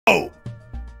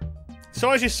So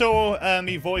as you saw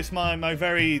me voice my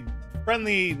very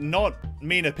friendly, not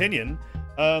mean opinion,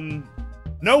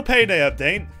 no payday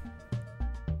update.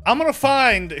 I'm gonna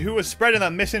find who was spreading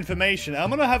that misinformation.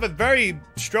 I'm gonna have a very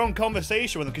strong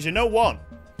conversation with them, because you know what?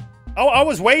 I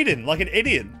was waiting like an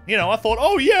idiot. You know, I thought,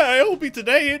 oh yeah, it'll be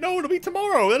today. No, it'll be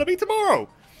tomorrow. It'll be tomorrow.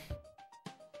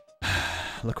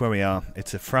 Look where we are.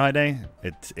 It's a Friday.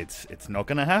 It's not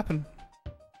gonna happen.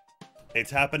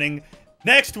 It's happening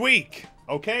next week.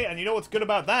 Okay, and you know what's good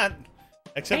about that?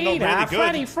 Except not really good.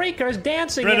 Freddy Freaker's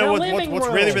dancing in a living what's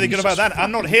room. really, really good about that?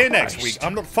 I'm not here next week.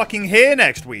 I'm not fucking here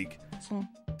next week.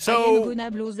 So,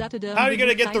 how are you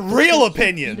gonna get the real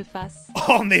opinion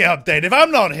on the update if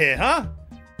I'm not here, huh?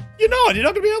 You're not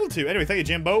gonna be able to. Anyway, thank you,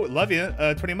 Jimbo. Love you.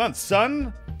 20 months.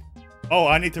 Son. Oh,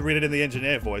 I need to read it in the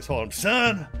engineer voice. Hold on.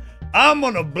 Son, I'm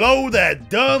gonna blow that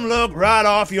dumb look right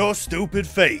off your stupid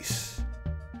face.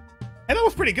 And that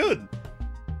was pretty good.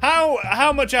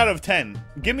 How much out of 10?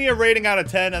 Give me a rating out of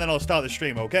 10 and then I'll start the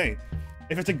stream, okay?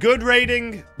 If it's a good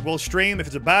rating, we'll stream. If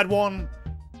it's a bad one,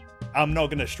 I'm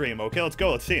not gonna stream, okay? Let's go,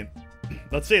 let's see.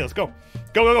 Let's see, let's go.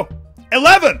 Go, go, go.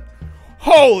 11!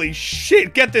 Holy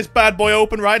shit, get this bad boy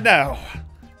open right now.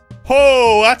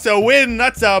 Oh, that's a win,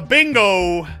 that's a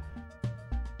bingo.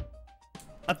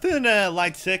 I'm feeling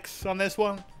light 6 on this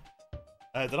one.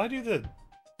 Did I do the...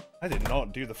 I did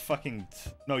not do the fucking...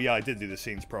 No, yeah, I did do the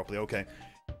scenes properly, okay.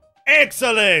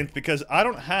 Excellent! Because I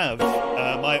don't have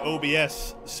my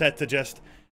OBS set to just...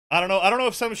 I don't know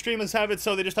if some streamers have it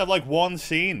so they just have like one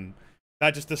scene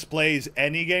that just displays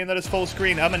any game that is full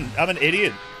screen. I'm an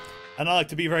idiot. And I like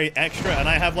to be very extra, and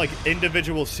I have like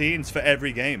individual scenes for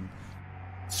every game.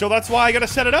 So that's why I gotta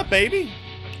set it up, baby.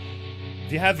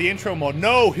 Do you have the intro mod?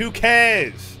 No, who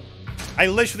cares? I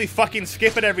literally fucking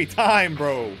skip it every time,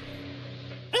 bro.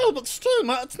 Oh, but still,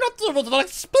 man, it's not the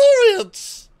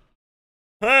experience.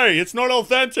 Hey, it's not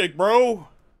authentic, bro.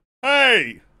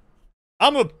 Hey,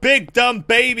 I'm a big dumb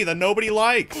baby that nobody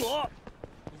likes.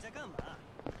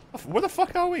 Where the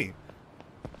fuck are we?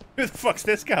 Who the fuck's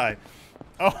this guy?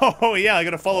 Oh yeah, I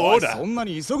gotta follow Oda.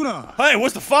 Hey,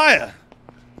 where's the fire?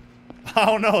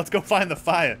 Oh no, let's go find the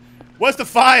fire. Where's the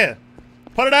fire?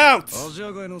 Put it out! Where?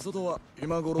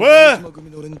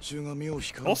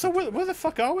 Also, where the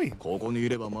fuck are we?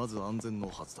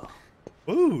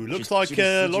 Ooh, looks like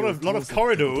a lot of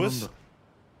corridors.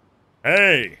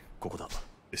 Hey,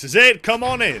 this is it. Come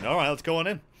on in. All right, let's go on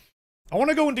in. I want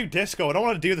to go and do disco. I don't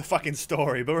want to do the fucking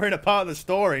story, but we're in a part of the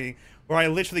story where I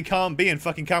literally can't be in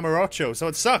fucking Camarocho, so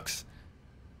it sucks.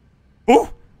 Ooh.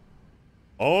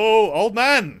 Oh, old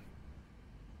man.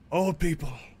 Old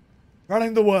people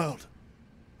running the world.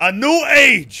 A new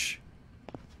age!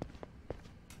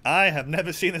 I have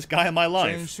never seen this guy in my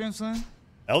life.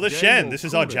 Elder Shen, this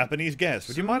is our Japanese guest.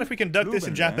 Would you mind if we conduct this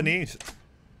in Japanese?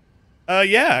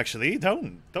 Yeah, actually.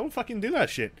 Don't fucking do that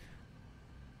shit.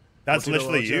 That's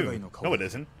literally you. No, it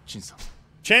isn't.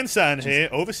 Chen-san here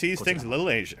oversees things in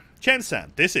Little Asia.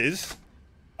 Chen-san, this is...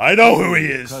 I know who he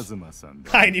is!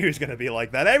 I knew he was gonna be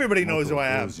like that. Everybody knows who I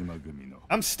am.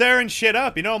 I'm stirring shit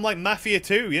up, you know? I'm like Mafia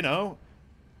 2, you know?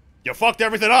 You fucked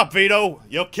everything up, Vito.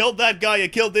 You killed that guy, you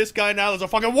killed this guy, now there's a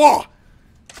fucking war!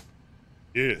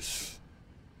 Yes.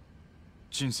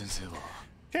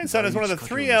 Chen-san is one of the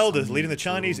 3 elders leading the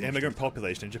Chinese immigrant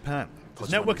population in Japan. His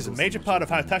network is a major part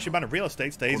of how Tachibana real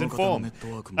estate stays informed.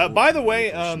 By the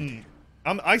way,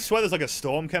 I swear there's like a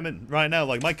storm coming right now.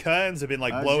 Like, my curtains have been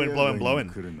like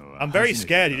blowing. I'm very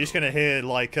scared. You're just gonna hear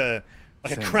like a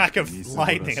crack of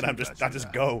lightning and I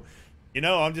just go. You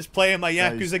know, I'm just playing my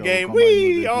Yakuza game.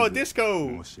 Whee! Oh,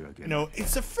 disco! You know,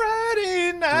 it's a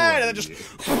Friday night! And then just...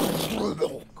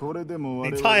 the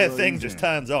entire thing just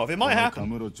turns off. It might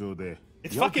happen.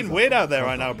 It's fucking weird out there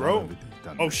right now, bro.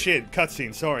 Oh shit,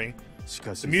 cutscene, sorry.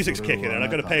 The music's kicking and I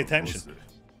gotta pay attention.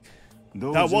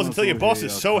 That was until your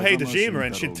bosses Sohei Dejima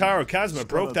and Shintaro Kazuma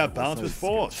broke that balance with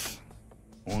force.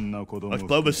 Much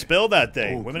blood was spilled that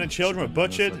day. Women and children were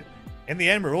butchered. In the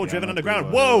end, we're all driven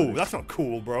underground. Whoa, that's not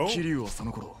cool, bro. That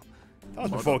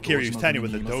was before Kiryu's tenure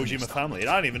with the Dojima family, and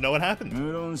I don't even know what happened.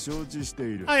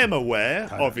 I am aware,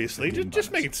 obviously.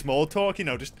 Just making small talk, you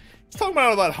know, just talking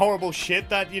about all that horrible shit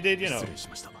that you did, you know.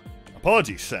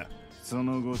 Apologies, sir.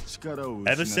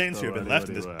 Ever since you've been left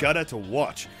in this gutter to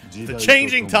watch, the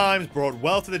changing times brought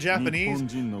wealth to the Japanese,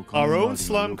 our own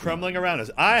slum crumbling around us.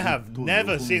 I have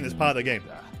never seen this part of the game.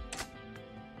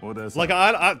 Like,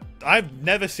 I've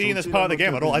never seen this part of the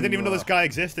game at all. I didn't even know this guy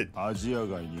existed.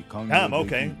 Damn,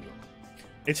 okay.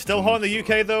 It's still hot in the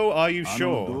UK, though? Are you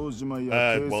sure? Well,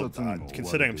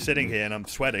 considering I'm sitting here and I'm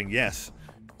sweating, yes.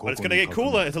 But it's gonna get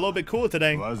cooler. It's a little bit cooler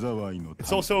today.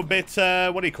 It's also a bit,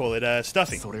 what do you call it?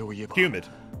 Stuffy. Humid.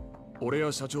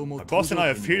 My boss and I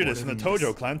have feuded us in the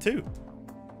Tojo clan too.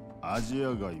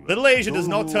 Little Asia does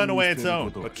not turn away its own,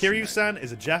 but Kiryu-san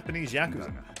is a Japanese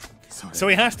Yakuza. So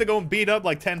he has to go and beat up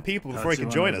like 10 people before he can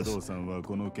join us.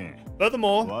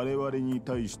 Furthermore,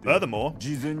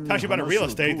 Tachibana Real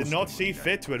Estate did not see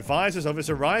fit to advise us of his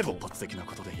arrival.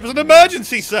 It was an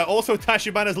emergency, sir! Also,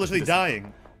 Tachibana's literally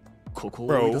dying.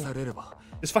 Bro,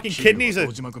 his fucking kidneys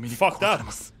are fucked up.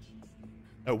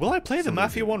 Will I play the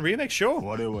Mafia 1 remake? Sure.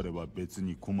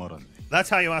 That's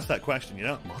how you ask that question, you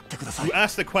know? You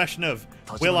ask the question of,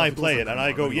 will I play it? And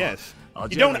I go, yes.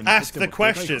 You don't ask the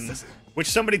question, which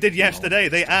somebody did yesterday.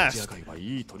 They asked,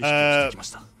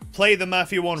 play the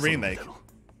Mafia 1 remake.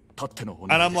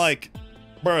 And I'm like,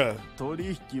 bruh,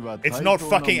 it's not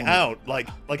fucking out. Like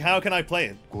how can I play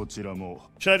it?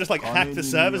 Should I just like hack the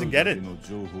servers and get it?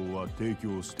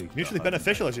 Mutually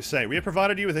beneficial, as you say. We have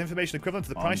provided you with information equivalent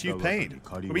to the price you paid.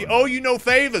 But we owe you no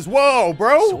favors. Whoa,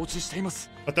 bro!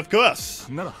 But of course,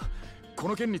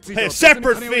 pay a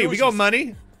separate fee. We got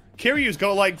money. Kiryu's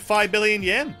got like 5 billion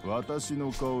yen. When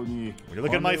you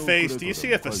look at my face, do you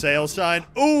see a for sale sign?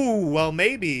 Ooh, well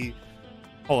maybe.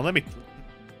 Hold on, let me.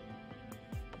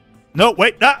 No,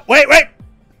 wait, wait!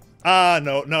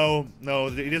 No,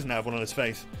 he doesn't have one on his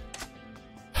face.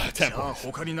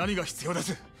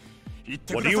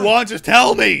 What do you want? Just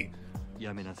tell me!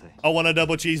 I want a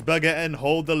double cheeseburger and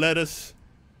hold the lettuce.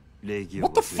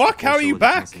 What the fuck? How are you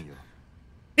back?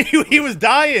 He was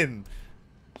dying!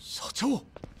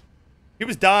 He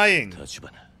was dying!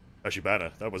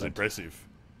 Tachibana, that was impressive.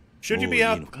 Should you be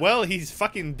out? Well, he's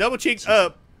fucking double cheeked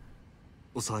up.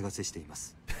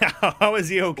 How is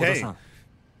he okay?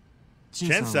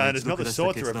 Chen-san is not the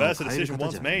sort to reverse a decision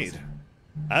once made.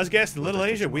 As guests in Little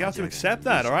Asia, we have to accept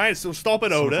that, alright? So stop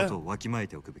it, Oda.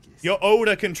 Your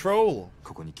Oda control.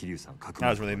 That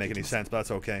doesn't really make any sense, but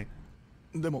that's okay.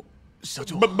 Boss!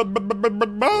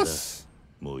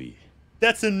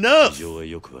 That's enough!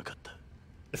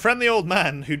 The friendly old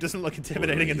man, who doesn't look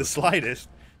intimidating in the slightest.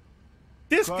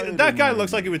 That guy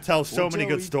looks like he would tell so many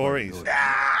good stories.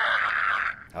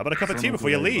 How about a cup of tea before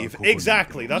you leave?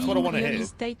 Exactly, that's what I want to hear.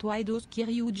 Just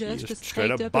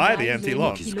straight up buy the empty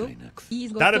lot.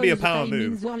 That'd be a power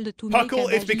move.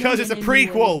 Puckle, it's because it's a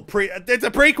prequel. It's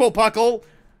a prequel, Puckle.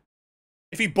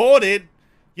 If you bought it,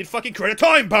 you'd fucking create a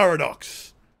time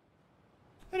paradox.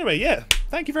 Anyway, yeah.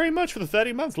 Thank you very much for the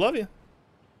 30 months. Love you.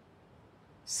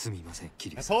 I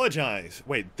apologize.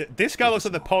 Wait, this guy looks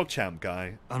like the PogChamp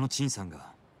guy. I don't see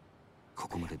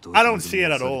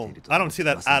it at all. I don't see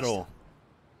that at all.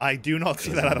 I do not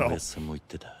see that at all.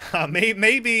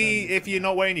 Maybe if you're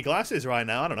not wearing your glasses right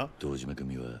now, I don't know.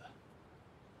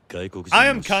 I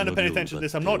am kind of paying attention to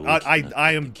this. I'm not.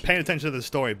 I am paying attention to the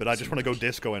story, but I just want to go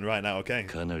disco in right now. Okay.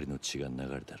 This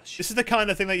is the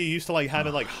kind of thing that you used to like have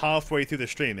it like halfway through the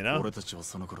stream, you know.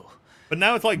 But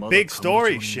now it's like big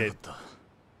story shit.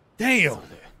 Damn.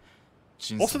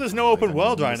 Also, there's no open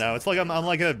world right now. It's like I'm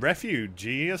like a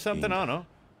refugee or something. I don't know.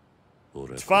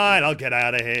 It's fine, I'll get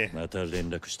out of here. Get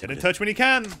in touch when you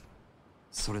can.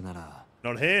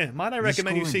 Not here. Might I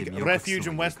recommend you seek refuge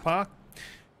in West Park?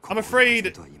 I'm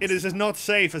afraid it is as not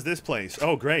safe as this place.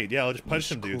 Oh, great. Yeah, I'll just punch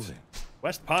some dudes.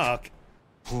 West Park?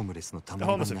 The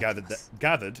homeless have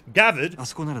gathered?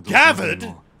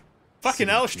 Fucking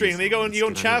hell, stream. You go on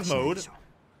chav mode.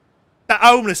 The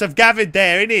homeless have gathered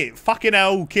there, innit? Fucking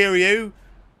hell, Kiryu.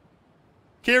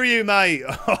 Kiryu, mate.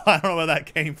 Oh, I don't know where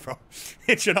that came from.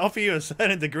 It should offer you a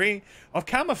certain degree of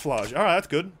camouflage. Alright, that's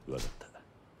good.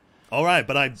 Alright,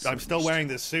 but I'm still wearing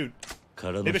this suit.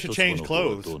 Maybe I should change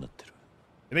clothes. You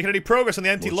making any progress on the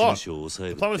empty lot?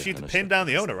 The plan was for you to pin down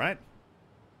the owner, right?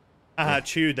 Haha,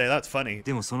 Tuesday, that's funny.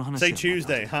 Say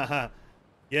Tuesday, haha.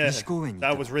 Yeah,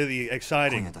 that was really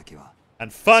exciting.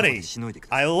 And funny.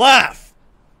 I laugh!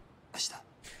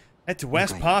 Head to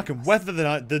West Park and weather the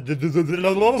night.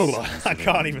 I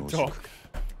can't even talk.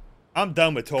 I'm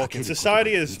done with talking.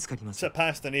 Society has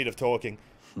surpassed the need of talking.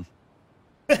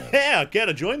 Yeah, get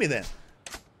to join me then.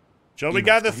 Shall we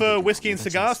gather for whiskey and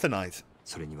cigars tonight?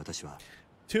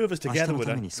 2 of us together would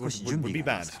be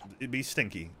bad. It'd be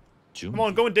stinky. Come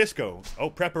on, go in disco. Oh,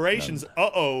 preparations.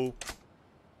 Uh-oh.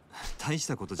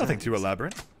 Nothing too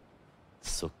elaborate.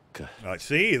 Alright,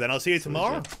 see, then I'll see you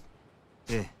tomorrow.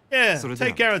 Yeah,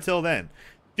 take care until then.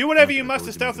 Do whatever you must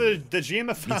to stay off the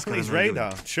Dejima family's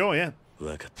radar. Sure, yeah.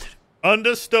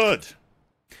 Understood.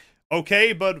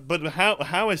 Okay, but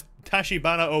how is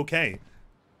Tachibana okay?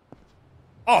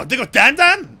 Oh, they got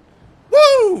Dan!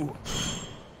 Woo!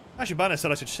 Tachibana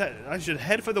said I should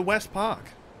head for the West Park.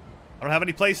 I don't have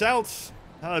any place else.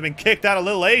 I've been kicked out of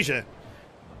Little Asia.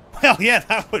 Well, yeah,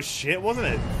 that was shit, wasn't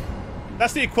it?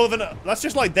 That's the equivalent. That's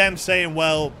just like them saying,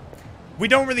 well, we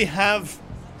don't really have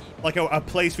like a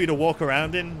place for you to walk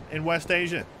around in West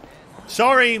Asia.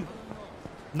 Sorry,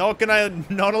 not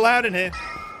allowed in here.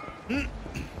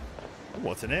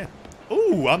 What's in here?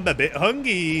 Ooh, I'm a bit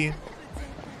hungry.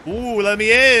 Ooh, let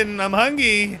me in. I'm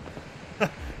hungry.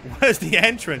 Where's the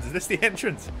entrance? Is this the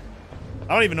entrance?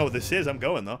 I don't even know what this is. I'm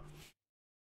going though.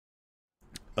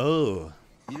 Oh.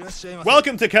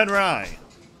 Welcome to Kanrai.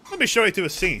 Let me show you to a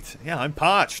seat. Yeah, I'm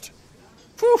parched.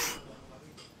 Whew.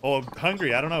 Or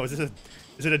hungry. I don't know. Is it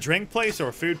a drink place or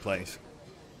a food place?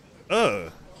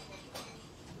 Ugh.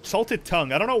 Salted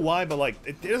tongue. I don't know why, but like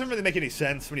it doesn't really make any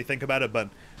sense when you think about it. But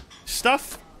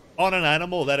stuff on an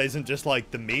animal that isn't just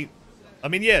like the meat. I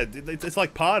mean, yeah, it's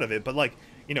like part of it, but like,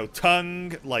 you know,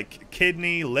 tongue, like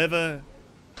kidney, liver,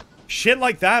 shit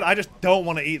like that. I just don't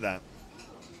want to eat that.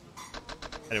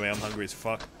 Anyway, I'm hungry as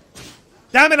fuck.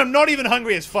 Damn it, I'm not even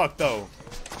hungry as fuck, though.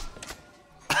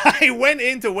 I went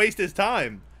in to waste his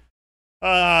time.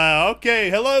 Okay.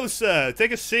 Hello, sir.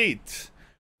 Take a seat.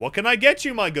 What can I get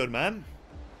you, my good man?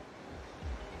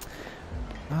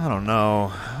 I don't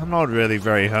know. I'm not really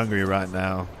very hungry right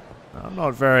now. I'm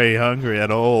not very hungry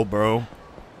at all, bro.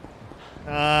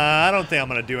 I don't think I'm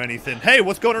gonna do anything. Hey,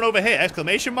 what's going on over here?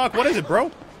 Exclamation mark? What is it, bro?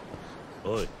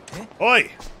 Oi.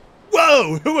 Oi.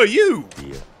 Whoa, who are you?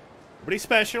 Yeah. Pretty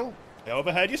special. I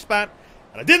overheard you spat,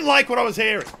 and I didn't like what I was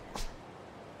hearing.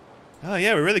 Oh,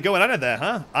 yeah, we're really going at it there,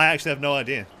 huh? I actually have no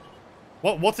idea.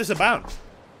 What's this about?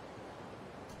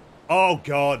 Oh,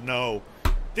 God, no.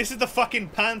 This is the fucking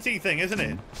panty thing, isn't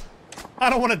it? I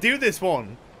don't want to do this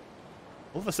one.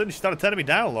 All of a sudden, you started turning me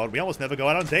down a lot. We almost never go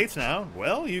out on dates now.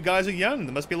 Well, you guys are young.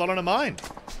 There must be a lot on your mind.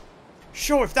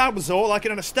 Sure, if that was all, I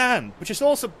can understand. But you've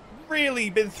also really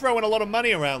been throwing a lot of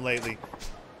money around lately.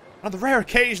 On the rare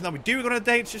occasion that we do go on a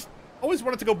date, just always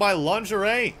wanted to go buy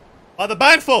lingerie. The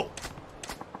bag full.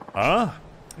 Huh?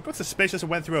 I got suspicious and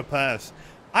went through her purse.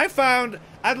 I found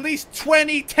at least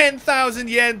 20 10,000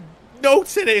 yen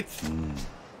notes in it.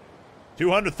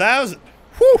 200,000.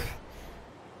 Whew.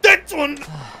 That one.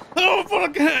 Oh, full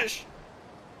of cash.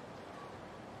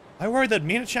 I worry that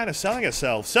Mina-chan is selling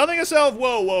herself. Selling herself?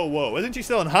 Whoa, whoa, whoa. Isn't she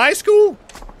still in high school?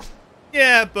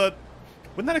 Yeah, but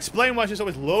wouldn't that explain why she's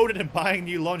always loaded and buying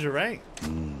new lingerie?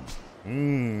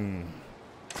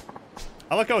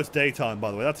 I like how it's daytime, by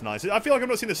the way. That's nice. I feel like I've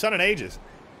not seen the sun in ages.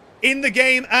 In the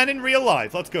game and in real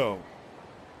life. Let's go.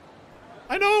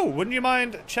 I know. Wouldn't you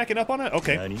mind checking up on it?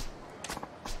 Okay.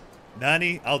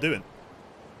 Nani? I'll do it.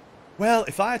 Well,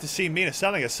 if I had to see Mina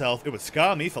selling herself, it would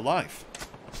scar me for life.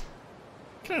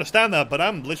 I can understand that, but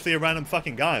I'm literally a random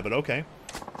fucking guy, but okay.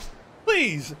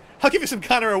 Please, I'll give you some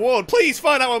kind of reward. Please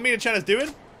find out what Mina-chan is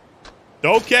doing.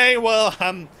 Okay, well,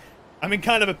 I'm in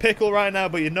kind of a pickle right now,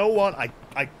 but you know what?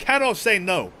 I cannot say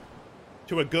no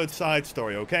to a good side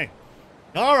story, okay?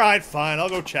 Alright, fine, I'll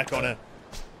go check on her.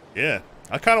 Yeah,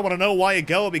 I kind of want to know why a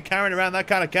girl will be carrying around that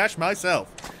kind of cash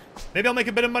myself. Maybe I'll make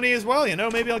a bit of money as well, you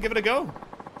know? Maybe I'll give it a go.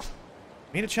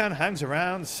 Mina-chan hangs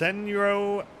around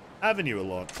Senro Avenue a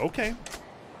lot. Okay.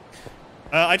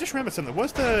 I just remembered something.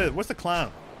 What's the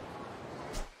clown?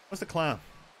 What's the clown?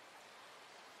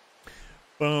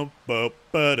 Bum, bum,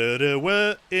 ba-da-da.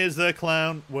 Where is the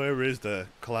clown? Where is the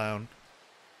clown?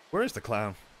 Where is the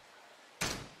clown?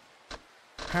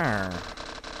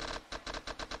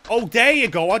 Oh, there you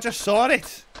go. I just saw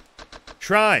it.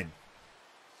 Shrine.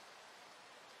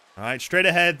 Alright, straight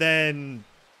ahead then.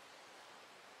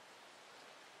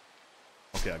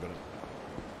 Okay, I got it.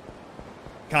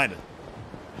 Kinda.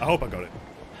 I hope I got it.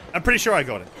 I'm pretty sure I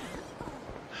got it.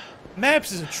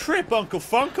 Maps is a trip, Uncle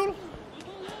Funkle.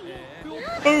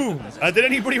 Boom! Did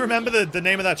anybody remember the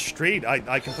name of that street?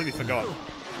 I completely forgot.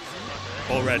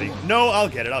 Already. No, I'll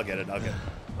get it, I'll get it, I'll get it.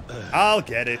 I'll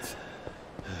get it.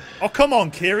 Oh, come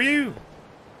on, Kiryu!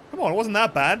 Come on, it wasn't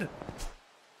that bad.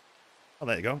 Oh,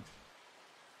 there you go.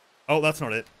 Oh, that's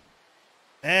not it.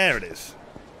 There it is.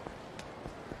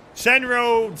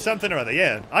 Senro something or other,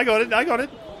 yeah. I got it, I got it.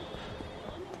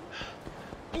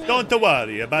 Don't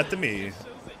worry about me.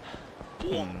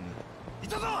 Hey,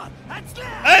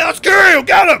 that's Kiryu!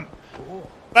 Got him!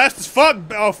 Fast as fuck!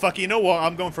 Oh, fuck, you know what?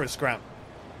 I'm going for a scrap.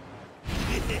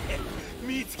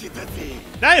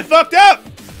 Now you fucked up!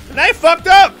 Now you fucked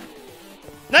up!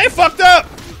 Now you fucked up!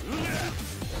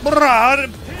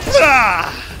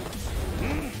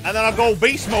 And then I'll go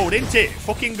beast mode, ain't it?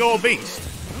 Fucking go beast.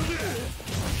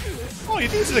 Oh, you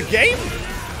think this is a game?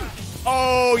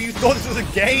 Oh, you thought this was a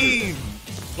game.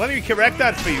 Let me correct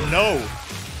that for you. No.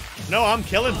 No, I'm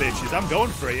killing bitches. I'm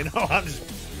going for it, you know?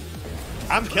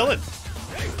 I'm killing.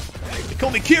 They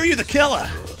call me Kiryu the Killer.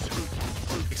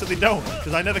 Except they don't,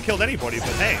 because I never killed anybody, but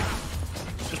hey.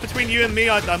 Just between you and me,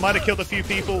 I might have killed a few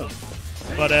people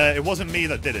But it wasn't me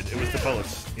that did it. It was the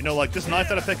bullets. You know, like this knife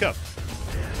that I pick up.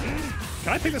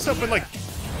 Can I pick this up with like...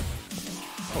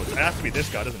 Oh, it has to be this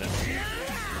guy, doesn't it?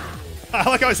 I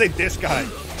like how I say this guy.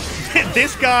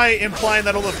 This guy implying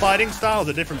that all the fighting styles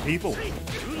are different people.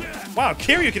 Wow,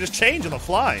 Kiryu can just change on the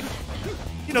fly.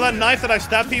 You know that knife that I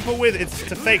stab people with?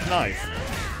 It's a fake knife.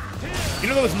 You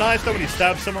know those knives that when you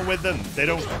stab someone with them, they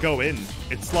don't go in?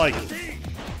 It's like...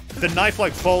 The knife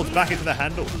like folds back into the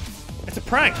handle. It's a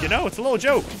prank, you know? It's a little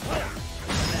joke.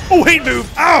 Oh, hate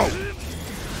move! Ow!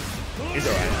 He's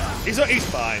alright. He's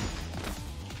fine.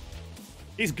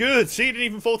 He's good. See, he didn't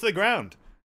even fall to the ground.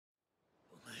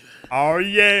 Oh,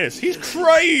 yes. He's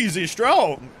crazy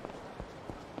strong.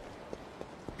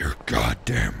 You're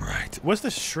goddamn right. Where's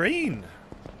the shrine?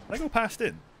 Did I go past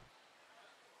it?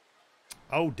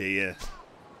 Oh, dear.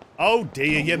 Oh,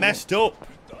 dear. You messed up.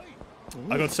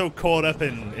 I got so caught up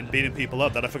in beating people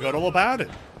up that I forgot all about it.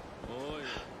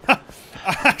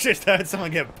 I just heard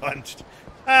someone get punched.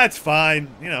 That's fine,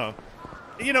 you know.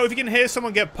 You know, if you can hear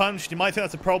someone get punched, you might think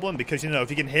that's a problem because, you know, if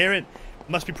you can hear it, it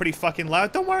must be pretty fucking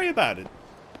loud. Don't worry about it.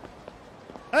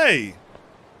 Hey.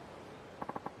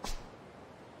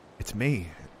 It's me.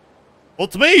 Well,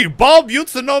 it's me, Bob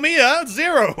Utsunomiya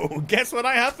 0. Guess what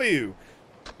I have for you?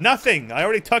 Nothing. I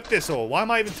already took this all. Why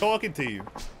am I even talking to you?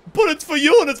 But it's for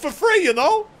you and it's for free, you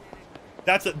know?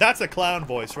 That's a clown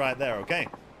voice right there, okay?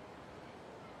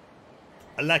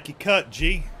 I like your cut,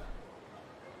 G.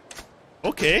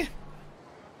 Okay.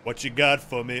 What you got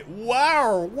for me?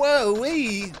 Wow, whoa,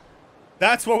 wee.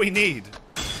 That's what we need.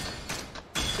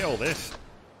 Get all this.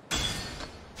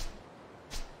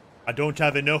 I don't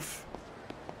have enough.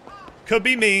 Could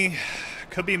be me,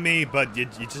 but you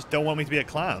just don't want me to be a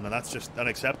clown, and that's just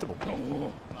unacceptable.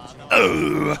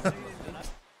 Oh.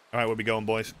 Alright, where we going,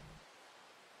 boys?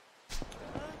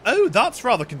 Oh, that's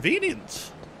rather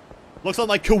convenient. Looks like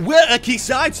my quirky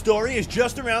side story is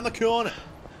just around the corner.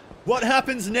 What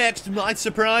happens next might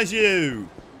surprise you.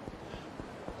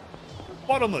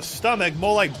 Bottomless stomach,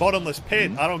 more like bottomless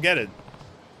pit. I don't get it.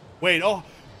 Wait, oh,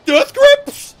 death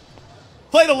grips?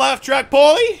 Play the laugh track,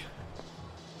 Paulie.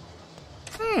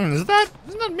 Isn't that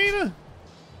Mina?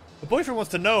 The boyfriend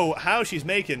wants to know how she's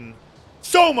making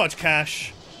so much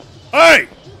cash. Hey!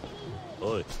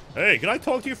 Oi. Hey, can I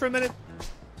talk to you for a minute?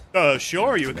 Sure,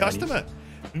 are you a customer?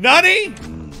 Nani?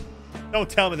 Don't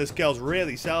tell me this girl's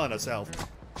really selling herself.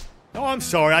 No, I'm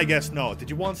sorry, I guess not. Did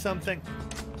you want something?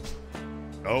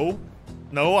 No.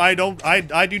 No, I don't.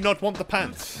 I do not want the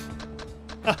pants.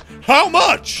 How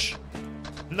much?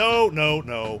 No, no,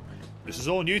 no. This is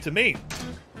all new to me.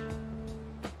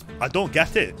 I don't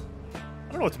get it. I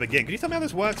don't know where to begin. Can you tell me how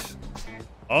this works?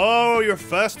 Oh, you're a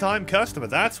first-time customer.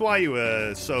 That's why you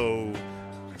were so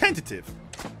tentative.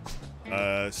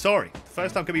 Sorry. The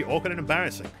first time can be awkward and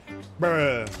embarrassing.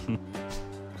 Bruh.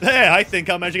 There, I think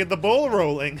I'm actually get the ball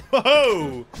rolling.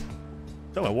 Whoa!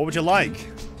 So, what would you like?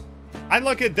 I'd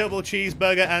like a double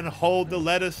cheeseburger and hold the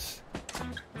lettuce.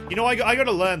 You know, I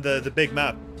gotta learn the Big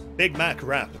Mac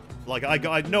rap.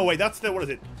 Like, no, wait, that's the, what is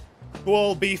it?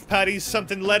 12 beef patties,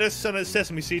 something lettuce, and a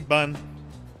sesame seed bun.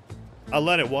 I'll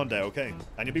learn it one day, okay?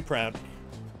 And you'll be proud.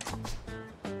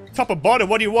 Top or bottom,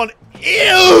 what do you want?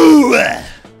 Ew!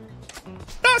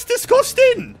 That's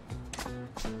disgusting!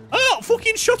 Oh,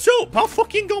 fucking shut up! I'll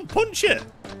fucking go and punch it!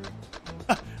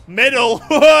 Middle!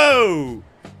 Whoa!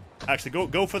 Actually,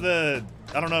 go for the...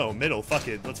 I don't know, middle. Fuck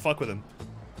it. Let's fuck with him.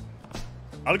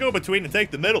 I'll go between and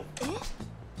take the middle.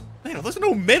 Man, there's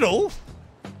no middle!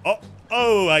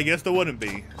 Oh, I guess there wouldn't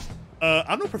be.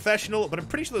 I'm no professional, but I'm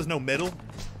pretty sure there's no middle.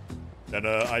 Then,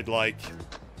 I'd like...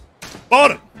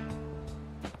 bottom!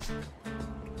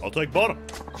 I'll take bottom.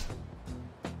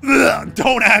 Ugh,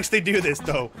 don't actually do this,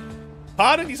 though.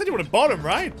 Pardon? You said you wanted bottom,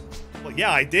 right? Well,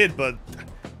 yeah, I did, but...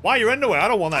 why your underwear? I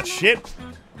don't want that shit.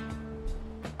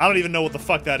 I don't even know what the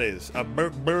fuck that is. A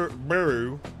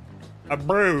brew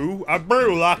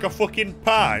like a fucking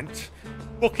pint.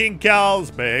 Fucking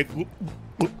Carlsberg.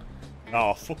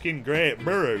 Oh, fucking great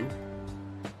brew.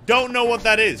 Don't know what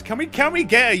that is. Can we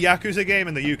get a Yakuza game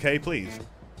in the UK, please?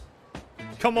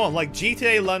 Come on, like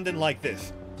GTA London like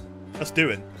this. Let's do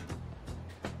it.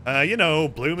 You know,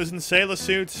 bloomers and sailor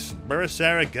suits,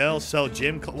 Burasera girls sell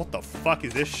gym. What the fuck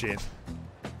is this shit?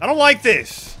 I don't like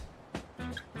this.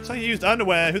 It's like used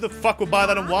underwear. Who the fuck would buy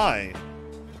that and why?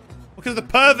 Because of the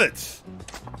perverts.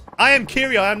 I am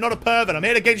Kiryu. I am not a pervert. I'm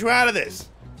here to get you out of this.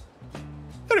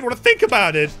 Don't even want to think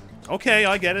about it. Okay,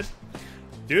 I get it.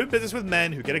 Do business with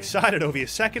men who get excited over your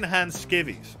second-hand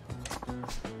skivvies.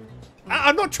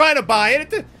 I'm not trying to buy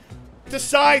it. It's a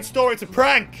side story. It's a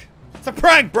prank. It's a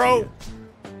prank, bro.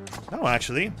 No,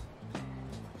 actually.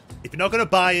 If you're not going to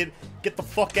buy it, Get the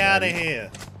fuck out of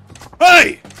here.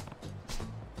 Hey!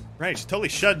 Right, she's totally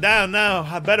shut down now.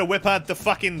 I better whip out the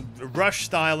fucking Rush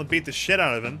style and beat the shit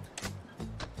out of him.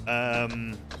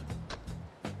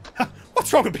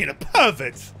 What's wrong with being a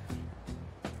pervert?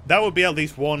 That would be at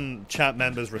least one chat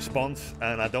member's response,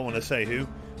 and I don't want to say who.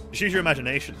 Just use your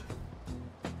imagination.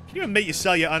 Can you admit you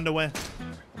sell your underwear?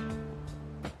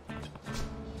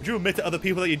 Would you admit to other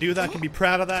people that you do that? Can you be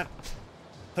proud of that?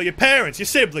 Tell your parents, your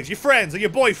siblings, your friends, or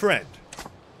your boyfriend.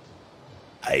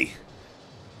 Hey.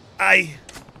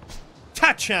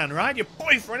 Tachan, right? Your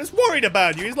boyfriend is worried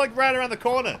about you. He's like right around the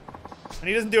corner. And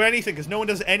he doesn't do anything because no one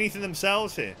does anything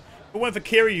themselves here. If it went for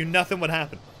Kiryu, nothing would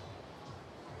happen.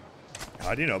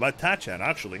 How do you know about Tachan,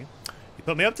 actually? He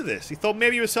put me up to this. He thought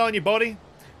maybe you were selling your body,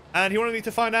 and he wanted me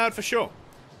to find out for sure.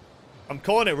 I'm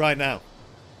calling it right now.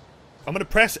 I'm gonna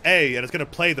press A, and it's gonna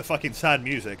play the fucking sad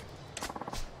music.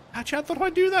 Tachan thought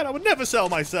I'd do that. I would never sell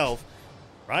myself.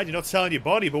 Right? You're not selling your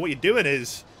body, but what you're doing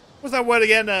is... What's that word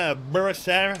again,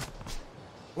 Burasara?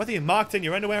 Whether you're marked in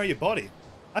your underwear or your body.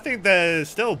 I think they're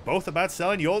still both about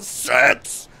selling your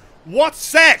sex. What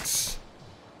sex?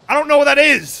 I don't know what that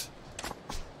is.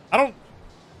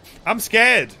 I'm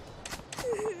scared.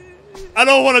 I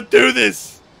don't want to do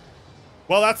this.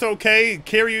 Well, that's okay.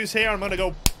 Kiryu's here. I'm going to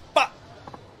go...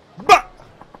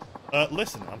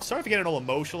 listen, I'm sorry for getting all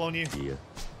emotional on you. Yeah.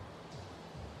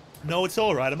 No, it's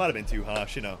alright. I might have been too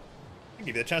harsh, you know. I can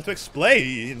give you a chance to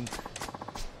explain.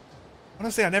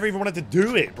 Honestly, I never even wanted to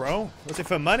do it, bro. Was it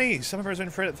for money? Some of us in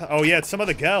for it. Oh, yeah, it's some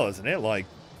other girl, isn't it? Like,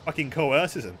 fucking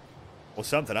coerces him. Or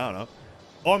something, I don't know.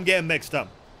 Oh, I'm getting mixed up.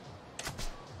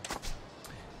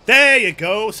 There you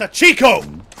go,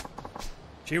 Sachiko!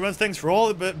 She runs things for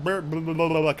all the...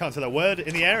 I can't say that word,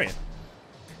 in the area.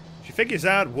 She figures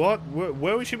out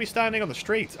where we should be standing on the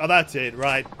streets. Oh, that's it,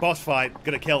 right. Boss fight,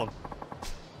 gonna kill him.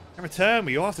 In return,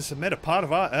 we all have to submit a part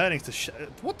of our earnings to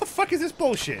what the fuck is this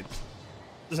bullshit?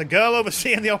 There's a girl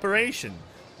overseeing the operation.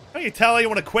 Don't you tell her you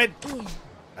want to quit?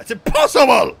 That's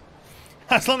impossible!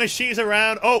 As long as she's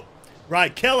around... Oh,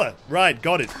 right, kill her. Right,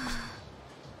 got it.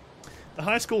 The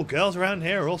high school girls around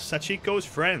here are all Sachiko's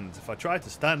friends. If I try to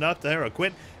stand up to her or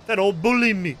quit, they'd all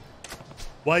bully me.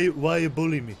 Why you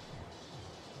bullying me?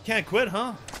 Can't quit,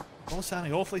 huh? All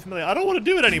sounding awfully familiar. I don't want to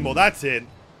do it anymore. That's it.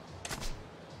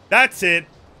 That's it.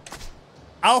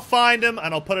 I'll find them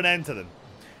and I'll put an end to them.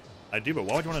 I do, but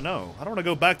why would you want to know? I don't want to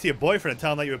go back to your boyfriend and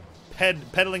tell him that you were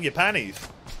peddling your panties.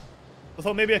 I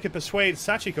thought maybe I could persuade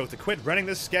Sachiko to quit running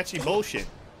this sketchy bullshit.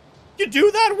 You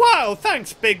do that? Wow,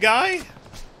 thanks, big guy.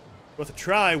 Worth a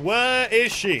try. Where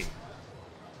is she?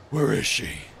 Where is she?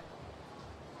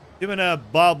 Doing a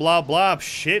blah blah blah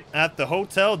shit at the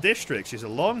hotel district. She's a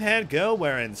long-haired girl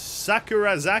wearing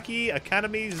Sakurazaki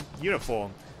Academy's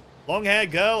uniform.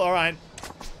 Long-haired girl, alright.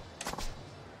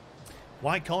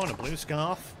 White collar and a blue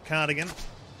scarf. Cardigan.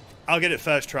 I'll get it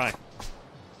first try.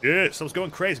 Yes, I was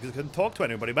going crazy because I couldn't talk to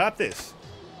anybody about this.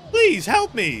 Please,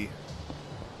 help me!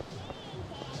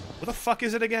 What the fuck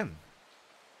is it again?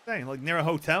 Dang, like near a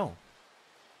hotel.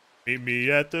 Meet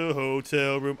me at the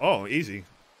hotel room. Oh, easy.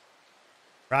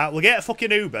 Right, we'll get a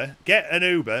fucking Uber. Get an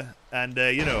Uber. And,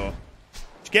 you know.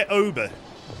 Just get Uber.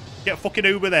 Get a fucking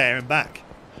Uber there and back.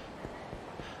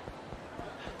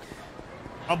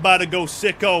 I'm about to go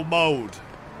sicko mode.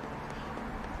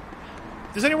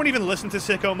 Does anyone even listen to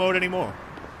sicko mode anymore?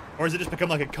 Or has it just become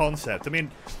like a concept? I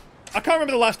mean, I can't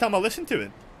remember the last time I listened to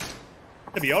it.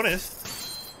 To be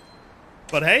honest.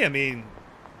 But hey, I mean,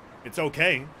 it's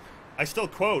okay. I still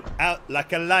quote, out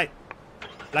like a light.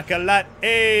 Like a light,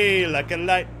 hey, like a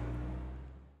light.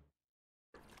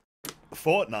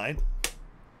 Fortnite.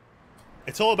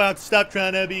 It's all about stop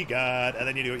trying to be God. And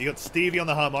then you got Stevie on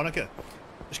the harmonica.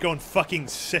 Just going fucking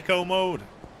sicko mode.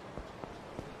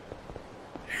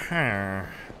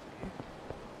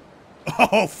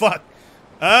 Oh, fuck.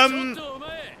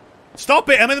 Stop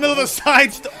it. I'm in the middle of the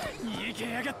side.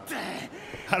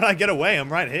 How did I get away?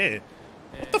 I'm right here.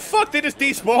 What the fuck? They just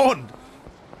despawned.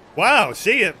 Wow,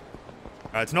 see it.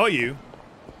 It's not you.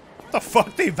 What the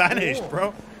fuck? They vanished,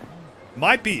 bro.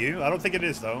 Might be you. I don't think it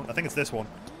is, though. I think it's this one.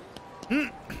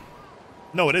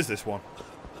 No, it is this one.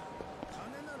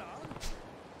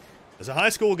 There's a high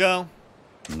school girl.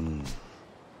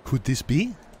 Could this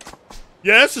be?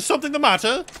 Yes, is something the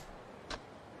matter?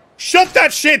 Shut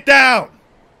that shit down!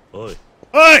 Oi.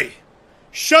 Oi!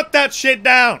 Shut that shit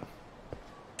down!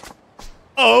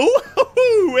 Oh,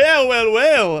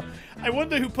 well. I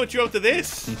wonder who put you up to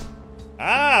this.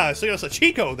 Ah, so you're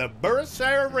Sachiko, the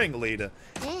Burasara ringleader.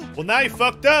 Well, now you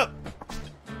fucked up.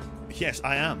 Yes,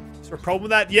 I am. Is there a problem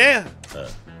with that? Yeah.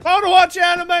 I want to watch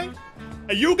anime.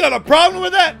 And you got a problem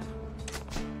with that?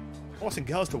 Forcing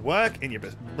girls to work in your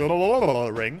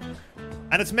ring.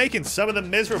 And it's making some of them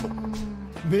miserable.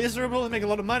 Miserable and make a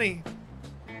lot of money.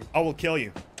 I will kill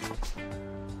you.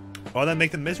 Or then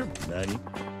make them miserable.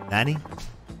 Nanny?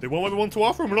 They want what we want to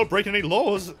offer them. We're not breaking any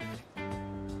laws.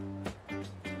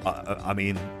 I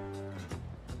mean,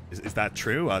 is that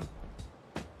true?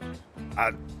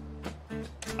 I'm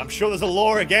sure there's a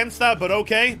law against that, but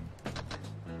okay.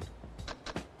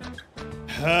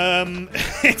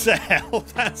 It's a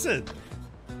health hazard.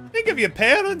 Think of your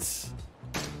parents.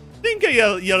 Think of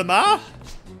your ma.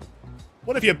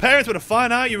 What if your parents were to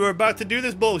find out you were about to do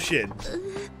this bullshit?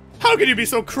 How could you be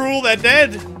so cruel? They're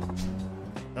dead.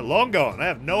 They're long gone. I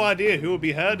have no idea who would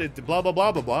be hurt. Blah, blah,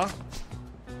 blah, blah, blah.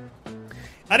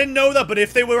 I didn't know that, but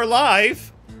if they were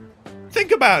alive,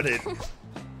 think about it.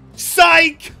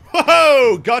 Psych!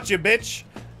 Whoa! Gotcha, bitch.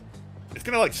 It's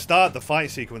gonna, like, start the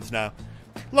fight sequence now.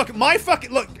 Look,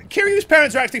 Kiryu's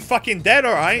parents are actually fucking dead,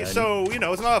 alright? So, you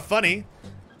know, it's not funny.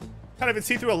 Can't even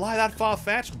see through a lie that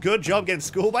far-fetched. Good job getting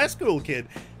schooled by a school kid.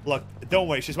 Look, don't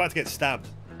worry, she's about to get stabbed.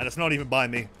 And it's not even by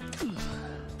me.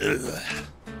 Ugh.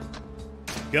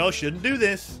 Girls shouldn't do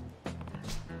this.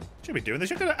 Shouldn't be doing this.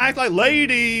 You're gonna act like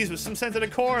ladies with some sense of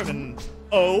decorum and...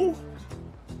 Oh?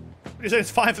 You say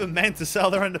it's fine for the men to sell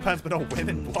their underpants, but not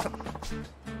women? What?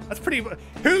 That's pretty...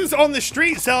 Who's on the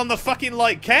street selling the fucking,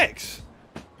 like, keks?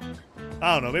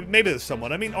 I don't know. Maybe there's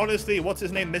someone. I mean, honestly, what's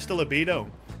his name? Mr.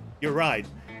 Libido. You're right.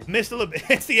 Mr. Libido.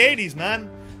 It's the 80s, man.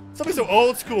 Something so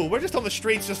old school. We're just on the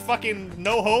streets, just fucking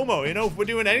no homo, you know? We're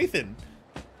doing anything.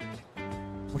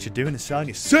 What you're doing is selling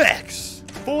your sex.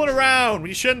 Fooling around when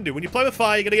you shouldn't do. When you play with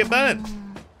fire, you're gonna get burned.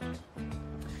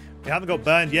 You haven't got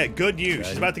burned yet. Good news.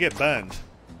 She's about to get burned.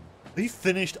 Are you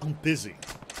finished? I'm busy.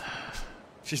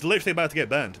 She's literally about to get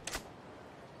burned.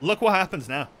 Look what happens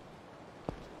now.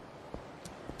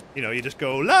 You know, you just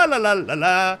go la la la la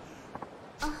la.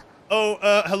 Oh,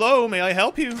 hello, may I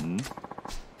help you?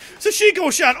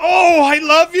 Sashiko-chan, oh, I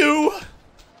love you!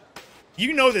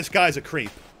 You know this guy's a creep.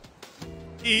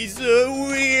 He's a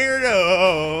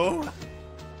weirdo.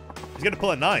 He's gonna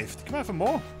pull a knife. Come out for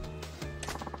more.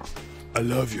 I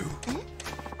love you.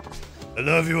 I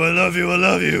love you, I love you, I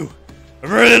love you. I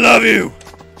really love you.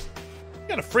 You're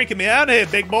kind of freaking me out here,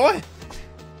 big boy.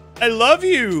 I love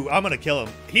you. I'm gonna kill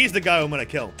him. He's the guy I'm gonna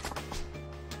kill.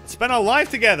 Spend our life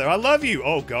together. I love you.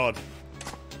 Oh, God.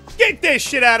 Get this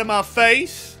shit out of my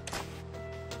face.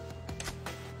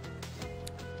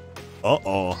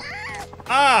 Uh-oh.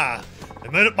 Ah. I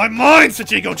made up my mind,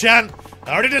 Sachiko-chan.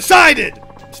 I already decided.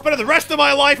 I'm spending the rest of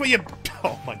my life with you.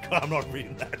 Oh, my God. I'm not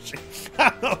reading that shit.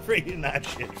 I'm not reading that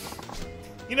shit.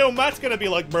 You know, Matt's gonna be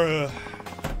like, bruh.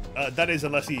 That is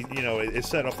unless he, you know, is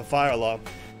setting off the fire alarm.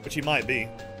 Which he might be.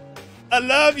 I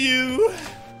love you.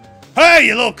 Hey,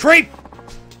 you little creep.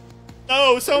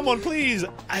 No, someone, please.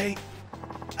 I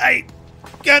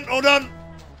can't hold on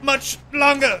much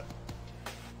longer.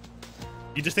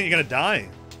 You just think you're gonna die?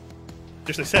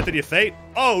 Just accepted your fate?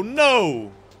 Oh,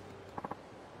 no.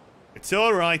 It's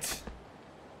alright.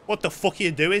 What the fuck are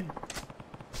you doing?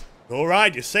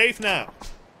 Alright, you're safe now.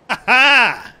 Ha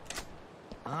ha!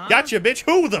 Gotcha, bitch.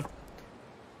 Who the...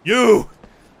 You!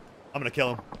 I'm gonna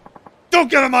kill him.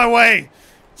 Don't get in my way!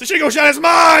 Sashiko-chan is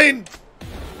mine!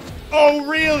 Oh,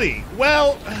 really?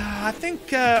 Well, I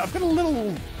think I've got a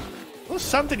little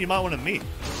something you might want to meet.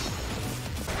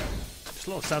 Just a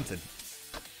little something.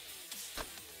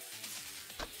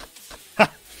 I'm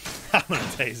gonna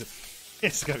tase him.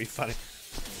 It's gonna be funny.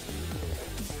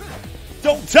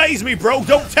 Don't tase me, bro!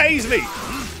 Don't tase me!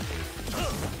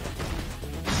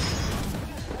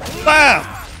 Bam!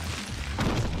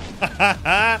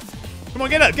 Come on,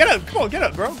 get up, get up! Come on, get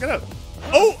up, bro, get up!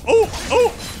 Oh, oh,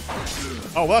 oh!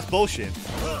 Oh, well, that's bullshit.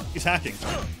 He's hacking.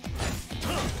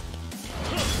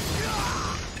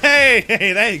 Hey,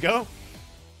 hey, there you go.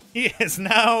 He has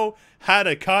now had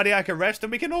a cardiac arrest,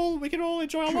 and we can all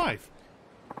enjoy our life.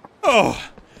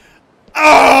 Oh,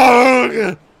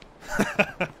 oh.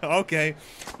 Okay,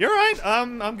 you're right.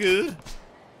 I'm good.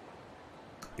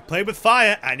 You played with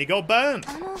fire, and you got burned.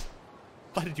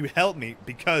 Why did you help me?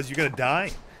 Because you're gonna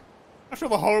die. After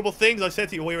all the horrible things I said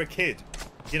to you when you were a kid.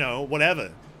 You know,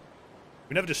 whatever.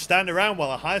 We never just stand around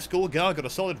while a high school girl got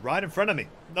assaulted right in front of me.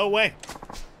 No way.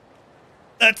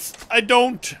 I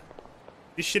don't.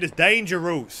 This shit is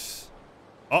dangerous.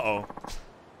 Uh-oh.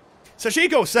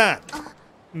 Sashiko-san.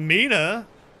 Mina?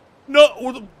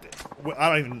 No.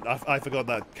 I forgot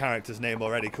that character's name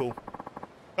already. Cool.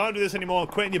 Can't do this anymore.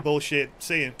 Quitting your bullshit.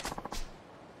 See you.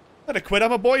 I had to quit.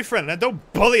 I'm a boyfriend. And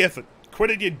don't bully her for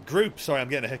quitting your group. Sorry, I'm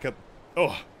getting a hiccup.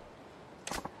 Oh.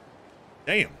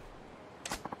 Damn.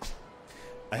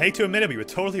 I hate to admit it, but you were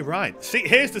totally right. See,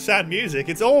 here's the sad music.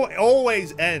 It's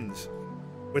always ends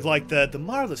with, like, the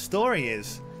moral of the story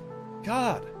is,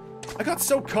 God, I got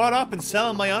so caught up in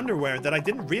selling my underwear that I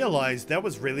didn't realize that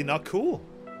was really not cool.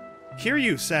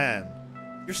 Kiryu-san,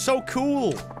 you're so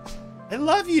cool. I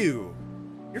love you.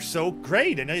 You're so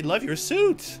great, and I love your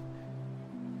suit.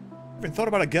 I even thought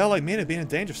about a girl like me and being in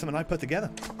danger of something I put together.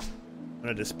 I'm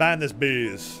gonna disband this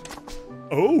biz.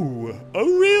 Oh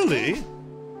really?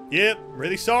 Yep,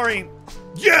 really sorry.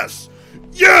 Yes!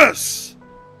 Yes!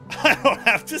 I don't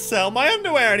have to sell my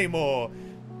underwear anymore.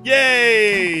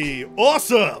 Yay!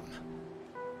 Awesome!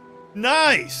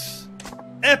 Nice!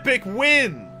 Epic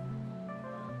win!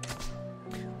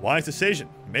 Wise decision.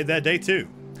 You made that day too.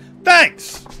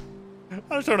 Thanks!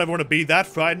 I just don't ever want to be that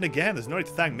frightened again. There's no need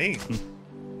to thank me.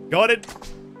 Got it?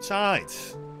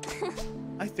 Besides,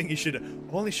 I think you should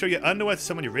only show your underwear to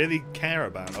someone you really care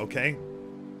about, okay?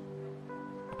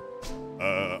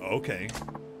 Okay.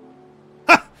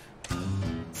 Ha!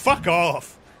 Fuck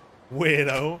off,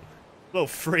 weirdo. Little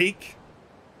freak.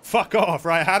 Fuck off,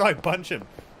 right? How do I punch him?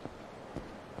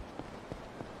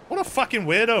 What a fucking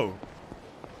weirdo.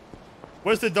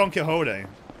 Where's the Don Quixote?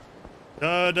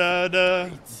 Da da da.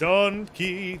 Don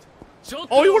Quixote.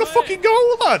 Oh, you want to fucking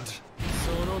go, lad?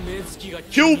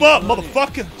 Kill him up,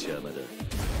 motherfucker.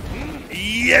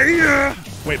 Yeah.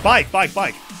 Wait, bike.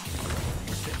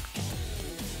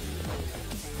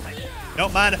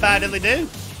 Don't mind if I diddly do.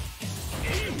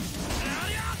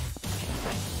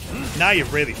 Now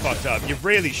you've really fucked up. You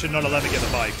really should not have let me get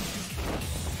the bike.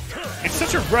 It's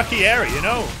such a rocky area, you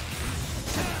know?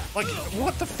 Like,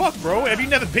 what the fuck, bro? Have you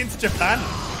never been to Japan?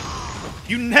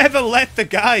 You never let the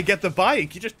guy get the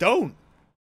bike. You just don't.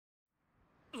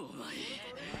 You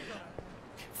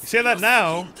say that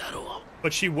now,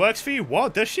 but she works for you?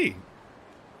 What? Does she?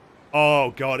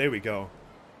 Oh, God, here we go.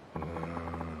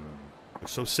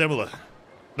 So similar.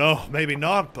 No, maybe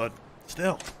not, but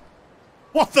still.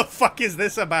 What the fuck is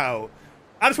this about?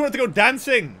 I just wanted to go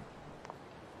dancing.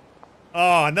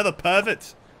 Oh, another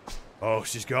pervert. Oh,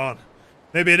 she's gone.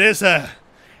 Maybe it is her,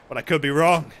 but I could be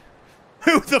wrong.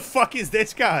 Who the fuck is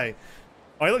this guy?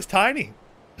 Oh, he looks tiny.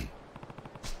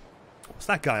 What's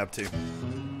that guy up to?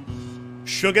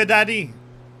 Sugar daddy?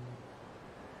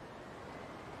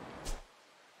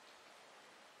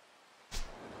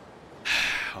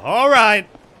 Alright.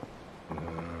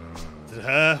 Is it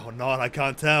her or not? I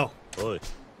can't tell. Oi.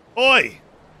 Oi!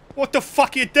 What the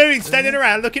fuck are you doing standing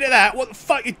around looking at that? What the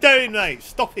fuck are you doing, mate?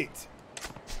 Stop it.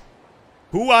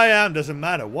 Who I am doesn't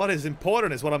matter. What is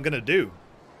important is what I'm gonna do.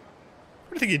 What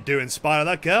do you think you're doing, spy on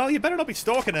that girl? You better not be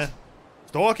stalking her.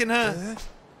 Stalking her?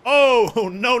 Oh,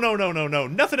 no.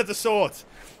 Nothing of the sort.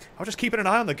 I was just keeping an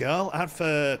eye on the girl out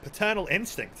for paternal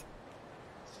instinct.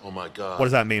 Oh my God. What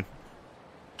does that mean?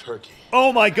 Turkey.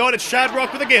 Oh my God, it's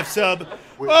Shadrock with a gift sub.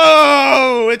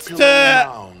 Oh, it's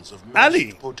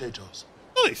Ali. Potatoes.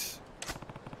 Nice.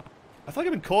 I feel like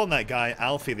I've been calling that guy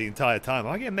Alfie the entire time.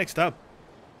 Am I getting mixed up?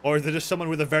 Or is there just someone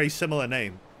with a very similar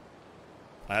name?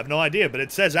 I have no idea, but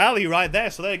it says Ali right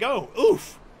there, so there you go.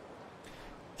 Oof.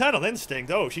 Paternal instinct.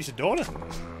 Oh, she's your daughter.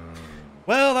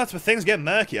 Well, that's where things get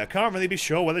murky. I can't really be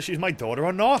sure whether she's my daughter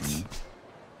or not.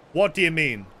 What do you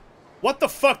mean? What the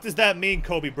fuck does that mean,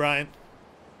 Kobe Bryant?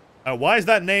 Why is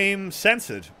that name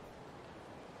censored?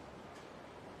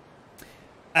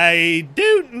 I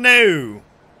don't know.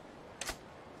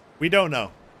 We don't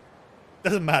know.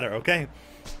 Doesn't matter, okay?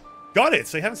 Got it.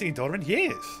 So you haven't seen your daughter in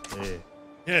years. Yeah.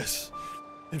 Yes.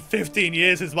 In 15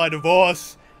 years since my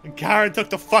divorce. And Karen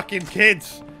took the fucking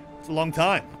kids. It's a long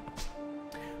time.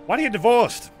 Why do you get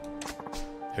divorced?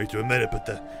 Hate to admit it, but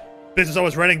the business I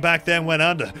was running back then went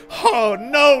under. Oh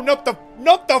no,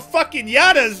 not the fucking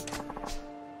Yadas!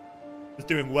 Was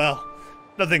doing well.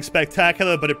 Nothing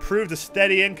spectacular, but it proved a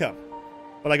steady income.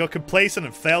 But I got complacent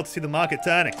and failed to see the market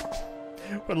turning.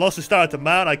 When losses started to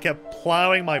mount, I kept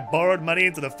plowing my borrowed money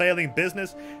into the failing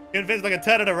business, convinced I could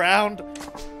turn it around.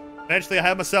 Eventually, I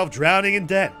had myself drowning in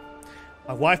debt.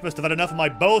 My wife must have had enough of my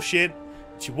bullshit.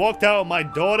 She walked out with my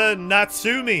daughter,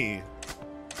 Natsumi.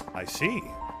 I see.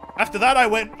 After that, I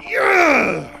went,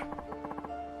 yeah!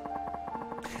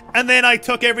 And then I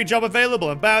took every job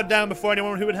available and bowed down before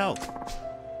anyone who would help.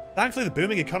 Thankfully, the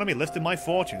booming economy lifted my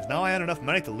fortunes. Now I had enough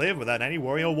money to live without any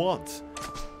worry or want.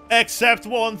 Except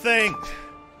one thing.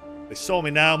 They saw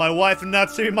me now. My wife and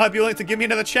Natsumi might be willing to give me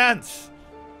another chance.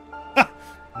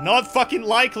 Not fucking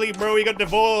likely, bro. You got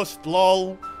divorced,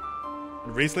 lol.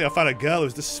 And recently I found a girl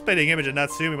who's the spitting image of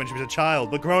Natsumi when she was a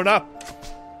child, but grown up.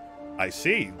 I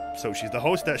see. So she's the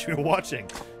hostess you were watching.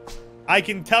 I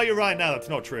can tell you right now that's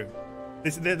not true.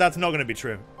 That's not going to be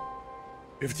true.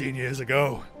 15 years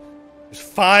ago, She's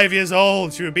 5 years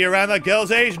old. She would be around that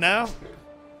girl's age now.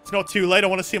 It's not too late. I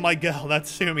want to see my girl,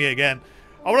 Natsumi, again.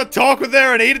 I want to talk with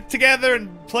her and eat it together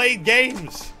and play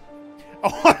games.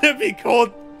 I want to be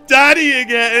called Daddy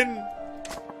again.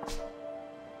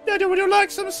 Daddy, would you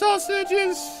like some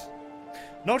sausages?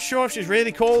 Not sure if she's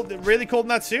really called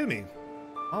Natsumi.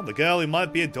 Oh, the girl who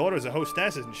might be a daughter is a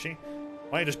hostess, isn't she?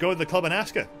 Why don't you just go to the club and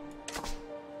ask her?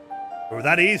 If it were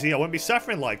that easy, I wouldn't be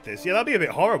suffering like this. Yeah, that'd be a bit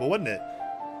horrible, wouldn't it?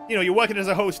 You know, you're working as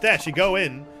a hostess, you go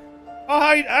in. Oh,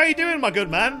 how you doing, my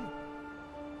good man?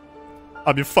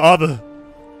 I'm your father.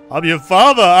 I'm your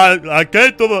father. I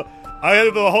came to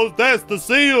the hostess to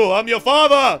see you. I'm your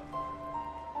father.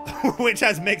 Which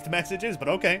has mixed messages, but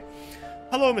okay.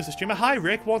 Hello, Mr. Streamer. Hi,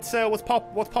 Rick. What's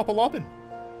Papa Lobbin?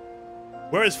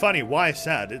 Where is funny? Why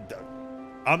sad?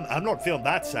 I'm not feeling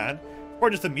that sad. Or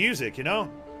just the music, you know.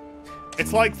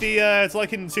 It's like it's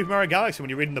like in Super Mario Galaxy when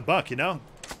you're reading the book, you know,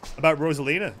 about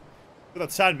Rosalina. With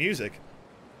that sad music.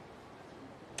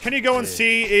 Can you go and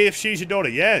see if she's your daughter?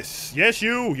 Yes. Yes,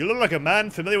 you. You look like a man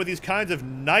familiar with these kinds of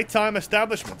nighttime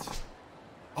establishments.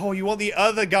 Oh, you want the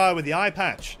other guy with the eye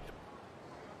patch.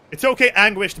 It's okay,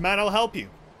 anguished man. I'll help you.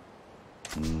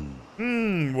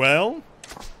 Well.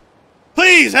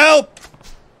 Please help!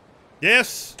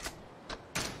 Yes.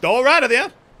 All right,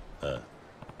 there.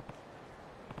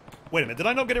 Wait a minute. Did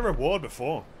I not get a reward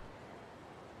before?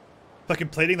 For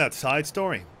completing that side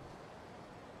story.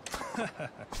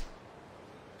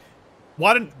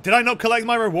 Did I not collect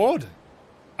my reward?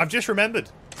 I've just remembered.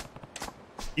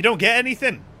 You don't get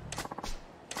anything.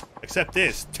 Except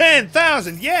this.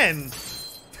 10,000 yen!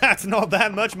 That's not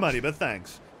that much money, but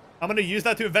thanks. I'm going to use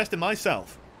that to invest in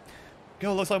myself.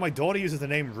 Girl, looks like my daughter uses the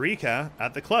name Rika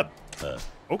at the club.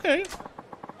 Okay.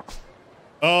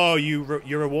 Oh,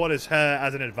 your reward is her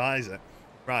as an advisor.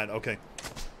 Right, okay.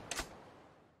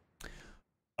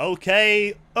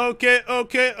 Okay. Oh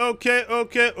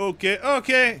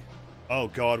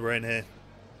god, we're in here.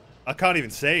 I can't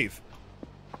even save.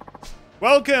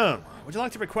 Welcome! Would you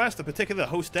like to request a particular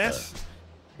hostess?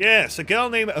 Yes, a girl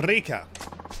named Rika.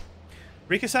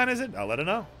 Rika-san, is it? I'll let her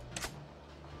know.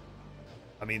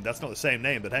 I mean, that's not the same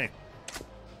name, but hey.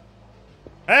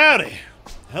 Howdy!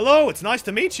 Hello, it's nice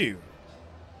to meet you.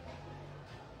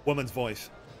 Woman's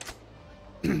voice.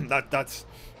 That's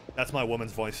my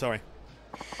woman's voice, sorry.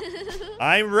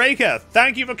 I'm Rika.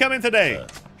 Thank you for coming today.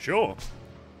 Sure.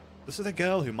 This is the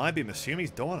girl who might be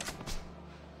Masumi's daughter.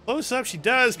 Close up, she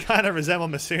does kind of resemble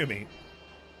Masumi.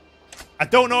 I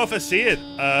don't know if I see it.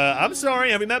 I'm sorry,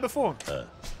 have we met before?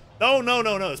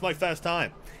 No, it's my first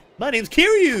time. My name's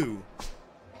Kiryu.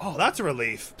 Oh, that's a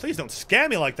relief. Please don't scare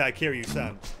me like that,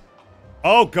 Kiryu-san.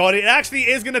 Oh god, it actually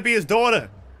is gonna be his daughter.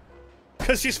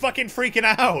 Because she's fucking freaking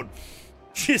out.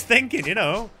 She's thinking, you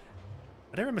know.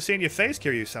 I never remember seeing your face,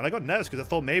 Kiryu-san. I got nervous because I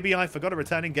thought maybe I forgot a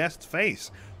returning guest's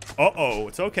face. Uh-oh,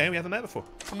 it's okay. We haven't met before.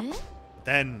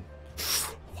 Then,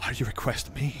 why did you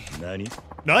request me? Nani?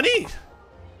 Nani?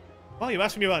 Well, you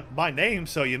asked me about my name,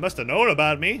 so you must have known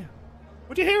about me.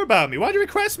 What'd you hear about me? Why'd you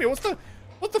request me? What the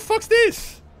fuck's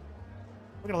this?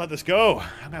 We're gonna let this go.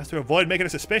 I'm gonna have to avoid making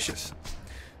it suspicious.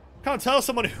 Can't tell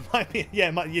someone who might be...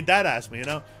 Yeah, your dad asked me, you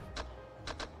know?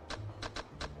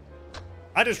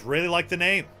 I just really like the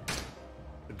name.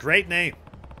 A great name.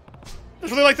 I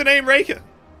just really like the name Rika.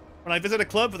 When I visit a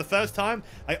club for the first time,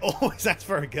 I always ask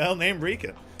for a girl named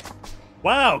Rika.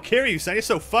 Wow, Kiryu-san, you're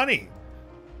so funny.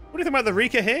 What do you think about the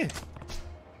Rika here?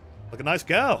 Like a nice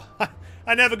girl.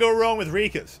 I never go wrong with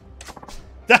Rikas.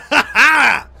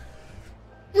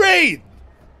 Great!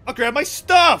 I'll grab my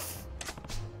stuff!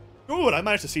 Good, I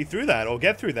managed to see through that, or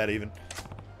get through that even.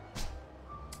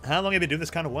 How long have you been doing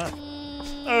this kind of work?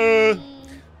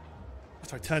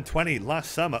 I turned 20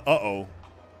 last summer. Uh-oh.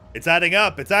 It's adding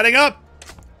up. It's adding up.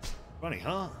 Funny,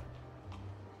 huh?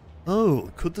 Oh,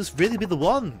 could this really be the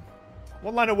one?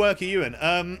 What line of work are you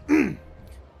in?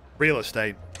 Real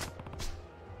estate.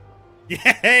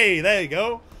 Yay, there you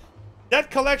go.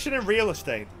 Debt collection and real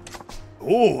estate.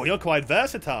 Oh, you're quite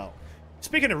versatile.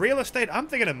 Speaking of real estate, I'm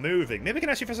thinking of moving. Maybe I can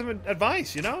ask you for some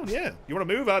advice, you know? Yeah. You want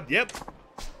to move up? Yep.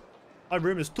 My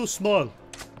room is too small.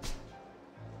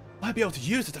 Might be able to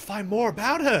use it to find more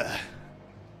about her.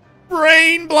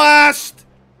 Brain blast!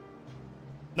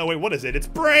 No, wait, what is it? It's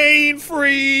brain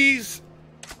freeze!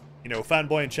 You know,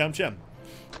 fanboy and chum chum.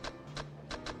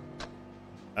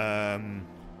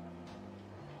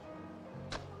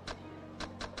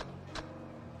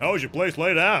 How's your place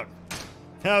laid out?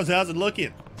 How's it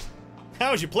looking?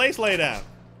 How's your place laid out?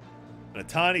 In a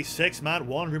tiny 6-man,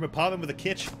 1-room apartment with a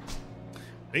kitchen.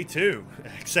 Me too.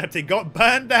 Except it got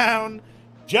burned down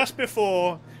just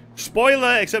before.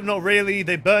 Spoiler, except not really.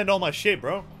 They burned all my shit,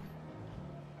 bro.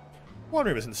 One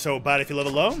room isn't so bad if you live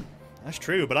alone. That's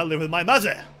true, but I live with my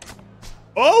mother.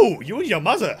 Oh, you and your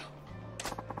mother.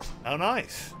 How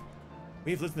nice.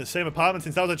 We've lived in the same apartment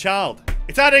since I was a child.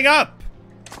 It's adding up!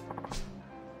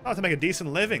 I have to make a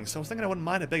decent living, so I was thinking I wouldn't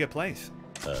mind a bigger place.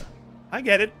 I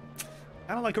get it.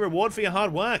 Kind of like a reward for your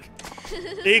hard work.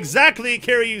 Exactly,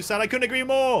 Kiryu-san. I couldn't agree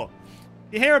more.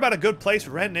 If you hear about a good place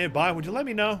for rent nearby, would you let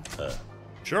me know?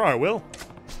 Sure, I will.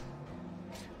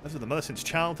 Lived with the mother since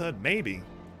childhood? Maybe.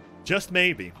 Just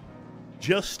maybe.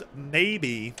 Just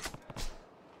maybe.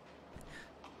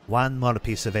 One more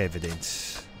piece of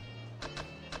evidence.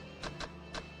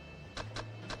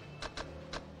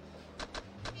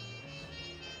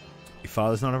 Your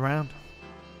father's not around?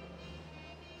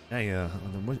 Hey,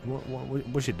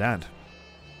 where's your dad?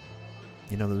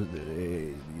 You know,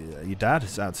 your dad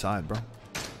is outside, bro.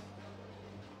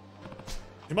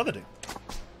 Your mother do?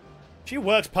 She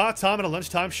works part-time at a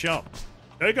lunchtime shop.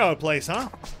 There go place, huh?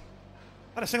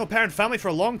 Had a single-parent family for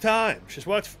a long time. She's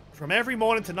worked from every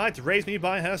morning to night to raise me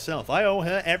by herself. I owe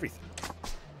her everything.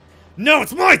 No,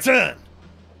 it's my turn!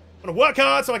 I'm gonna work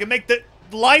hard so I can make the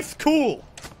life cool.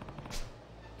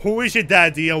 Who is your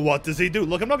daddy and what does he do?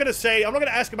 Look, I'm not gonna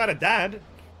ask about a dad.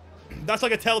 That's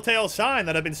like a telltale sign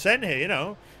that I've been sent here, you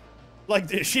know? Like,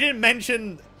 she didn't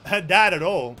mention her dad at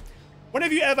all. When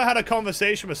have you ever had a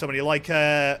conversation with somebody like,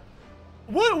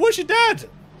 what's your dad?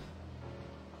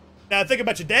 Now think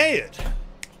about your dad.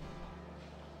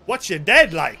 What's your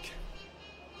dad like?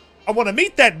 I want to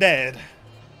meet that dad.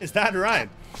 Is that right?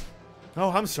 Oh,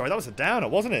 I'm sorry. That was a downer,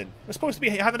 wasn't it? We're supposed to be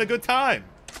having a good time.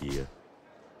 Yeah.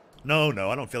 No,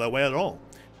 I don't feel that way at all.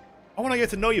 I want to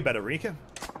get to know you better, Rika.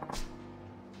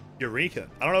 Eureka.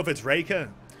 I don't know if it's Reika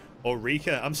or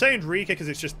Rika. I'm saying Rika because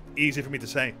it's just easy for me to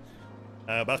say.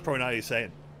 But that's probably not how you say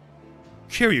it.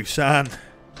 Kiryu-san.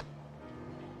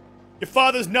 Your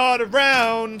father's not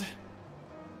around.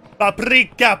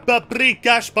 Paprika,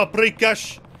 paprikash,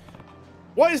 paprikash.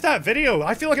 What is that video?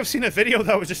 I feel like I've seen a video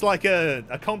that was just like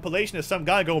a compilation of some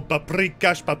guy going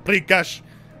paprikash, paprikash.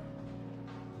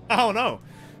 I don't know.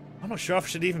 I'm not sure if I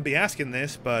should even be asking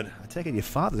this, but I take it your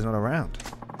father's not around.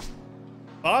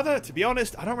 Father, to be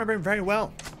honest, I don't remember him very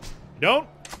well. You don't?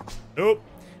 Nope.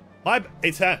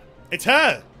 It's her. It's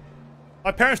her!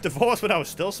 My parents divorced when I was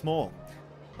still small.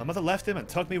 My mother left him and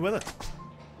took me with her.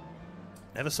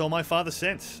 Never saw my father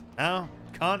since. Now,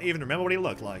 can't even remember what he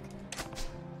looked like.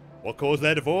 What caused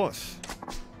their divorce?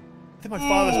 I think my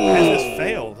father's business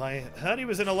failed. I heard he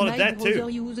was in a lot of debt too. My brother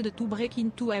used to break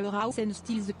into our house and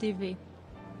steal the TV.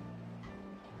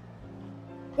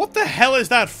 What the hell is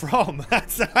that from?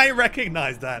 I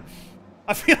recognize that.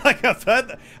 I feel like I've heard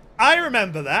that. I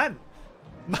remember that.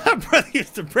 My brother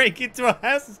used to break into a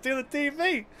house and steal a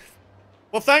TV.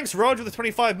 Well, thanks, Roger, for the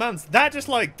 25 months. That just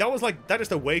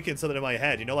awakened something in my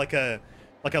head. You know, like a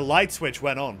light switch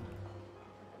went on.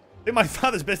 I think my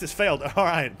father's business failed.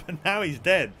 Alright, but now he's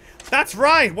dead. That's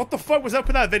right! What the fuck was up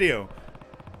with that video?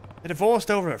 They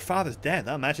divorced over her father's death.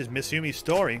 That matches Miss Yumi's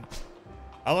story.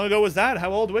 How long ago was that?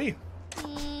 How old were you?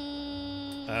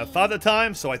 Father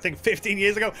time, so I think 15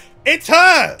 years ago. It's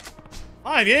her!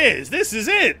 5 years. This is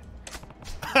it!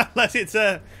 Unless it's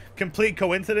a complete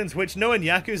coincidence, which knowing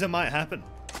Yakuza might happen.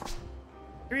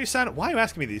 Kiryu-san, why are you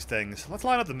asking me these things? Let's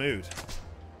line up the mood.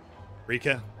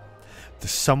 Rika,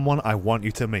 there's someone I want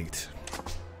you to meet.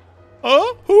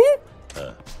 Who?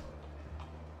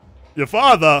 Your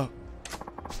father.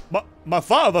 My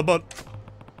father, but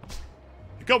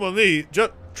you come with me.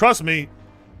 Just trust me.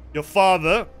 Your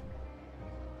father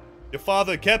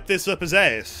kept this up his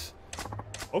ass.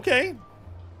 Okay.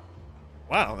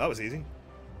 Wow, that was easy.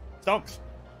 Stonks.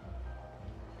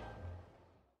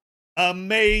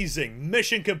 Amazing.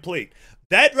 Mission complete.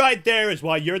 That right there is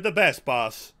why you're the best,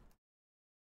 boss.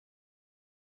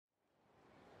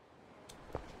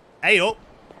 Hey, oh.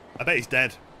 I bet he's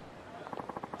dead.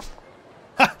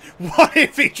 What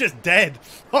if he's just dead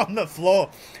on the floor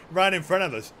right in front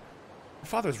of us? My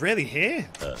father's really here.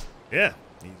 Yeah,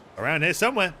 he's around here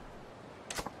somewhere.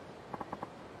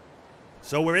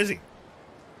 So where is he?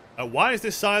 Why is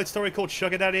this side story called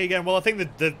Sugar Daddy again? Well, I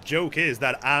think the joke is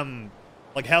that I'm,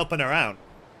 like, helping her out.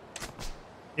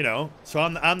 You know, so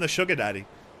I'm the Sugar Daddy.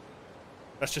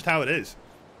 That's just how it is.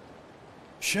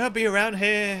 Should be around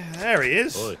here. There he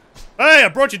is. Oi. Hey, I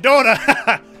brought your daughter.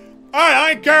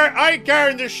 I ain't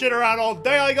carrying this shit around all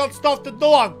day. I got stuff to do.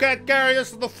 I can't carry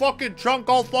this in the fucking trunk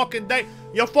all fucking day.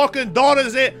 Your fucking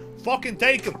daughter's it. Fucking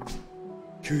take him.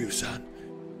 Kiryu-san.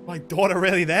 My daughter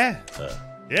really there?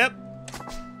 Yep.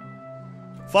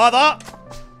 Father,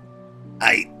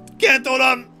 I can't hold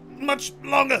on much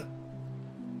longer.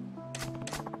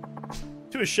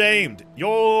 Too ashamed.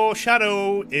 Your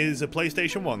shadow is a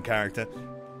PlayStation 1 character.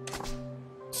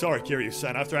 Sorry,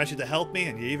 Kiryu-san. After I asked you to help me,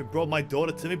 and you even brought my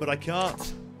daughter to me, but I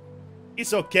can't.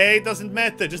 It's okay. It doesn't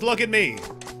matter. Just look at me. I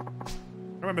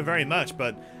don't remember very much,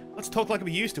 but let's talk like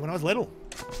we used to when I was little.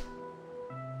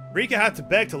 Rika had to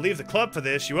beg to leave the club for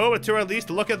this. You owe it to her at least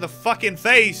to look at the fucking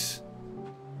face.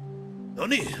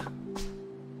 Nani?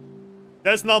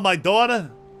 That's not my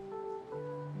daughter.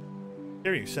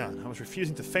 Kiryu-san, I was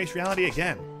refusing to face reality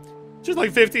again. Just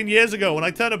like 15 years ago, when I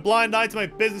turned a blind eye to my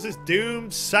business's doom,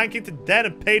 sank into debt,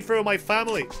 and paid for it with my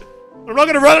family. I'm not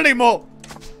gonna run anymore.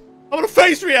 I'm gonna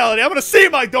face reality. I'm gonna see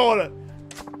my daughter.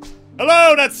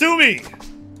 Hello, Natsumi.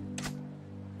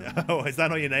 Oh, is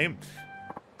that not your name?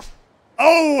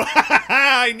 Oh,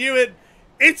 I knew it.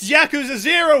 It's Yakuza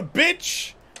 0,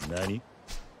 bitch. Nani?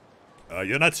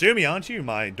 You're Natsumi, aren't you,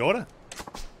 my daughter?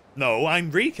 No, I'm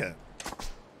Rika.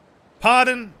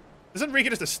 Pardon? Isn't Rika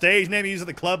just a stage name you use at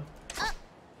the club?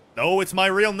 No, it's my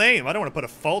real name. I don't want to put a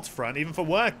false front, even for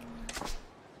work.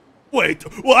 Wait,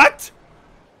 what?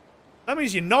 That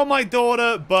means you're not my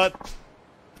daughter, but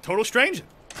a total stranger.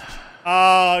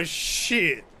 Oh,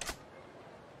 shit.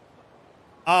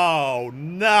 Oh,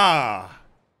 nah.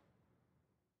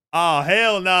 Oh,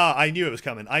 hell nah. I knew it was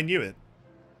coming. I knew it.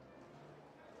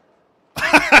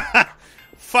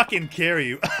 Fucking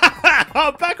Kiryu.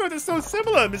 Oh, background is so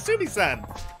similar, Misumi-san.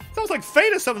 Sounds like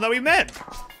fate or something that we met.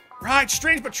 Right,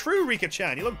 strange but true,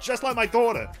 Rika-chan. You look just like my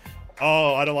daughter.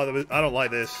 Oh, I don't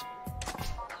like this.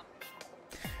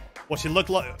 What she looked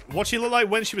like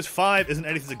when she was 5 isn't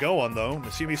anything to go on, though.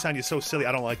 Misumi-san, you're so silly.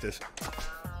 I don't like this.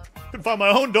 Couldn't find my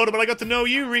own daughter, but I got to know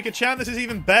you, Rika-chan. This is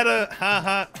even better. Ha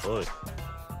ha.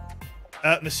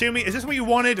 Misumi, is this what you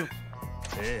wanted?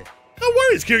 Hey. No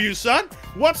worries, Kiryu-san.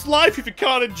 What's life if you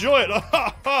can't enjoy it?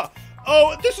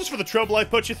 Oh, this is for the trouble I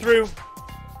put you through.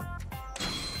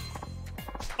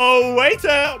 Oh,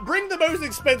 waiter, bring the most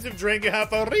expensive drink you have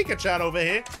for Rika-chan over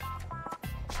here.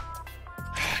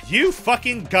 You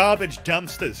fucking garbage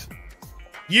dumpsters.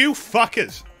 You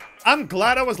fuckers. I'm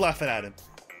glad I was laughing at him.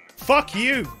 Fuck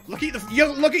you. Look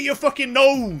at your fucking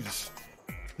nose.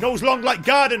 Nose long like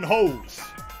garden hose.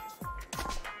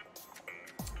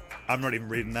 I'm not even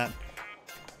reading that.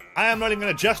 I am not even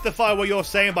going to justify what you're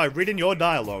saying by reading your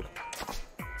dialogue.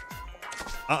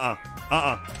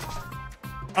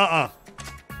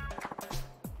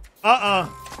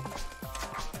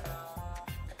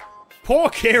 Poor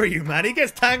Kiryu, man. He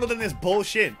gets tangled in this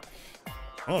bullshit.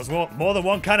 Oh, there's more than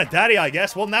one kind of daddy, I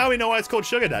guess. Well, now we know why it's called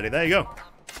Sugar Daddy. There you go.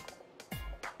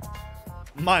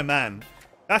 My man.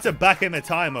 That's a back in the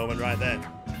time moment right there.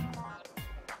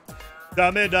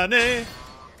 Dame dane.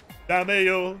 Dame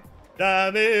yo.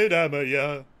 Dame dame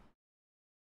ya.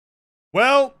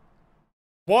 Well,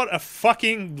 what a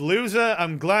fucking loser.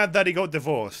 I'm glad that he got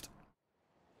divorced.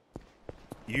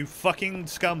 You fucking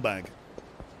scumbag.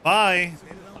 Bye.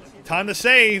 Time to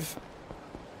save.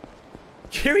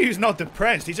 Kiryu's not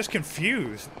depressed. He's just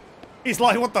confused. He's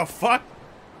like, what the fuck?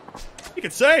 You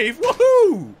can save.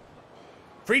 Woohoo!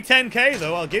 Free 10k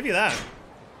though, I'll give you that.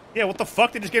 Yeah, what the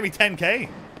fuck? They just gave me 10k.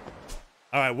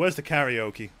 Alright, where's the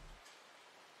karaoke?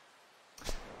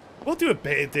 We'll do a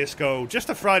bit of disco. Just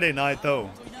a Friday night though.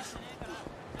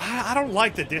 I don't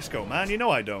like the disco, man. You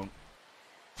know I don't.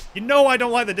 You know I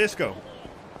don't like the disco.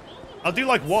 I'll do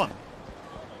like one.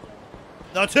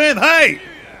 No, Tim, hey!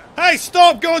 Hey,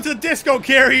 stop going to the disco,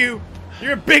 Kiryu!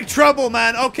 You're in big trouble,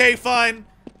 man. Okay, fine.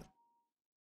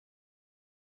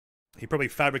 He probably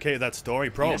fabricated that story,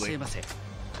 probably.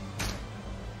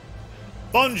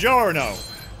 Buongiorno.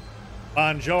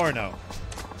 Buongiorno.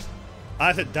 I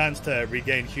have to dance to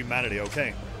regain humanity,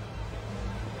 okay?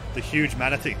 The huge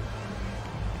manatee.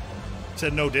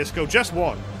 Said no disco, just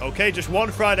one, okay? Just one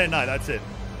Friday night, that's it.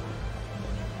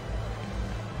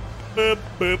 And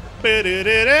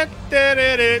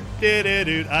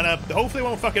hopefully I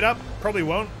won't fuck it up. Probably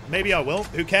won't. Maybe I will.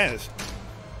 Who cares?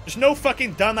 There's no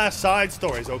fucking dumbass side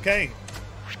stories, okay?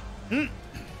 Yeah,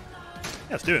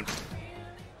 let's do it.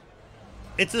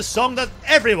 It's a song that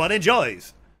everyone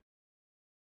enjoys.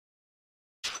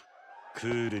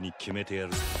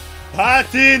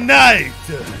 Party night!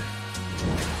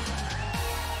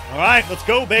 Alright, let's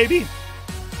go, baby.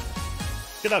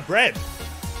 Get that bread.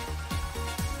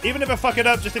 Even if I fuck it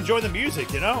up, just enjoy the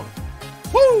music, you know?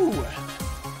 Woo!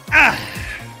 Ah!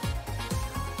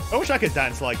 I wish I could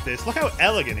dance like this. Look how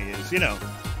elegant he is, you know.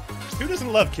 Who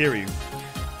doesn't love Kiryu?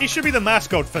 He should be the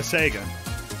mascot for Sega.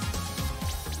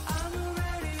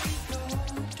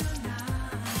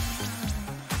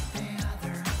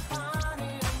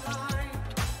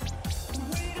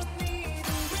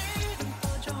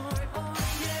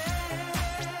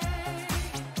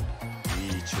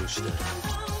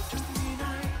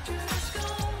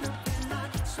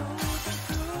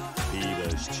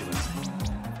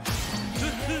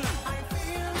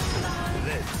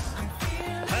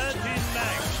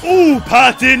 Ooh,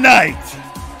 party night!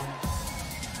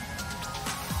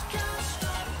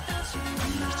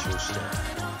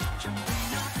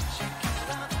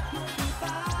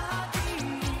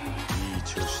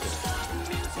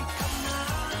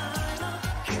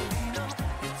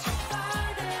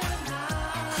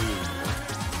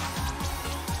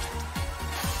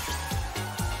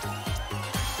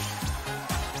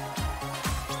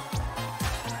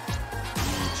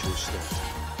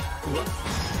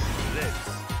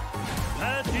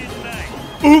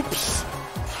 Oops!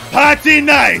 Party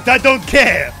night! I don't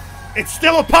care! It's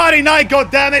still a party night,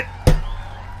 goddammit!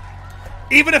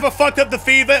 Even if I fucked up the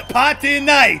fever, party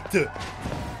night!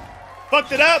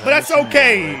 Fucked it up, but that's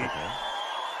okay!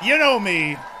 You know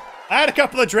me. I had a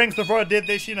couple of drinks before I did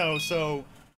this, you know, so...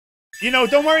 You know,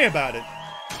 don't worry about it.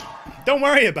 Don't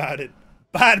worry about it.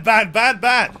 Bad, bad, bad,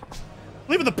 bad.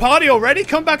 Leaving the party already?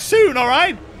 Come back soon,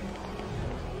 alright?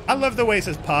 I love the way it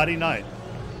says party night.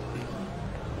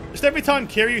 Just every time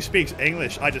Kiryu speaks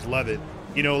English, I just love it.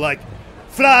 You know, like,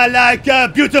 fly like a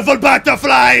beautiful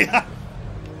butterfly!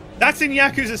 That's in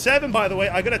Yakuza 7, by the way.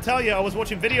 I gotta tell you, I was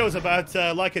watching videos about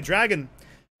Like a Dragon,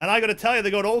 and I gotta tell you, they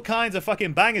got all kinds of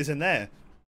fucking bangers in there.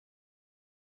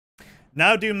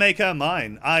 Now do Make Her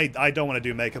Mine. I don't want to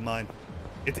do Make Her Mine.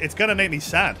 It's gonna make me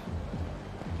sad.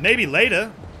 Maybe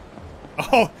later.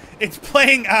 Oh, it's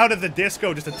playing Out of the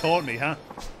Disco just to taunt me, huh?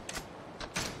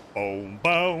 Boom,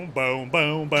 boom, boom,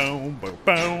 boom, boom, boom,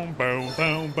 boom, boom,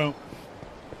 boom, boom.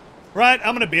 Right,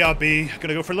 I'm gonna BRB.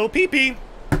 Gonna go for a little pee-pee.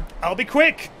 I'll be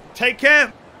quick. Take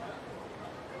care.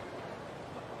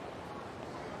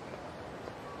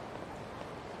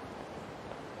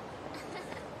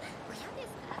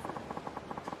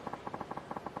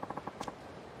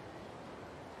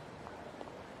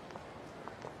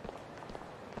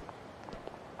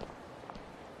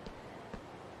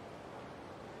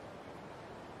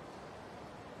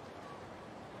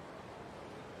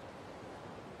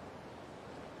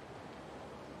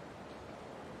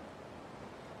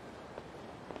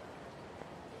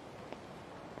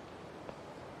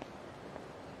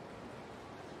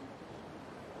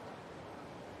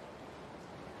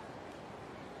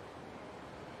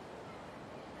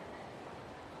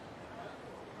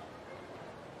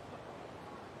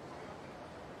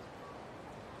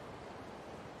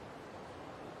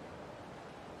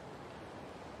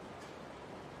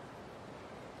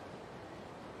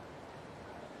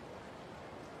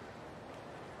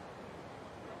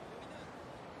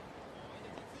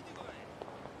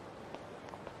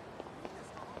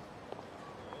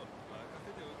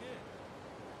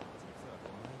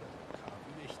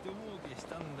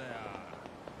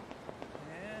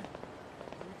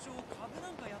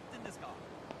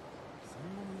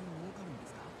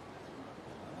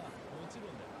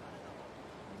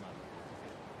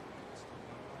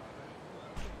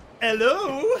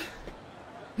 Hello?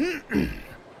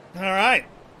 Alright.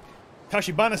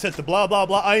 Tashibana says the blah blah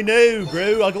blah. I know,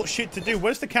 bro. I got shit to do.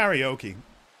 Where's the karaoke?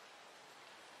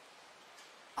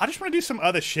 I just want to do some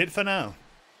other shit for now.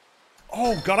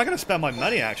 Oh, God, I gotta spend my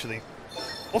money, actually.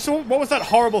 Also, what was that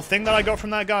horrible thing that I got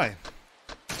from that guy?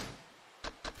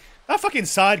 That fucking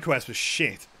side quest was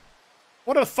shit.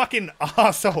 What a fucking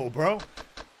arsehole, bro.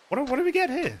 What do we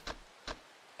get here?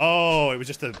 Oh, it was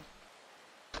just a...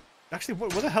 Actually,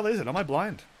 what the hell is it? Am I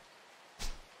blind?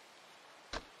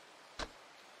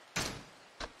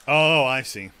 Oh, I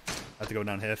see. I have to go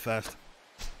down here first.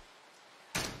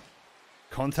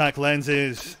 Contact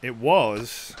lenses. It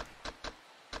was...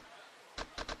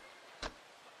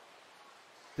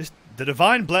 The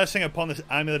divine blessing upon this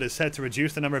amulet is said to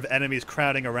reduce the number of enemies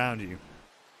crowding around you.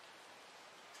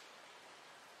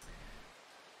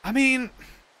 I mean...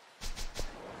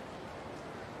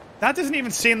 That doesn't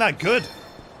even seem that good.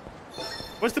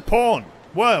 Where's the pawn?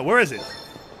 Where is it?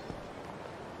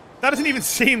 That doesn't even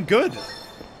seem good.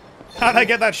 How did I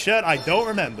get that shirt? I don't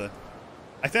remember.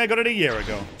 I think I got it a year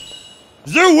ago.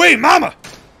 Zooey, mama!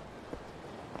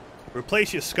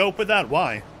 Replace your scope with that?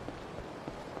 Why?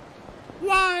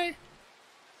 Why?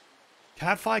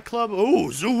 Catfight Club? Ooh,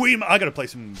 Zooey! I gotta play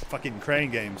some fucking crane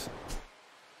games.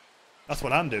 That's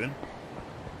what I'm doing.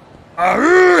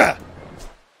 Ahooga!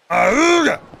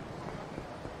 Ahooga!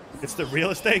 It's the real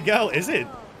estate girl, is it?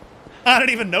 I don't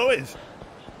even know it.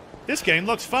 This game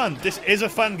looks fun. This is a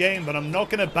fun game, but I'm not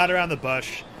going to bat around the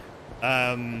bush.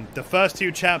 The first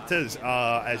 2 chapters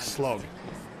are a slog.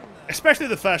 Especially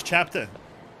the first chapter.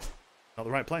 Not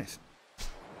the right place.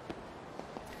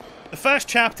 The first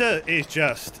chapter is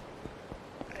just...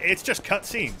 it's just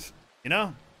cutscenes, you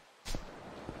know?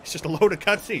 It's just a load of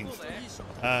cutscenes.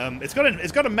 It's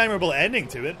got a memorable ending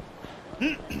to it.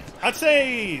 I'd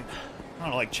say, I don't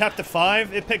know, like chapter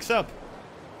 5 it picks up.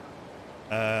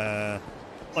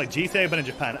 Like GTA but in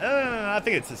Japan. I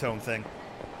think it's its own thing.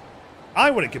 I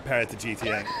wouldn't compare it to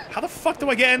GTA. How the fuck do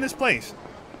I get in this place?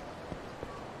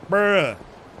 Bruh.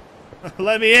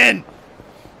 Let me in!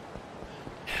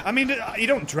 I mean, you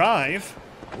don't drive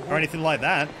or anything like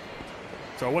that.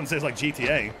 So I wouldn't say it's like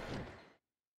GTA.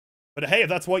 But hey, if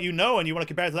that's what you know and you want to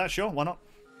compare it to that, sure, why not?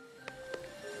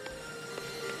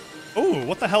 Ooh,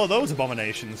 what the hell are those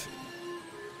abominations?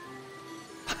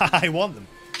 I want them.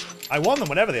 I want them,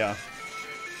 whatever they are.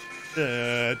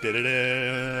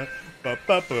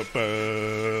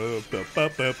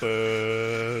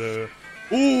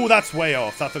 Ooh, that's way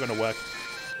off. That's not gonna work.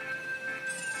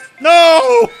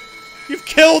 No! You've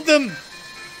killed them!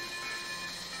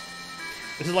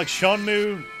 This is like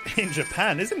Shenmue in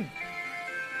Japan, isn't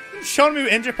Shenmue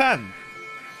in Japan?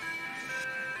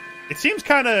 It seems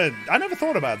kind of... I never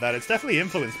thought about that. It's definitely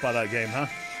influenced by that game, huh?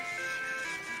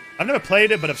 I've never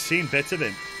played it, but I've seen bits of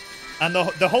it. And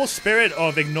the whole spirit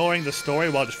of ignoring the story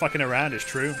while just fucking around is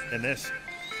true in this.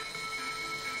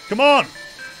 Come on!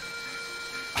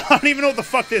 I don't even know what the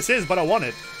fuck this is, but I want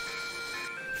it.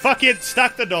 Fuck it,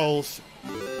 stack the dolls.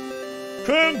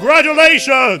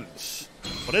 Congratulations!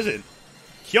 What is it?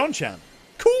 Kyon-chan.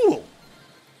 Cool!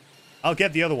 I'll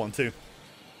get the other one, too.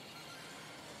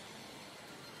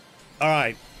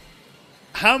 Alright.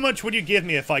 How much would you give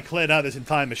me if I cleared out this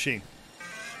entire machine?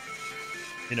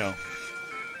 You know,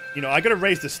 I gotta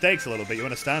raise the stakes a little bit, you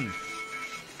understand?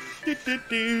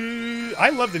 I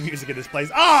love the music in this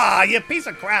place. Ah, you piece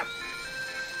of crap!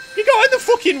 You got in the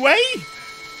fucking way!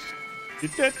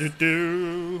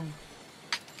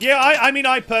 Yeah, I mean,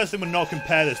 I personally would not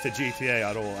compare this to GTA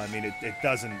at all. I mean, it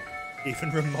doesn't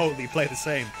even remotely play the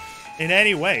same in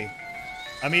any way.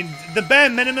 I mean, the bare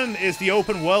minimum is the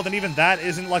open world, and even that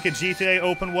isn't like a GTA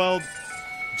open world.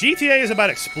 GTA is about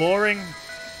exploring.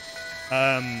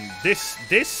 This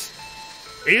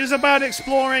is about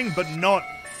exploring, but not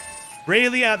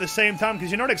really at the same time, because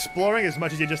you're not exploring as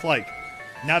much as you're just, like,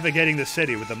 navigating the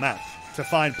city with the map to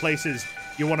find places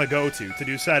you want to go to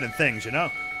do certain things, you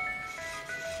know?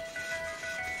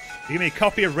 You give me a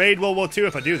copy of Raid World War II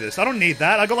if I do this. I don't need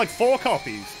that. I got like 4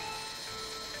 copies.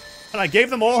 And I gave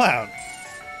them all out.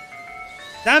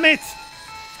 Damn it!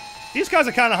 These guys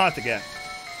are kind of hard to get.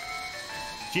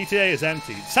 GTA is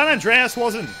empty. San Andreas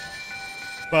wasn't.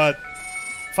 But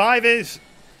 5 is.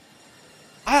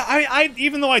 I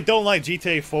even though I don't like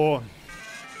GTA 4,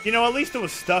 you know, at least there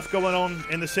was stuff going on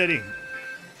in the city.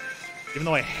 Even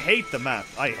though I hate the map.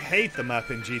 I hate the map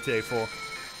in GTA 4.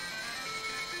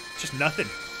 It's just nothing.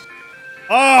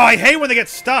 Oh, I hate when they get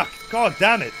stuck. God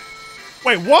damn it.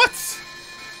 Wait, what?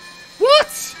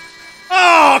 What?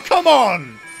 Oh, come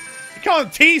on. You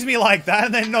can't tease me like that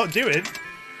and then not do it.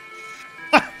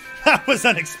 That was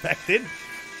unexpected.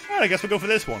 Alright, I guess we'll go for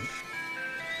this one.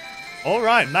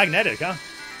 Alright, magnetic, huh?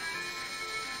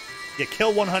 Yeah,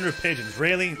 kill 100 pigeons.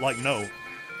 Really? Like, no.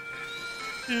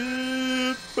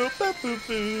 You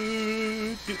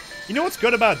know what's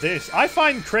good about this? I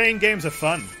find crane games are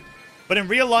fun. But in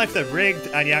real life, they're rigged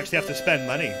and you actually have to spend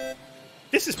money.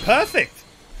 This is perfect.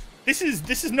 This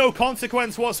is no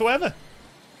consequence whatsoever.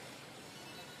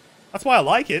 That's why I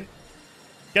like it.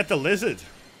 Get the lizard.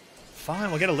 Fine,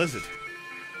 we'll get a lizard.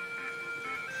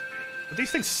 But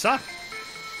these things suck.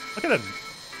 Look at them.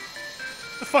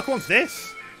 Who the fuck wants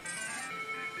this?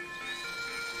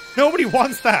 Nobody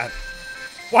wants that.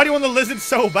 Why do you want the lizard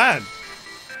so bad?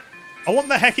 I want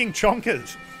the hecking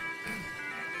chonkers.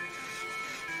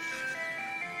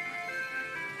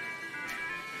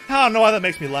 I don't know why that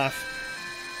makes me laugh.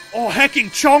 Oh, hecking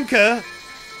chonker!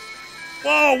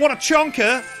 Whoa, what a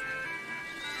chonker!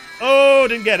 Oh,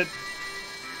 didn't get it.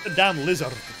 The damn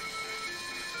lizard.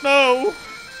 No!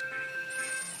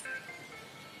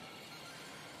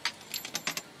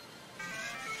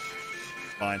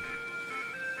 Fine.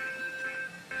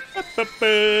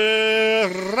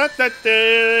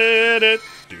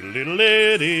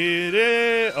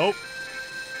 Oh.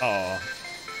 Oh.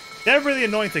 They're really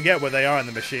annoying to get where they are in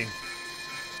the machine.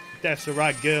 That's the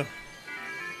right girl.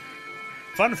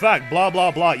 Fun fact, blah, blah,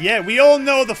 blah. Yeah, we all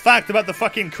know the fact about the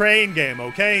fucking crane game,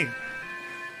 okay?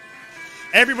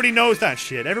 Everybody knows that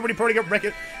shit. Everybody probably got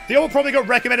they all probably got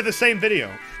recommended the same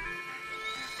video.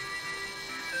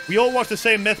 We all watched the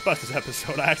same Mythbusters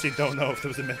episode. I actually don't know if there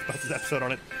was a Mythbusters episode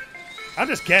on it. I'm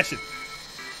just guessing.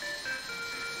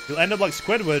 You'll end up like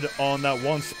Squidward on that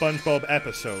one SpongeBob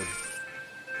episode.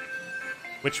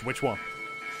 Which one?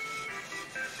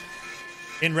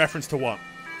 In reference to what?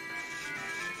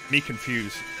 Me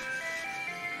confused.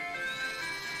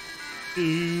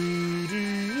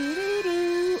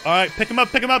 Alright, pick him up,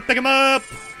 pick him up, pick him up!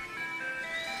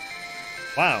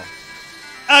 Wow.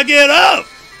 Get up!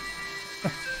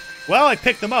 Well, I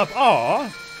picked them up.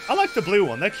 Aw, I like the blue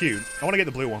one. They're cute. I want to get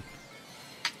the blue one.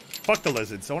 Fuck the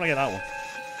lizards. I want to get that one.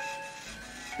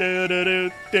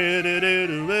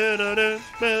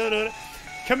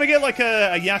 Can we get like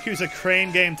a Yakuza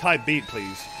crane game type beat,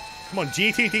 please? Come on,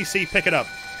 GTTC, pick it up.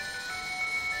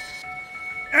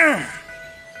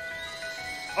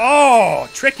 Oh,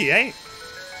 tricky, eh?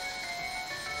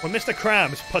 When Mr.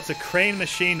 Krabs puts a crane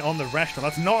machine on the restaurant,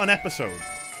 that's not an episode.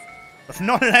 That's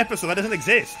not an episode. That doesn't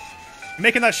exist. You're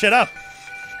making that shit up.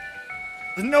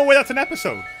 There's no way that's an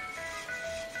episode.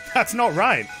 That's not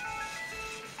right.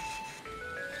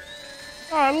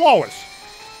 Alright, Lois.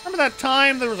 Remember that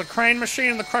time there was a crane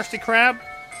machine in the Krusty Krab?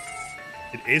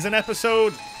 It is an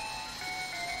episode?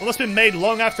 Well, it's been made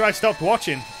long after I stopped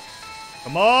watching.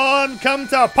 Come on, come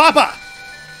to Papa!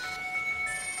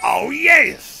 Oh,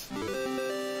 yes!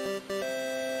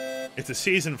 It's a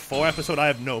season 4 episode. I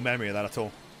have no memory of that at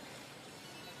all.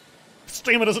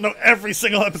 Streamer doesn't know every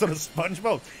single episode of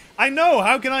SpongeBob. I know.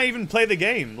 How can I even play the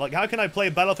game? Like, how can I play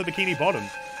Battle for Bikini Bottom?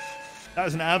 That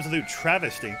was an absolute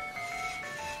travesty.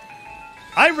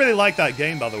 I really like that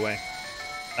game, by the way.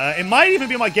 It might even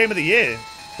be my game of the year.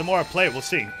 The more I play it, we'll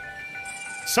see.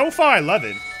 So far, I love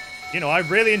it. You know, I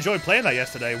really enjoyed playing that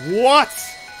yesterday. What?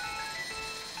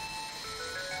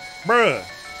 Bruh.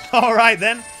 Alright,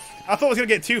 then. I thought I was going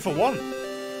to get 2 for 1.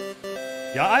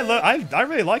 Yeah, I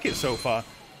really like it so far.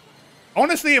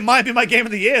 Honestly, it might be my game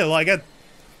of the year. Like, I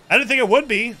didn't think it would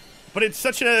be, but it's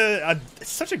such a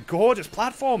gorgeous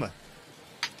platformer.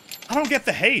 I don't get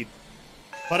the hate,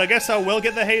 but I guess I will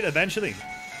get the hate eventually.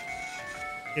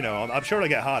 You know, I'm sure it'll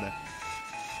get harder.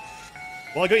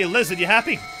 Well, I got your lizard. You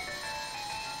happy?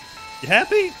 You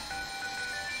happy?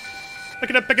 Pick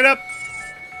it up, pick it up.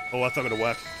 Oh, that's not gonna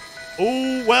work.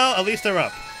 Oh, well, at least they're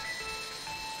up.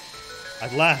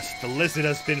 At last, the lizard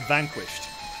has been vanquished.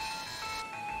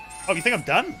 Oh, you think I'm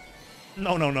done?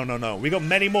 No, no, no, no, no. We got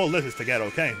many more lizards to get,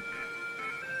 okay?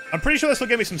 I'm pretty sure this will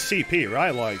give me some CP, right?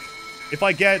 Like, if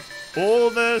I get all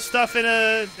the stuff in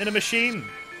a machine,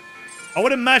 I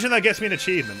would imagine that gets me an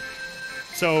achievement.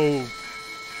 So,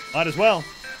 might as well.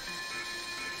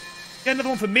 Get another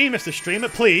one for me, Mr. Streamer,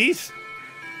 please.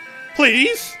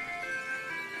 Please?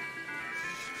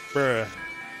 Bruh.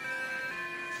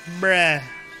 Bruh.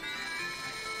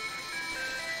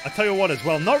 I tell you what as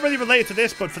well, not really related to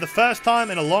this, but for the first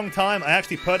time in a long time, I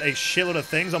actually put a shitload of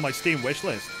things on my Steam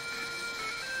wishlist.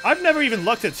 I've never even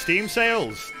looked at Steam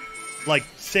sales, like,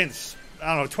 since,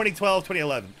 I don't know, 2012,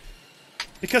 2011.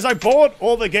 Because I bought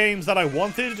all the games that I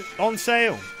wanted on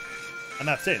sale. And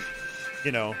that's it,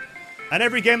 you know. And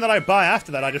every game that I buy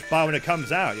after that, I just buy when it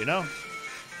comes out, you know?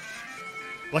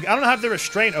 Like, I don't have the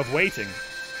restraint of waiting.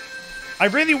 I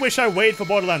really wish I waited for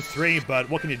Borderlands 3, but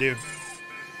what can you do?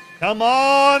 Come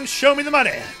on, show me the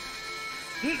money.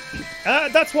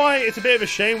 That's why it's a bit of a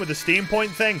shame with the Steam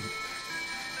point thing.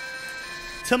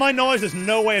 To my knowledge, there's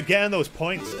no way of getting those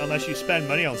points unless you spend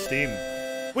money on Steam.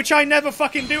 Which I never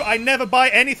fucking do. I never buy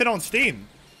anything on Steam.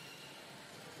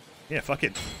 Yeah, fuck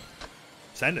it.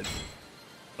 Send it.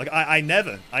 Like, I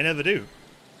never do.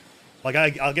 Like,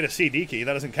 I'll get a CD key.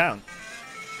 That doesn't count.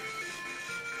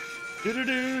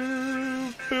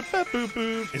 Boop, boop, boop,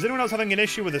 boop. Is anyone else having an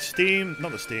issue with the Steam?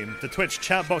 Not the Steam. The Twitch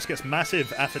chat box gets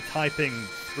massive after typing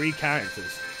 3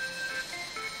 characters.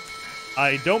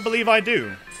 I don't believe I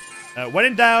do. When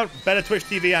in doubt, better Twitch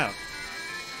TV out.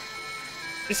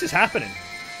 This is happening.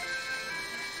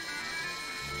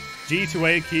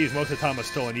 G2A keys most of the time are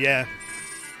stolen. Yeah.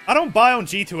 I don't buy on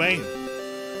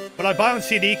G2A. But I buy on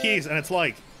CD keys, and it's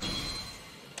like...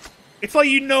 It's like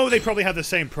you know they probably have the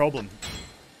same problem.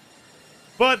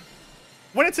 But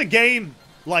when it's a game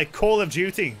like Call of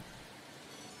Duty,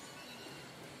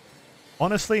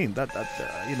 honestly, you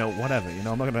know, whatever. You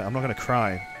know, I'm not gonna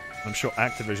cry. I'm sure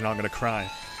Activision aren't gonna cry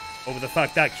over the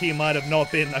fact that key might have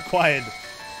not been acquired,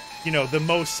 you know, the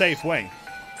most safe way.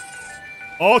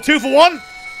 Oh, 2 for 1.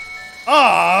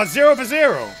 Ah, 0 for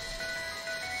 0.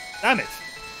 Damn it.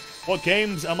 What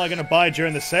games am I gonna buy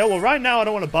during the sale? Well, right now I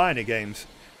don't want to buy any games.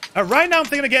 Right now I'm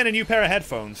thinking of getting a new pair of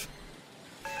headphones.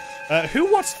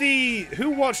 Who watched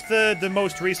the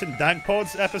most recent Dank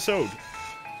Pods episode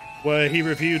where he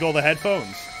reviewed all the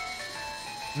headphones?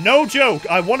 No joke,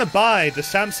 I want to buy the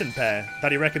Samson pair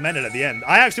that he recommended at the end.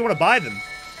 I actually want to buy them.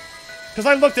 Because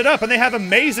I looked it up and they have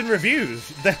amazing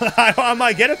reviews. I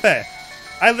might get a pair.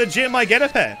 I legit might get a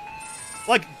pair.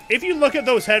 Like, if you look at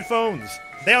those headphones,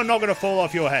 they are not going to fall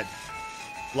off your head.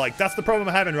 Like, that's the problem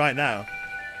I'm having right now.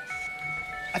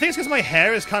 I think it's because my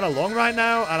hair is kind of long right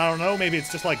now, and I don't know, maybe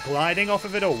it's just like gliding off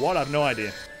of it or what, I have no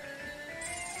idea.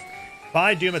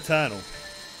 Buy Doom Eternal.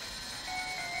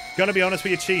 Gonna be honest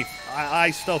with you, Chief,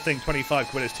 I still think 25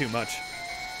 quid is too much.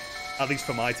 At least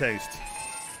for my taste.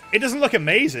 It doesn't look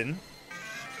amazing.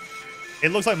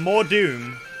 It looks like more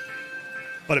Doom,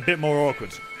 but a bit more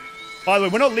awkward. By the way,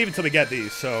 we're not leaving till we get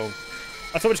these, so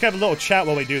I thought we'd just have a little chat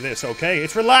while we do this, okay?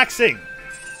 It's relaxing.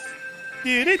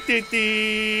 Oh,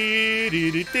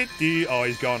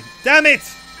 he's gone. Damn it!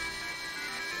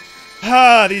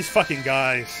 Ah, these fucking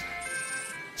guys.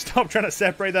 Stop trying to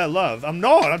separate their love. I'm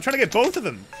not. I'm trying to get both of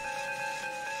them.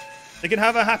 They can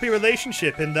have a happy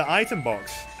relationship in the item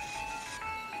box.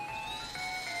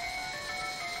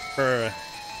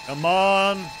 Come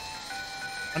on.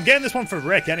 I'm getting this one for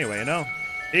Rick anyway, you know?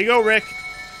 Here you go, Rick.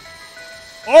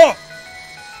 Oh!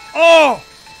 Oh!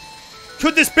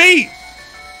 Could this be?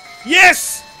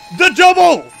 Yes! The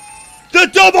double! The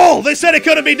double! They said it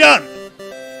couldn't be done.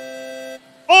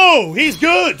 Oh, he's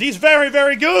good. He's very,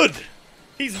 very good.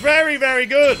 He's very, very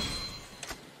good.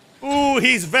 Ooh,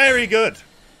 he's very good.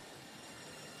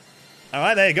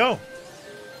 Alright, there you go.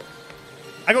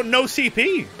 I got no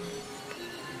CP.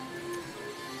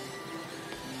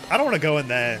 I don't want to go in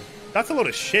there. That's a lot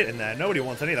of shit in there. Nobody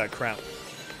wants any of that crap.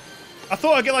 I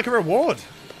thought I'd get like a reward.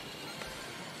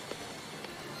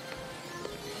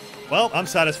 Well, I'm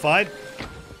satisfied.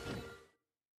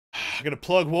 I'm gonna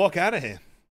plug walk out of here.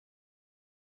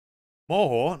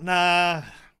 More? Nah.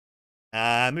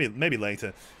 Maybe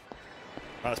later.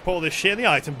 Right, let's put all this shit in the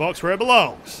item box where it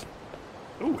belongs.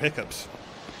 Ooh, hiccups.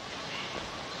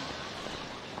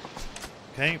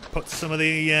 Okay, put some of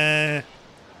the,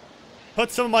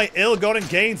 put some of my ill-gotten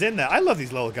gains in there. I love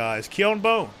these little guys.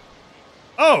 Kyonbo.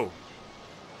 Oh!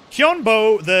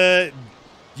 Kyonbo, the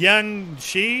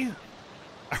Yangshi,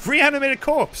 a reanimated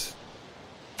corpse.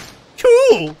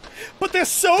 Cool! But they're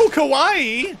so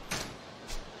kawaii!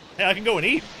 Hey, I can go and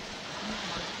eat.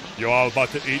 You're all about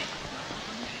to eat.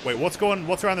 Wait, what's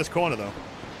around this corner, though?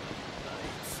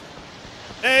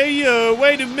 Hey,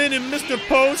 wait a minute, Mr.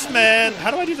 Postman. How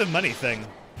do I do the money thing?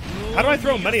 How do I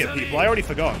throw money at people? I already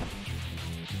forgot.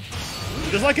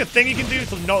 There's like a thing you can do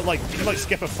to not like, you can like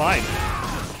skip a fight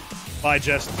by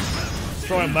just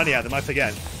throwing money at them. I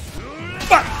forget.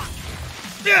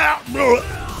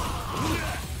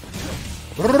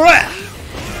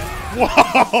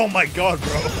 Whoa, oh my god,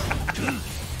 bro.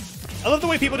 I love the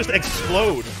way people just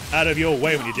explode out of your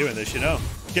way when you're doing this, you know?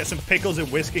 Get some pickles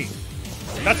and whiskey.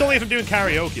 That's only if I'm doing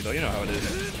karaoke, though. You know how it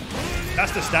is.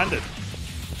 That's the standard.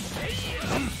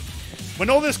 When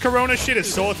all this Corona shit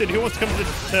is sorted, who wants to come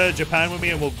to Japan with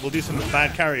me and we'll do some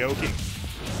bad karaoke?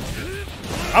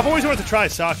 I've always wanted to try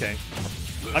sake.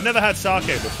 I've never had sake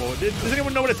before. Does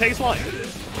anyone know what it tastes like?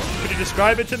 Could you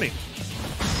describe it to me?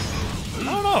 I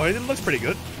don't know. It looks pretty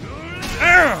good.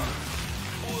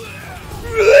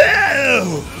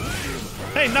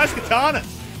 Hey, nice katana.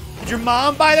 Did your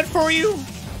mom buy that for you?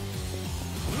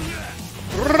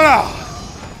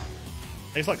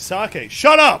 Tastes like sake.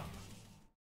 Shut up!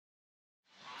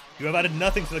 You have added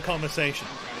nothing to the conversation.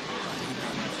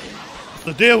 What's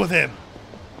the deal with him?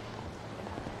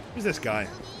 Who's this guy?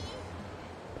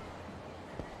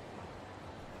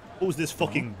 Who's this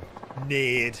fucking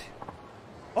nerd?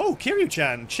 Oh,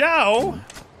 Kiryu-chan. Ciao!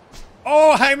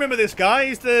 Oh, I remember this guy.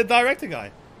 He's the director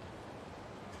guy.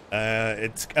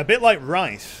 It's a bit like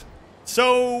rice.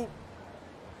 So,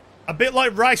 a bit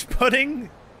like rice pudding,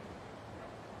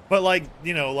 but like,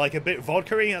 you know, like a bit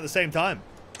vodka-y at the same time.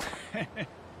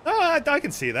 Oh, I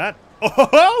can see that.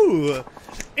 Oh,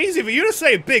 easy for you to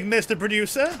say, big Mr.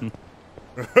 Producer.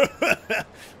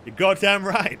 You're goddamn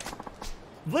right.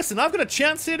 Listen, I've got a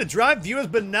chance here to drive viewers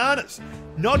bananas.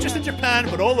 Not just in Japan,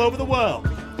 but all over the world.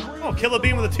 Oh, Killer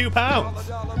Bean with the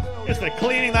 £2. Just for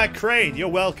cleaning that crane. You're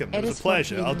welcome. It was a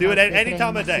pleasure. I'll do it any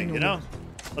time of day, you know?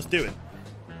 Let's do it.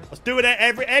 Let's do it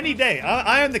any day.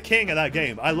 I am the king of that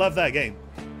game. I love that game.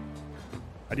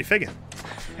 How do you figure?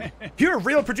 You're a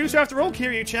real producer after all,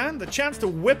 Kiryu-chan. The chance to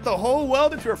whip the whole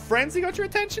world into a frenzy got your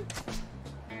attention?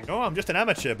 Oh, I'm just an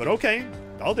amateur, but okay.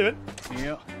 I'll do it.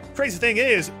 Yeah. Crazy thing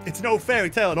is, it's no fairy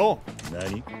tale at all.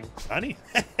 Nani? Nani?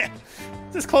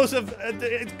 Is this close enough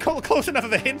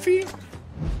of a hint for you?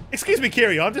 Excuse me,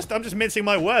 Kiryu. I'm just mincing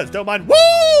my words. Don't mind.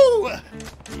 Woo!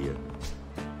 Yeah.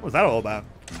 What was that all about?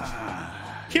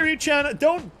 Kiryu-chan,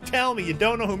 don't tell me you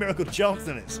don't know who Miracle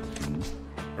Johnson is.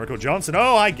 Miracle Johnson?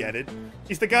 Oh, I get it.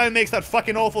 He's the guy who makes that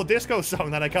fucking awful disco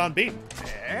song that I can't beat.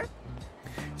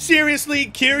 Seriously,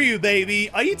 Kiryu, baby,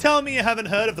 are you telling me you haven't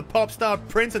heard of the Popstar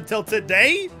Prince until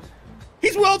today?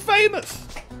 He's world famous.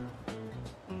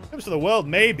 Famous to the world,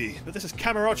 maybe, but this is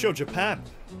Kamurocho, Japan.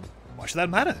 Why should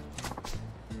that matter?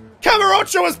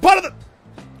 Kamurocho is part of the...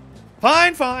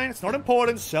 Fine, fine. It's not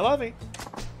important. C'est la vie.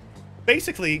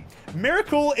 Basically,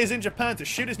 Miracle is in Japan to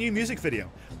shoot his new music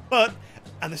video. But,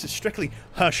 and this is strictly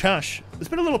hush-hush, there's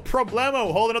been a little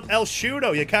problemo holding up El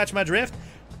Shudo. You catch my drift?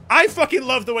 I fucking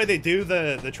love the way they do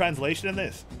the translation in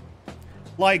this.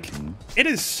 Like, it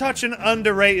is such an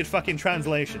underrated fucking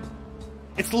translation.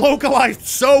 It's localized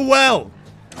so well.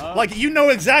 Like, you know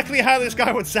exactly how this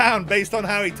guy would sound based on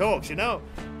how he talks, you know?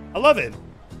 I love it.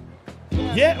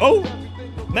 Yeah, oh!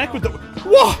 Mech with the...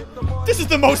 Whoa! This is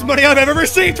the most money I've ever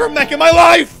received from Mech in my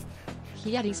life!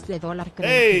 Here is the dollar.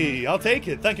 Hey, I'll take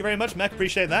it. Thank you very much, Mech.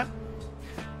 Appreciate that.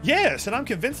 Yes, and I'm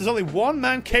convinced there's only one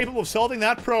man capable of solving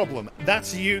that problem.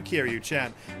 That's you,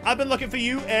 Kiryu-chan. I've been looking for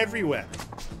you everywhere.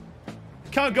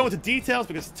 Can't go into details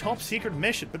because it's a top secret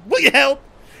mission, but will you help?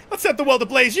 Let's set the world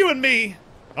ablaze, you and me.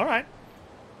 Alright.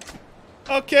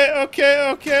 Okay.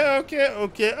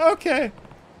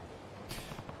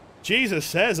 Jesus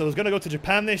says I was going to go to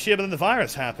Japan this year, but then the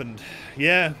virus happened.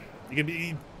 Yeah, you're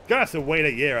going to have to wait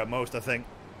a year at most, I think.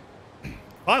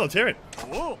 Fine, let's hear it.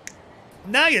 Whoa.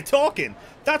 Now you're talking.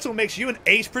 That's what makes you an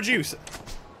ace producer.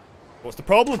 What's the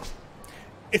problem?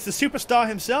 It's the superstar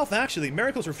himself, actually.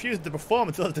 Miracle's refusing to perform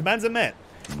until the demands are met.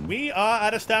 We are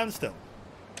at a standstill.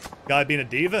 Guy being a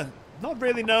diva? Not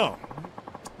really, no.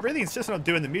 Really insisting on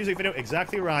doing the music video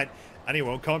exactly right, and he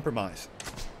won't compromise.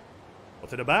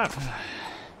 What's it about?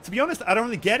 To be honest, I don't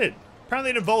really get it. Apparently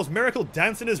it involves Miracle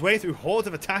dancing his way through hordes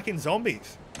of attacking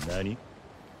zombies.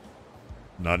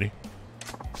 Nani?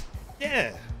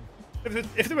 Yeah.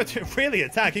 If they were to really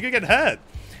attack, he could get hurt.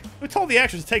 We told the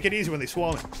actors to take it easy when they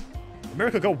swung him.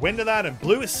 Miracle got wind of that and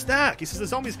blew his stack. He says the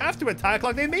zombies have to attack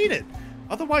like they mean it.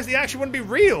 Otherwise the action wouldn't be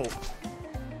real.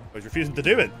 But he's refusing to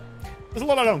do it. There's a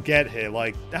lot I don't get here.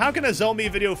 Like, how can a zombie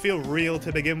video feel real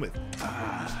to begin with?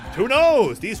 Who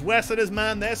knows? These Westerners,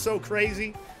 man, they're so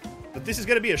crazy. But this is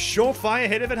going to be a surefire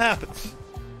hit if it happens.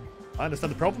 I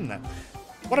understand the problem now.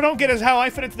 What I don't get is how I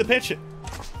fit into the picture.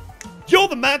 You're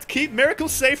the man to keep Miracle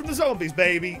safe from the zombies,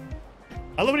 baby.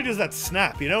 I love when he does that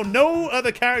snap, you know? No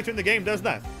other character in the game does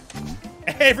that.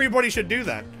 Everybody should do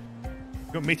that.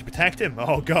 You want me to protect him?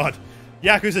 Oh, God.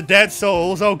 Yakuza dead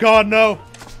souls. Oh, God, no.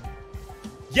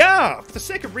 Yeah, for the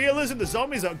sake of realism, the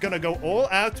zombies are going to go all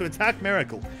out to attack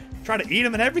Miracle. Try to eat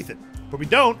him and everything. But we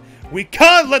don't. We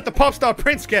can't let the Popstar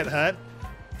Prince get hurt.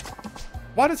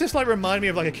 Why does this, like, remind me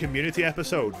of, like, a Community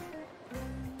episode?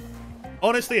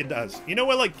 Honestly, it does. You know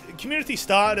where, like, Community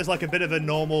started as, like, a bit of a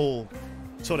normal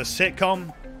sort of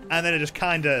sitcom, and then it just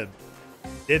kind of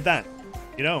did that.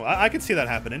 You know, I could see that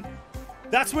happening.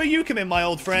 That's where you come in, my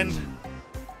old friend.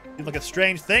 Seems like a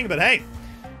strange thing, but hey,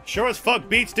 sure as fuck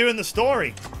beats doing the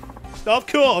story. Of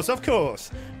course, of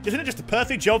course. Isn't it just a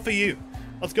perfect job for you?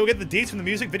 Let's go get the deets from the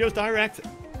music video's director.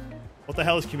 What the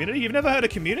hell is Community? You've never heard of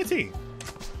Community?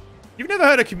 You've never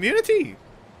heard of Community?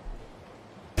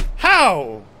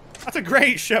 How? That's a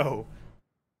great show.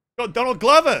 Got Donald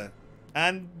Glover.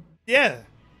 And, yeah.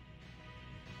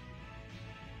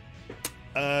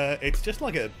 It's just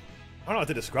like a... I don't know how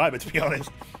to describe it, to be honest.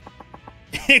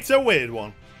 It's a weird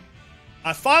one.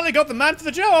 I finally got the man for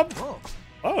the job.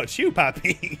 Oh, it's you,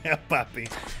 Pappy. Yeah, Pappy.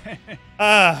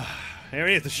 Here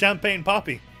he is, the Champagne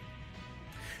Poppy.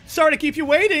 Sorry to keep you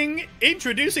waiting.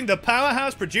 Introducing the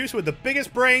powerhouse producer with the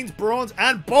biggest brains, brawns,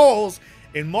 and balls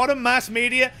in modern mass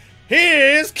media.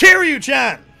 Here's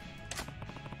Kiryu-chan.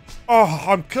 Oh,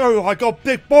 I'm Kiryu. I got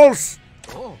big balls.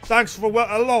 Oh. Thanks for what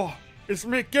hello. It's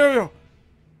me, Kiryu.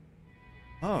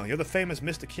 Oh, you're the famous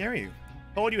Mr. Kiryu.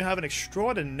 Told you have an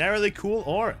extraordinarily cool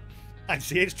aura. I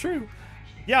see it's true.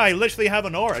 Yeah, I literally have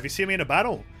an aura. Have you seen me in a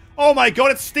battle? Oh my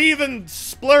god, it's Steven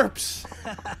Splurps.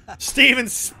 Steven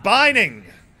Spining.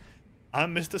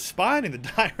 I'm Mr. Spining, the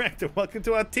director. Welcome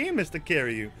to our team, Mr.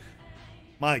 Kiryu.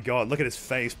 My god, look at his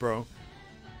face, bro.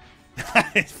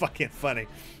 It's fucking funny.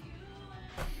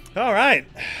 Alright,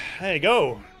 there you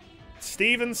go.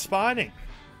 Steven Spining.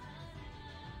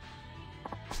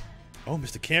 Oh,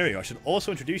 Mr. Kiryu, I should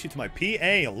also introduce you to my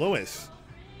PA, Lewis.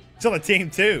 He's on the team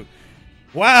too.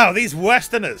 Wow, these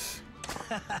Westerners.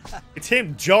 It's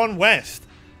him, John West.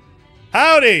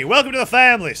 Howdy, welcome to the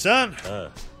family, son.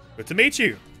 Good to meet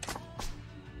you.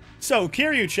 So,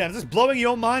 Kiryu-chan, is this blowing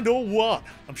your mind or what?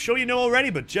 I'm sure you know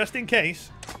already, but just in case.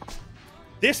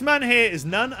 This man here is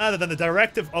none other than the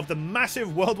director of the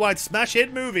massive worldwide smash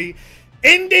hit movie,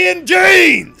 Indian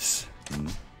Jeans!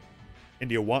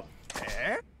 India what?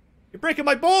 You're breaking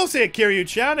my balls here,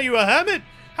 Kiryu-chan. Are you a hermit?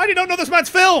 How do you not know this man's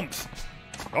films?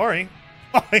 Sorry.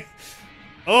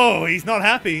 Oh, he's not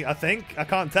happy, I think. I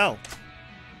can't tell.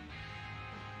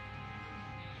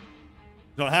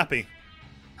 He's not happy.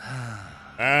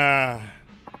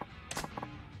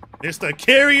 Mr.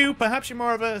 Kiryu, perhaps you're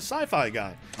more of a sci-fi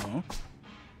guy.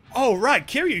 Oh, right,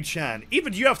 Kiryu-chan.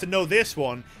 Even you have to know this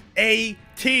one.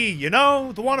 A.T., you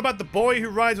know? The one about the boy who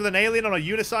rides with an alien on a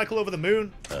unicycle over the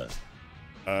moon?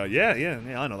 Yeah,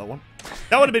 I know that one.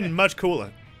 That would have been much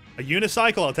cooler. A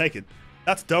unicycle, I'll take it.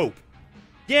 That's dope.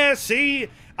 Yeah, see?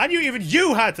 I knew even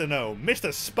you had to know.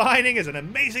 Mr. Spining is an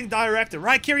amazing director,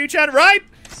 right, Kiryu-chan, right?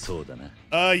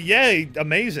 Yeah,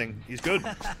 amazing. He's good.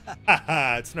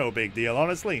 Haha, it's no big deal,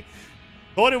 honestly.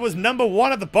 Thought it was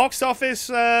 #1 at the box office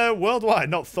worldwide.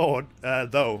 Not thought,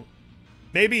 though.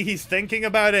 Maybe he's thinking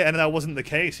about it and that wasn't the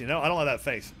case, you know? I don't like that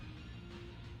face.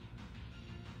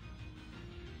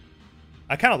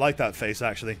 I kind of like that face,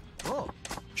 actually.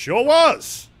 Sure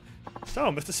was! So,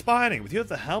 Mr. Spining, with you at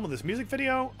the helm of this music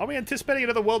video, are we anticipating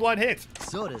another worldwide hit?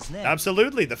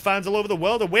 Absolutely. The fans all over the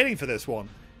world are waiting for this one.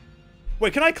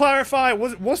 Wait, can I clarify?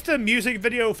 Was the music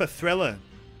video for Thriller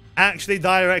actually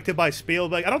directed by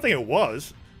Spielberg? I don't think it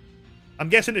was. I'm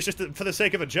guessing it's just for the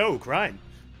sake of a joke, right?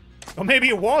 Or maybe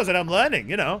it was and I'm learning,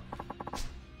 you know.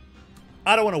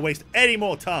 I don't want to waste any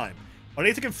more time. I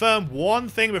need to confirm one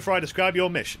thing before I describe your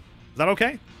mission. Is that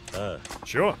okay?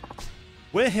 Sure.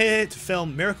 We're here to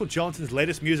film Miracle Johnson's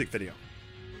latest music video.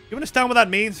 You understand what that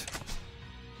means?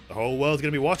 The whole world's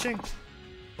gonna be watching?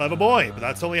 Clever boy, but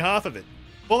that's only half of it.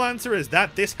 Full answer is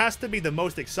that this has to be the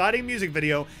most exciting music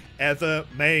video ever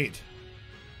made.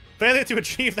 Failure to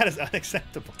achieve that is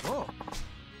unacceptable.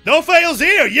 No fails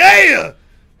here, yeah!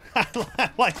 I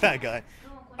like that guy.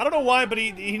 I don't know why, but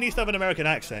he needs to have an American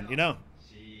accent, you know?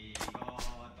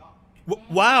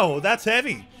 Wow, that's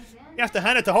heavy. You have to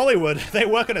hand it to Hollywood. They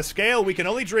work on a scale we can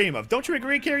only dream of. Don't you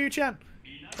agree, Kiryu-chan?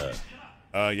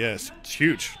 Yes. It's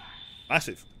huge.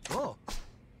 Massive.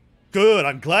 Good.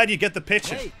 I'm glad you get the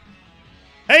picture.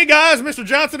 Hey, guys. Mr.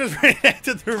 Johnson has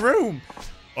re-entered the room.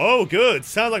 Oh, good.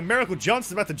 Sounds like Miracle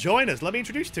Johnson's about to join us. Let me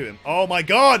introduce you to him. Oh, my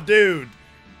God, dude.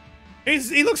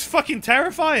 He looks fucking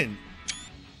terrifying.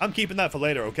 I'm keeping that for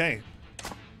later, okay?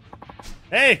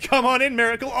 Hey, come on in,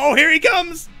 Miracle. Oh, here he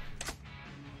comes.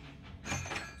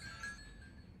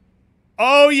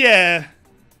 Oh, yeah.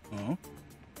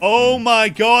 Oh, my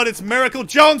God, it's Miracle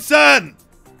Johnson!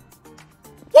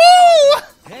 Woo!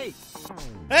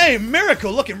 Hey,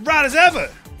 Miracle, looking right as ever.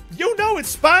 You know it's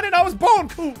Spining. I was born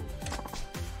cool.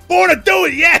 Born to do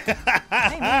it,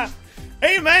 yeah!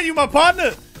 Hey, man, you my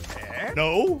partner?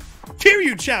 No.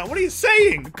 Kiryu-chan, what are you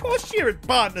saying? Of course you're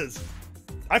partners.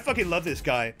 I fucking love this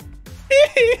guy.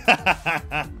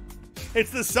 It's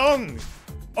the song.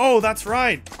 Oh, that's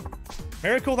right.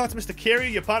 Miracle, that's Mr.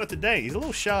 Kiryu, your partner today. He's a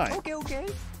little shy. Okay.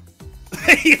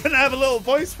 They even have a little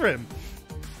voice for him.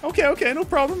 Okay, no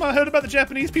problem. I heard about the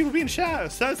Japanese people being shy.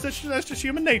 So that's just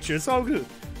human nature. It's all good.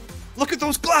 Look at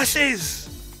those glasses.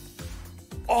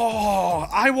 Oh,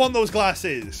 I want those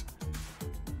glasses.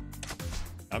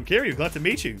 I'm Kiryu. Glad to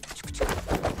meet you.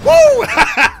 Woo!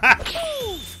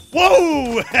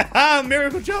 Whoa!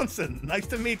 Miracle Johnson. Nice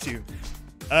to meet you.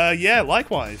 Yeah,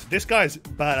 likewise. This guy's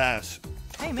badass.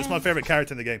 Hey, man. This is my favorite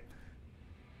character in the game.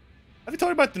 Have you told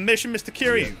me about the mission, Mr.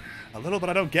 Kiryu? A little, but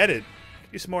I don't get it.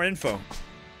 Give you some more info.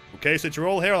 Okay, since you're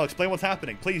all here, I'll explain what's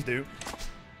happening. Please do.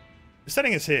 The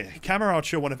setting is here.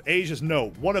 Kamurocho, one of Asia's,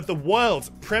 one of the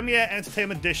world's premier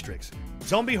entertainment districts.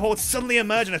 Zombie hordes suddenly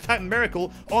emerge and attack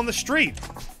Miracle on the street.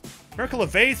 Miracle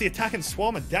evades the attacking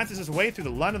swarm and dances his way through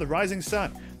the land of the rising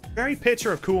sun. Very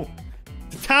picture of cool.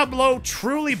 The tableau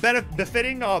truly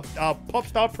befitting our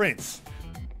Popstar Prince.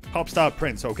 Popstar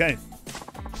Prince, okay.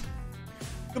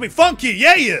 Gonna be funky,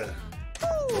 yeah!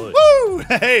 Woo!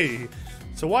 Hey!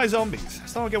 So why zombies? I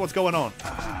still don't get what's going on.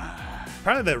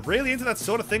 Apparently they're really into that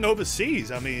sort of thing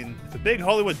overseas. I mean, if a big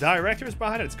Hollywood director is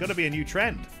behind it, it's gonna be a new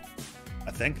trend.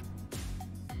 I think.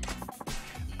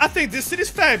 I think this city's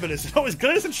fabulous. It always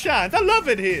glitters and shines. I love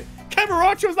it here.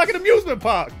 Kamurocho is like an amusement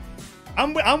park.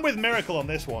 I'm with Miracle on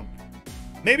this one.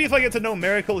 Maybe if I get to know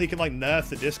Miracle, he can like nerf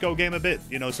the disco game a bit,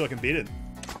 you know, so I can beat it.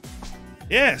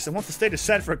 Yes, and once the stage is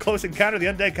set for a close encounter of the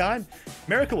undead kind,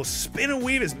 Miracle will spin and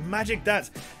weave his magic dance.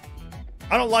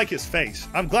 I don't like his face.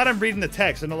 I'm glad I'm reading the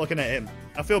text and not looking at him.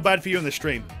 I feel bad for you in the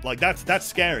stream. Like, that's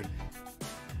scary.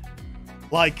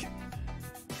 Like,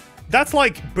 that's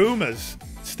like boomers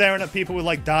staring at people with,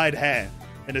 like, dyed hair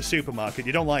in a supermarket.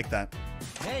 You don't like that.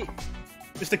 Hey.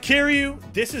 Mr. Kiryu,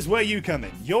 this is where you come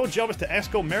in. Your job is to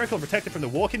escort Miracle and protect it from the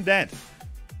Walking Dead.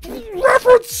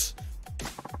 Reference!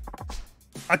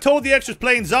 I told the extras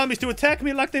playing zombies to attack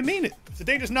me like they mean it. The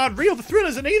danger's not real. The thrill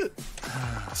isn't either.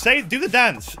 Do the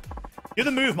dance. Do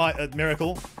the move,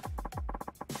 Miracle.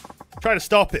 Try to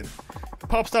stop him. If the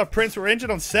Popstar Prince were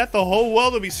injured on set, the whole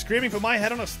world would be screaming for my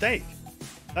head on a stake.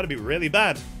 That'd be really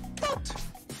bad.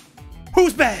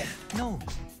 Who's bad? No.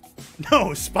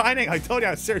 No, Spining, I told you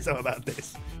I was serious about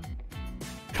this.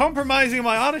 Compromising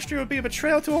my honesty would be a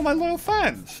betrayal to all my loyal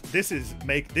fans. This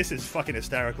is fucking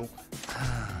hysterical.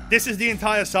 This is the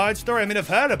entire side story. I mean, I've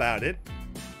heard about it.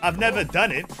 I've never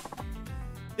done it.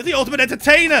 You're the ultimate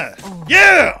entertainer. Oh.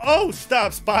 Yeah. Oh,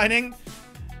 stop Spining.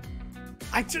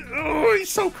 Oh, he's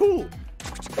so cool.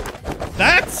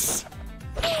 That's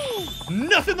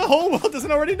nothing the whole world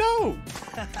doesn't already know.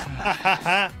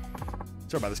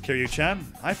 Sorry about this,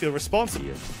 Kiryu-chan. I feel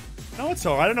responsible. No, it's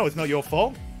alright. I know it's not your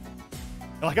fault.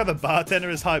 I like how the bartender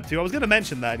is hyped too. I was going to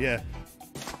mention that, yeah.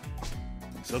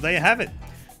 So there you have it.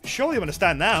 Surely you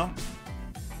understand now.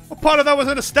 What part of that was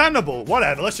understandable?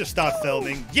 Whatever, let's just start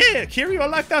filming. Yeah, Kiryu, I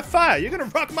like that fire. You're going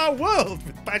to rock my world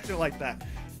with passion like that.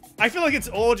 I feel like it's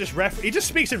all just he just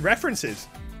speaks in references.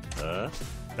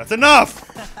 That's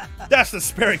enough. That's the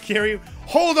spirit, Kiryu.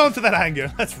 Hold on to that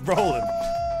anger. Let's roll him.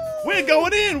 We're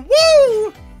going in.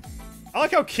 Woo! I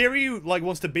like how Kiryu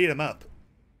wants to beat him up.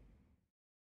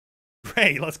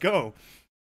 Great, let's go.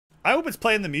 I hope it's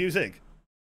playing the music.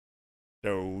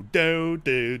 Do do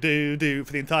do do do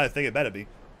for the entire thing. It better be.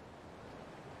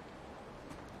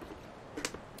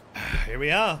 Here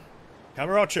we are.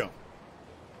 Kamurocho.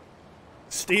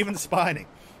 Steven Spining.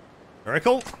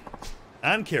 Miracle.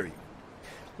 And Kiryu.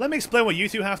 Let me explain what you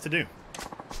two have to do.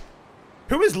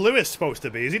 Who is Lewis supposed to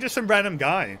be? Is he just some random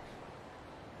guy?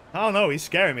 I don't know, he's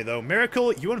scaring me though.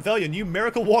 Miracle, you unveil your new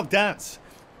Miracle Walk dance.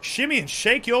 Shimmy and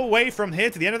shake your way from here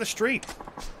to the end of the street.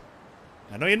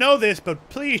 I know you know this, but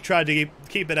please try to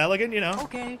keep it elegant, you know.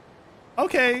 Okay.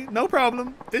 Okay, no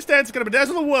problem. This dance is gonna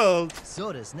dazzle the world.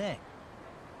 So does Nick.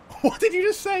 What did you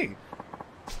just say?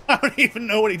 I don't even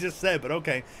know what he just said, but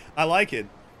okay. I like it.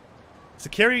 So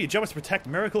Kiryu, your job is to protect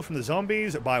Miracle from the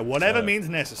zombies by whatever means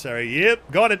necessary.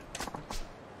 Yep, got it.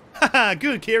 Haha,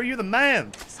 good, Kiryu, you're the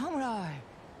man. Samurai.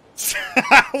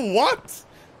 What?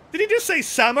 Did he just say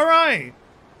samurai?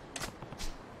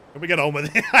 We get on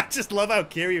with it. I just love how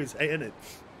Kiryu is hating it.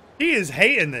 He is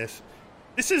hating this.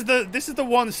 This is the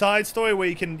one side story where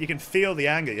you can feel the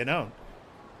anger, you know.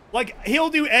 Like he'll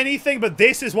do anything, but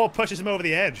this is what pushes him over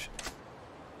the edge.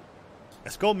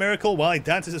 Escort Miracle while he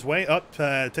dances his way up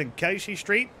Tenkaichi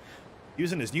Street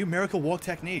using his new Miracle Walk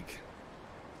technique.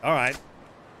 All right.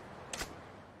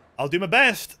 I'll do my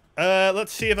best.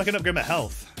 Let's see if I can upgrade my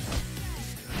health.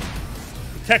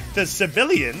 Protect the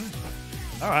civilian.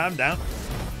 All right, I'm down.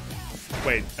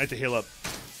 Wait, I have to heal up.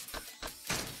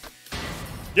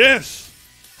 Yes!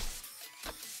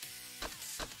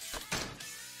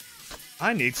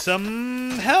 I need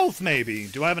some health, maybe.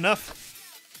 Do I have enough?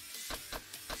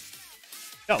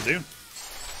 That'll do.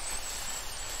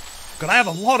 God, I have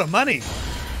a lot of money.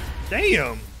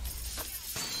 Damn.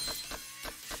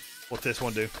 What's this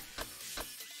one do?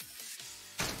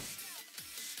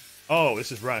 Oh,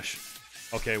 this is Rush.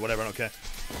 Okay, whatever, okay.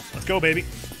 Let's go, baby.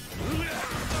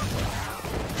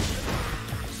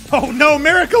 Oh no,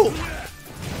 Miracle!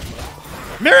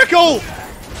 Miracle!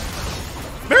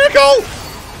 Miracle!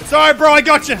 It's alright, bro, I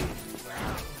got you.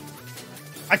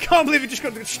 I can't believe you just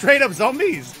got straight up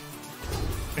zombies.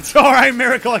 It's alright,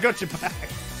 Miracle, I got your back.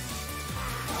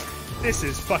 This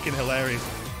is fucking hilarious.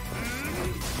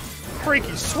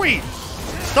 Freaky sweet.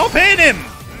 Stop hitting him!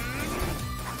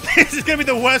 This is gonna be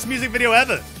the worst music video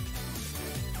ever.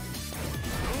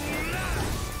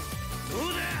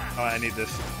 Alright, I need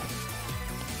this.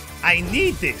 I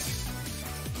need this.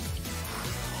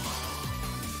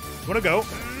 You wanna go?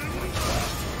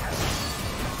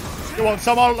 You want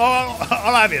some?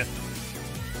 I'll have you.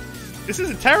 This is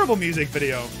a terrible music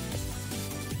video.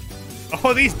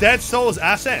 Oh, these Dead Souls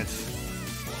assets.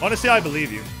 Honestly, I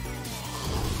believe you.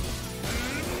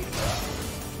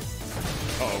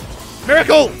 Uh-oh.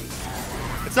 Miracle!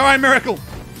 It's alright, Miracle.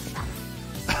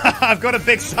 I've got a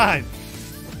big sign.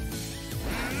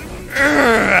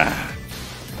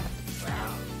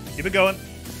 Keep it going.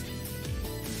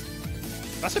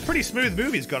 That's a pretty smooth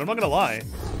move he's got, I'm not gonna lie.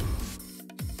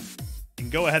 You can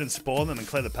go ahead and spawn them and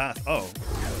clear the path. Oh.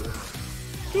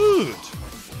 Good.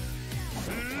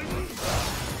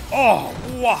 Oh,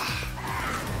 wow.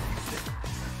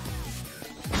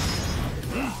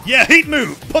 Yeah, heat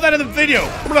move! Put that in the video!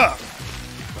 I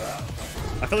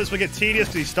feel this will get tedious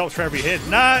because he stops for every hit.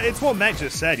 Nah, it's what Matt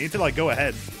just said. You need to, like, go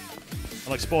ahead and,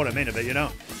 like, spawn him in a bit, you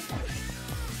know?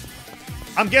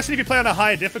 I'm guessing if you play on a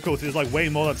higher difficulty, there's, like, way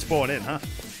more than spawn in, huh?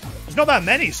 There's not that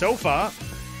many so far.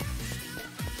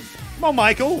 Come on,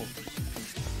 Michael.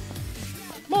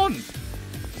 Come on.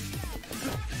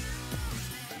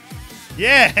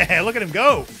 Yeah, look at him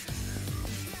go.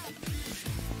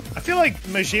 I feel like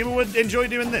Majima would enjoy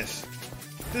doing this.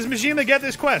 Does Majima get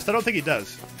this quest? I don't think he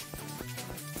does.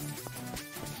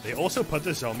 They also put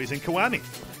the zombies in Kiwami.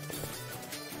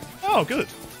 Oh, good.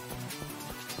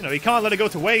 You know, you can't let it go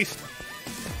to waste.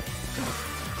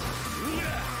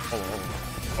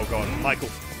 Oh god, Michael.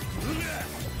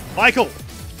 Michael!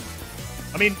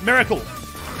 I mean, Miracle.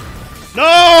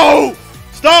 No!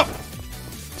 Stop!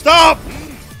 Stop!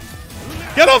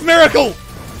 Get off Miracle!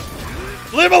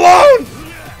 Leave alone!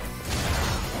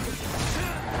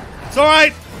 It's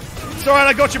alright. It's alright,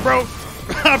 I got you, bro.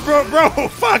 bro,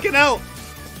 fucking hell.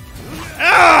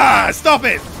 Ah, stop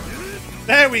it.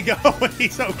 There we go.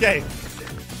 He's okay.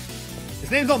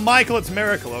 His name's not Michael, it's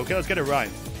Miracle. Okay, let's get it right.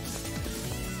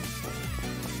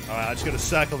 Alright, I just gotta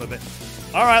circle him a bit.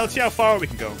 Alright, let's see how far we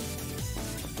can go.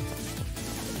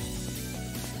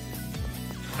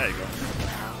 There you go.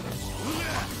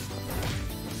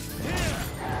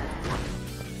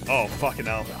 Oh, fucking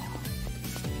hell.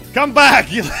 Come back,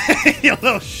 you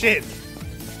little shit.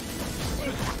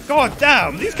 God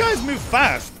damn, these guys move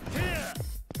fast.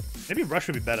 Maybe rush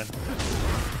would be better.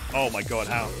 Oh my god,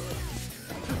 how?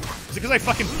 Is it because I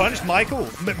fucking punched Michael?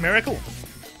 Miracle?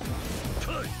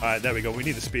 Alright, there we go. We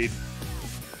need the speed.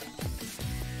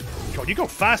 God, you go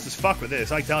fast as fuck with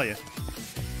this, I tell you.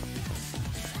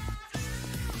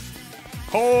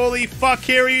 Holy fuck,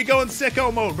 Kiryu, you go in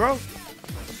sicko mode, bro.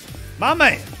 My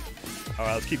man.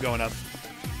 Alright, let's keep going up.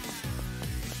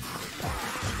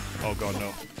 Oh god, no.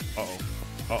 Uh-oh.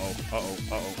 Uh-oh. Uh-oh.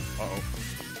 Uh-oh. Uh-oh.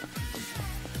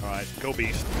 Alright, go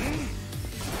beast.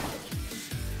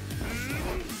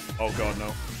 Oh god,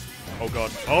 no. Oh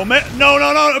god. Oh man, no,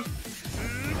 no, no!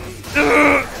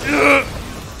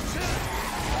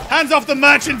 Hands off the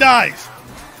merchandise!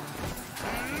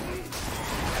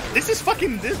 This is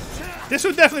fucking... This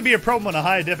would definitely be a problem on a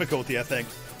higher difficulty, I think.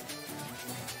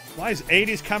 Why is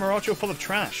 80s Kamurocho full of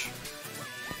trash?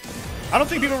 I don't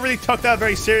think people really took that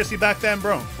very seriously back then,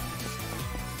 bro.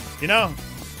 You know?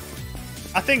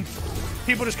 I think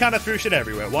people just kind of threw shit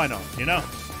everywhere. Why not? You know?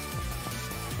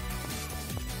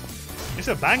 It's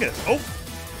a banger. Oh!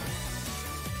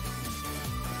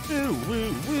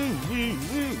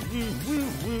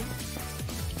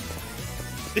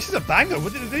 This is a banger.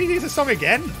 Did he use this song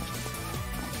again?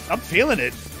 I'm feeling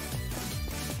it.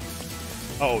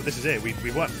 Oh, this is it. We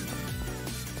won.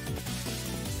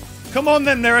 Come on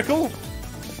then, Miracle.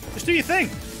 Just do your thing.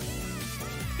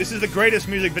 This is the greatest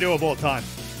music video of all time.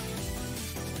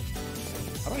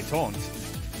 How do I taunt?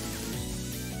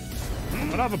 I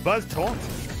don't have a buzz taunt.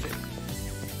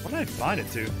 What did I find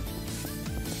it to?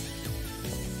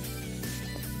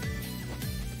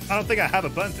 I don't think I have a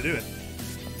button to do it.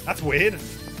 That's weird.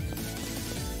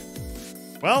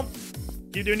 Well,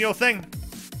 keep doing your thing.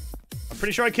 I'm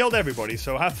pretty sure I killed everybody,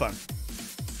 so have fun.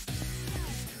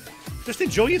 Just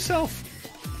enjoy yourself.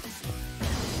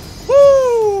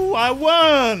 Woo! I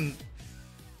won!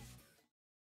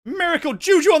 Miracle!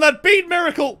 Juju on that beat,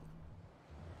 Miracle!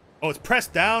 Oh, it's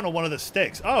pressed down on one of the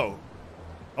sticks. Oh.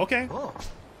 Okay. Oh.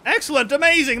 Excellent,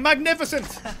 amazing,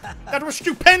 magnificent! That was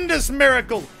stupendous,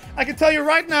 Miracle! I can tell you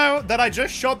right now that I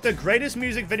just shot the greatest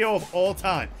music video of all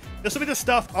time. This will be the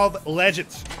stuff of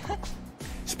legends.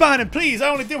 Spine and please, I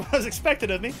only did what was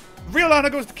expected of me. Real honor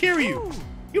goes to Kiryu.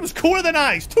 He was cooler than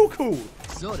ice, too cool.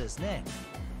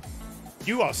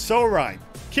 You are so right.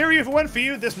 Kiryu, if it weren't for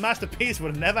you, this masterpiece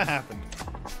would have never happened.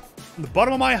 From the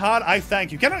bottom of my heart, I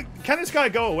thank you. Can this guy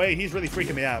go away? He's really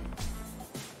freaking me out.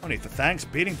 No need for thanks.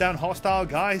 Beating down hostile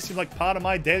guys seems like part of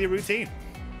my daily routine.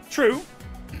 True.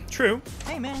 True.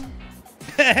 Hey, man.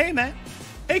 Hey, man.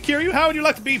 Hey, Kiryu, how would you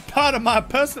like to be part of my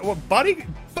personal bodyguard?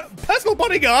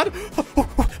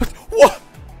 What?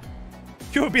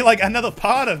 You would be like another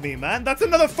part of me, man. That's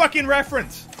another fucking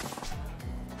reference.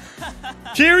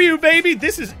 Kiryu, baby,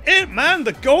 this is it, man.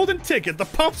 The golden ticket. The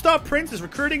Popstar Prince is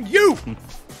recruiting you.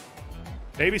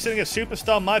 Babysitting a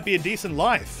superstar might be a decent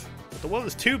life, but the world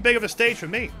is too big of a stage for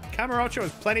me. Kamurocho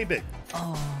is plenty big.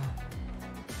 Oh,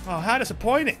 how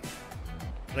disappointing.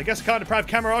 But I guess I can't deprive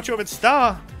Kamurocho of its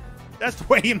star. That's the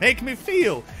way you make me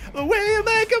feel. The way you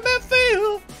make me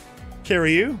feel.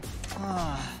 Kiryu.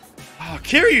 Oh,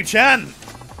 Kiryu-chan.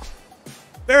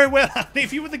 Very well, I'll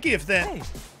leave you with a gift then.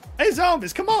 Hey,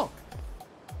 zombies, come on.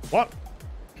 What?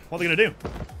 What are they gonna do?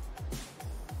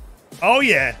 Oh,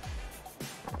 yeah.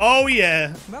 Oh,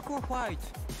 yeah. Black or white?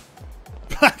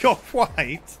 Black or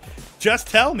white? Just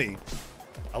tell me.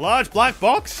 A large black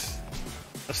box?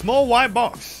 A small white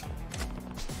box?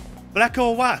 Black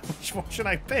or white? Which one should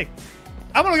I pick?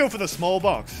 I'm gonna go for the small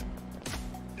box.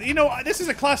 You know, this is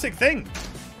a classic thing.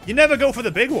 You never go for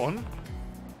the big one.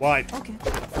 White. Okay.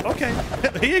 Okay.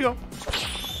 Here you go.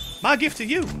 My gift to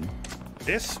you.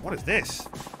 This? What is this?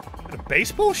 A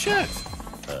baseball shirt?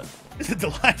 This is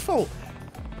delightful.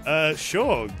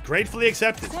 Sure. Gratefully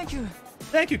accepted. Thank you.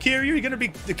 Thank you, Kiryu. You're gonna be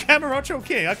the Camarocho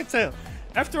King. I can tell.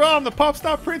 After all, I'm the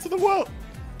Popstar Prince of the world.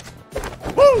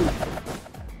 Woo!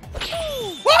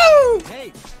 Woo!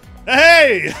 Hey.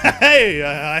 Hey! Hey!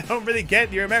 I don't really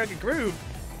get your American groove.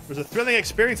 It was a thrilling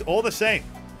experience all the same.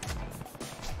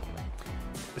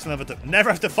 Just never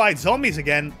have to fight zombies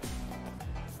again.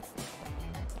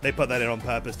 They put that in on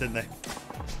purpose, didn't they?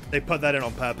 They put that in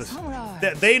on purpose.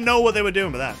 They know what they were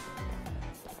doing with that.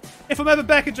 If I'm ever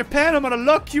back in Japan, I'm gonna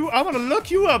look you up,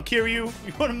 Kiryu.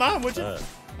 You wouldn't mind, would you?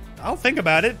 I'll think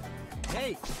about it.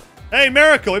 Hey. Hey,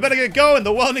 Miracle, we better get going.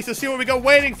 The world needs to see what we got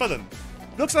waiting for them.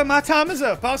 Looks like my time is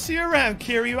up. I'll see you around,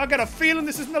 Kiryu. I got a feeling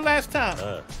this isn't the last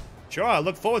time. Sure, I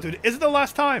look forward to it. Is it the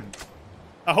last time?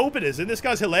 I hope it is, and this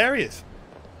guy's hilarious.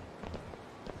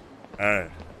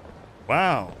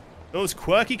 Wow. Those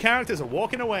quirky characters are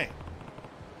walking away.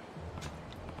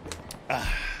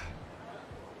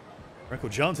 Michael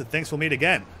Johnson thinks we'll meet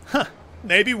again. Huh.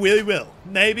 Maybe we will.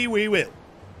 Maybe we will.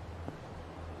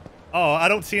 Oh, I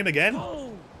don't see him again?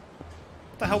 What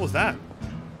the hell was that?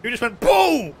 You just went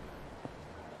boom!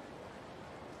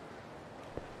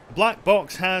 The black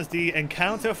box has the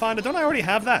encounter finder. Don't I already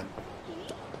have that?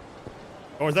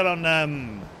 Or is that on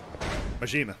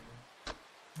Majima?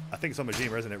 I think it's on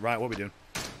Majima, isn't it? Right, what are we doing?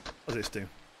 What does this do?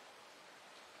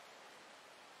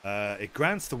 It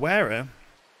grants the wearer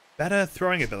better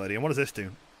throwing ability. And what does this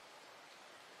do?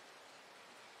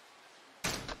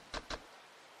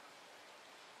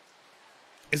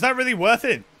 Is that really worth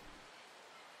it?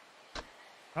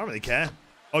 I don't really care.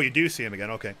 Oh, you do see him again.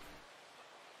 Okay.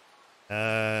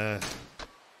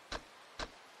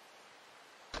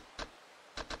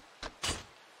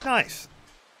 Nice.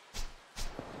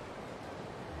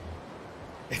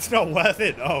 It's not worth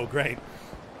it. Oh, great.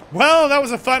 Well, that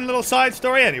was a fun little side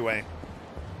story anyway.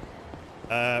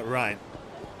 Right.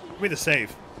 Give me the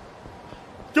save.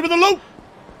 Give me the loot!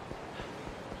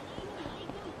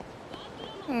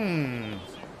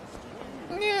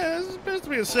 Yeah, there's supposed to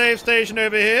be a save station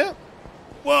over here.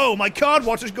 Whoa, my card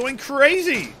watch is going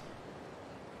crazy.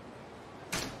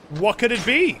 What could it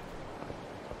be?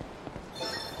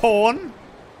 Porn?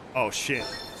 Oh, shit.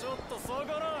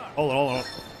 Hold on.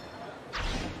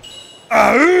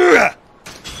 Alright,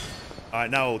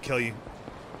 now we'll kill you.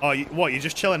 Oh, what? You're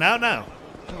just chilling out now?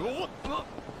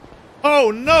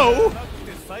 Oh, no!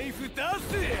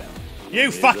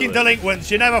 You fucking delinquents,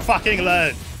 you never fucking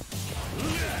learn.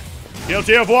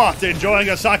 Guilty of what? Enjoying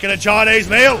a suck in a Chinese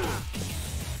meal?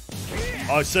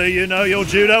 I see you know your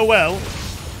judo well.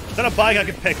 Is that a bike I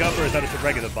can pick up, or is that just a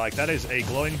regular bike? That is a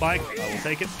glowing bike. I will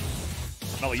take it.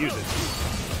 And I will use it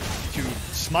to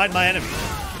smite my enemies.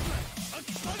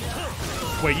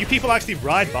 Wait, you people actually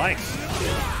ride bikes?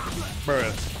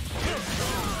 Bruh.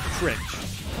 Cringe.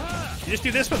 You just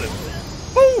do this with it.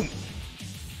 Boom!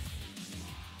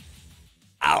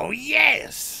 Oh,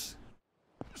 yes!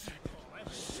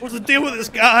 What's the deal with this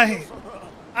guy?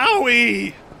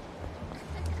 Owie!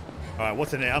 Alright,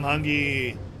 what's in it? I'm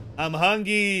hungry. I'm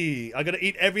hungry. I gotta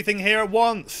eat everything here at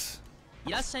once.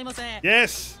 Yes.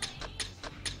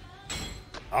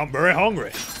 I'm very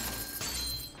hungry.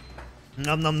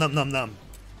 Nom nom nom nom nom.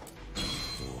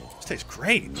 This tastes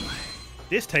great.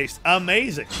 This tastes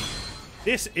amazing.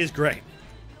 This is great.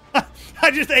 I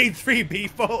just ate 3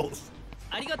 beef bowls.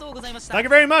 Thank you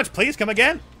very much. Please come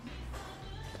again.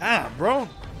 Ah, bro.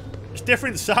 There's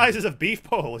different sizes of beef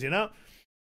bowls, you know?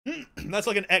 That's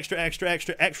like an extra, extra,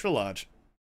 extra, extra large.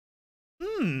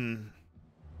 Dame,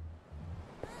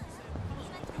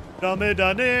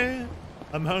 dame.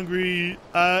 I'm hungry.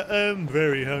 I am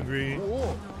very hungry.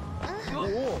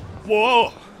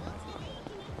 Whoa.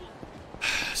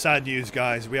 Sad news,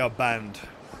 guys. We are banned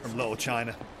from Little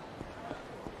China.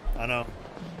 I know.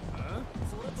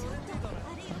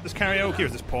 Is this karaoke or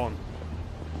is this porn?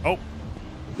 Oh.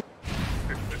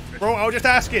 Bro, I was just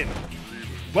asking.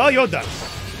 Well, you're done.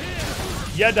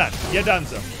 You're done. You're done,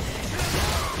 sir.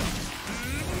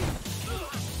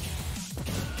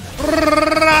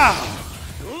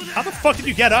 How the fuck did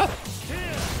you get up?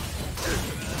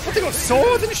 What, they got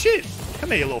swords and shit? Come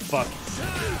here, you little fuck.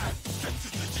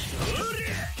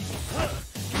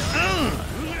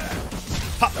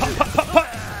 Pop, pop, pop, pop, pop.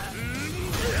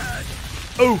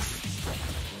 Oof.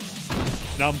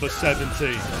 Number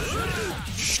 17.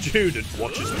 Student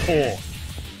watches porn.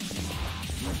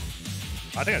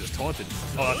 I think I just taunted.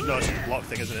 Oh, that's a block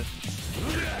thing, isn't it?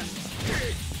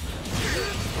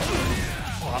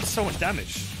 Oh, that's so much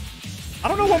damage. I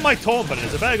don't know what my taunt button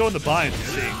is. I better go in the binds and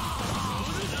see.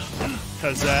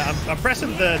 Because I'm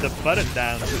pressing the button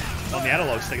down on the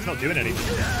analog stick. It's not doing anything.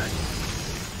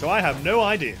 So I have no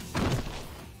idea.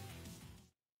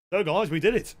 So guys, we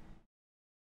did it.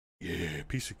 Yeah,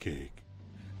 piece of cake.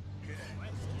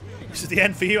 This is the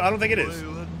end for you? I don't think it is.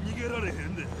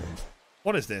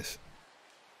 What is this?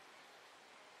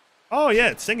 Oh yeah,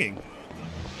 it's singing.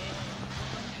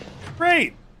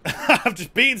 Great! I'm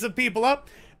just beating some people up.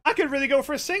 I could really go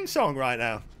for a sing song right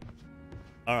now.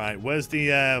 Alright, where's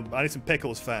the I need some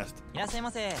pickles fast.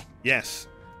 Yes.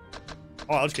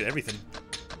 Oh, I'll just get everything.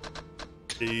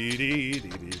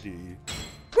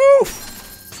 Woo!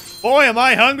 Boy, am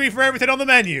I hungry for everything on the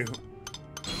menu.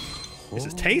 This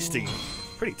is tasty.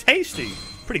 Pretty tasty.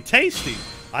 Pretty tasty.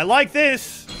 I like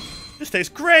this. This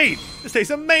tastes great. This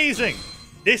tastes amazing.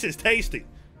 This is tasty.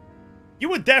 You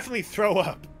would definitely throw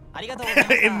up.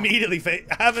 Immediately for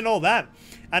having all that.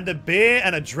 And a beer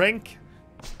and a drink.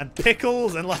 And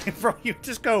pickles and like, bro, you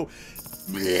just go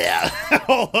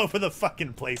all over the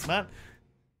fucking place, man.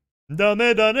 I don't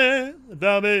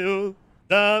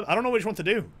know which one to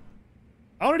do.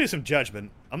 I want to do some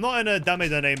judgment. I'm not in a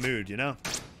dame mood, you know?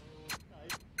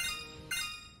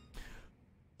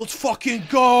 Let's fucking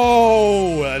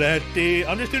go!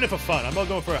 I'm just doing it for fun. I'm not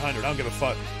going for 100. I don't give a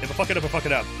fuck. If I fuck it up, I fuck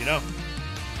it up, you know?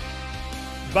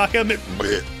 Back at me.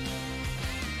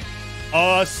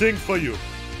 I'll sing for you.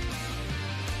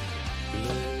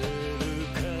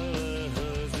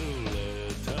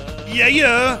 Yeah,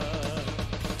 yeah!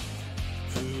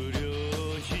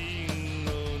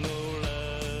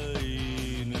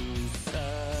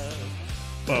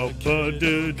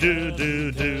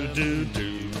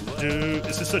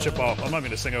 This is such a bop. I'm not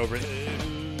going to sing over it.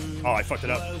 Oh, I fucked it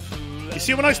up. You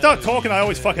see, when I start talking, I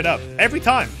always fuck it up. Every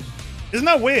time. Isn't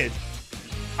that weird?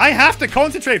 I have to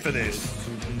concentrate for this.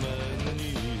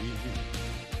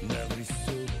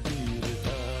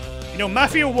 You know,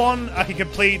 Mafia 1, I can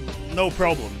complete no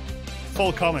problem.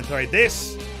 Full commentary.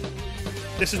 This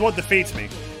is what defeats me.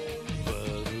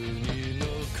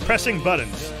 Pressing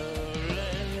buttons.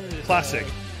 Classic.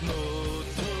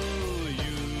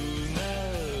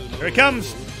 Here it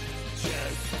comes.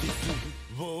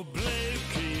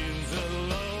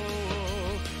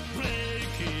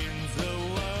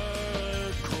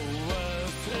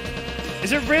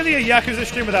 Is it really a Yakuza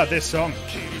stream without this song?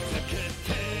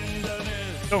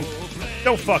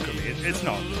 Don't fuck with me. It's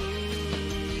not.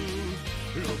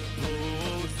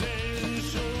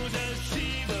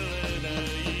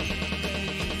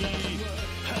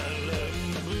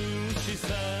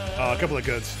 Oh, a couple of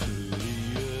goods.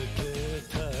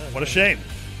 What a shame.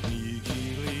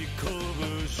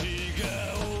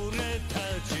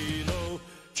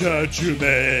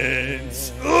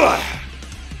 Judgments.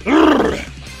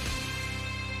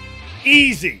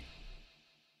 Easy.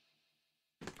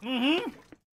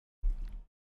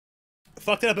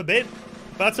 Fucked it up a bit,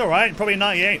 but that's alright. Probably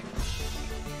 98.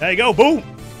 There you go. Boom.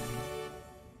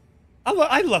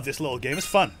 I love this little game. It's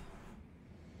fun.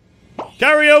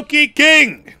 Karaoke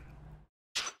King.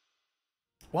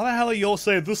 Why the hell are you all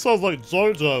saying this sounds like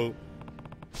JoJo?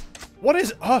 What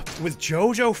is up with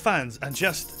JoJo fans and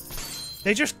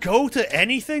they just go to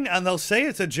anything and they'll say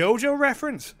it's a JoJo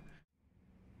reference?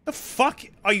 The fuck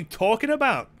are you talking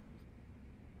about?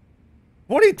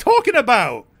 What are you talking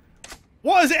about?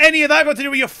 What has any of that got to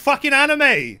do with your fucking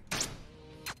anime?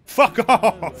 Fuck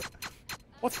off.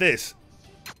 What's this?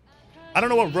 I don't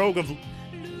know what Rogue of...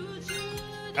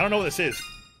 I don't know what this is.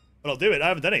 But I'll do it. I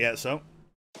haven't done it yet, so...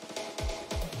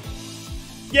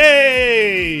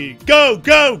 Yay! Go,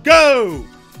 go, go!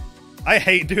 I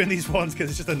hate doing these ones because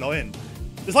it's just annoying.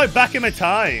 It's like back in my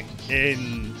tie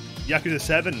in Yakuza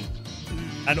 7.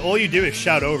 And all you do is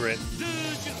shout over it.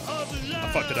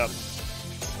 I fucked it up.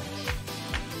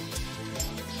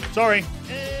 Sorry.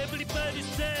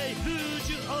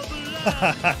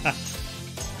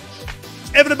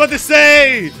 Everybody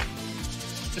say!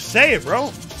 Just say it,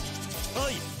 bro.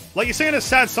 Like you're singing a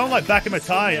sad song like Back in My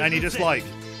Tie and you just like...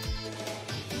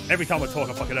 Every time I talk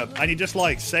I fuck it up. And you're just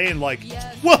like saying like...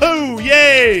 Whoa!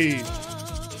 Yay!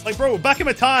 Like bro, Back in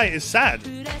My Tie is sad.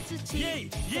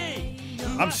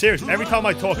 I'm serious. Every time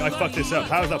I talk I fuck this up.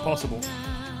 How is that possible?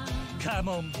 Come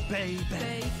on, baby.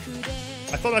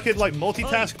 I thought I could like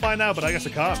multitask by now, but I guess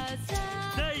I can't.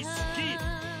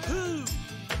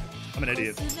 I'm an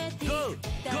idiot.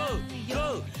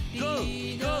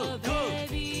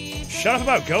 Shut up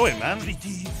about going, man.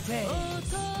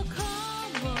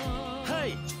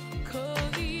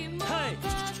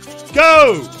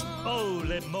 Go!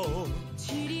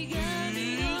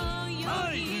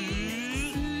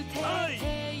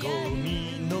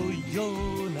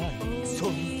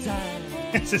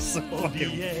 This is so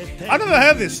fucking... I've never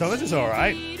heard this song. This is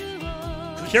alright.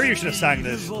 Kiryu should have sang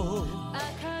this.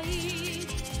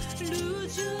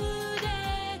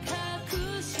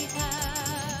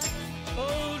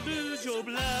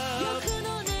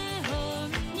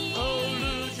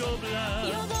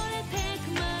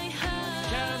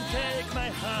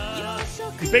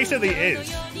 basically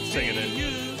is singing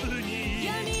it.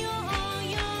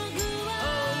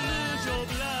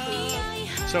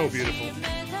 So beautiful.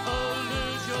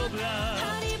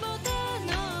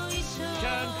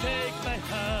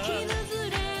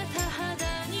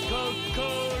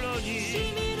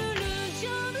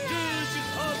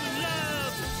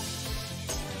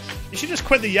 You should just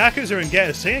quit the Yakuza and get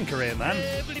a singing career, man.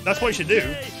 That's what you should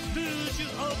do.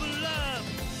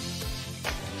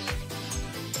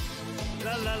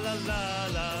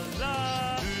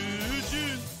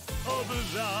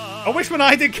 I wish when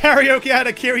I did karaoke I had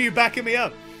a Kiryu backing me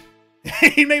up.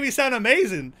 He made me sound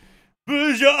amazing.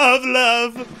 Bourgeois of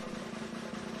love.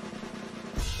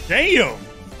 Damn.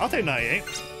 I'll take 98.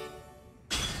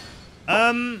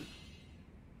 I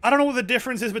don't know what the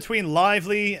difference is between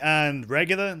lively and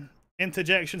regular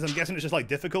interjections. I'm guessing it's just like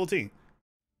difficulty.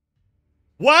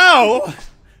 Wow!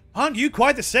 Aren't you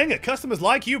quite the singer? Customers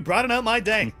like you brighten out my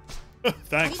day.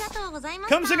 Thanks.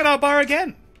 Come sing at our bar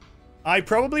again. I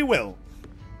probably will.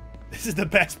 This is the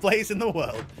best place in the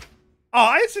world.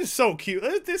 Oh, it's just so cute.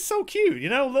 It's so cute, you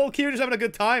know? Little Kiryu just having a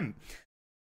good time.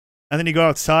 And then you go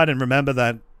outside and remember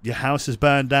that your house is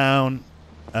burned down.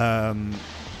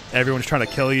 Everyone's trying to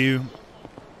kill you.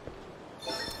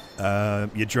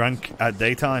 You're drunk at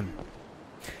daytime.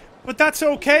 But that's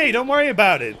okay. Don't worry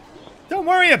about it. Don't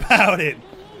worry about it.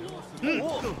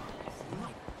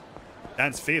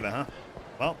 Dance fever, huh?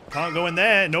 Well, can't go in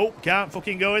there. Nope, can't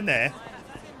fucking go in there.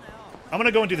 I'm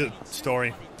gonna go and do the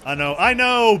story. I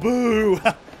know, boo!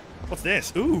 What's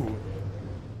this? Ooh.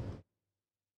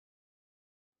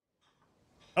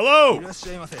 Hello! I'm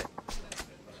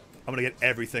gonna get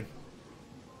everything.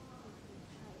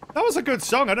 That was a good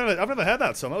song. I've never heard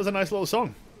that song. That was a nice little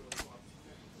song.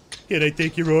 Can I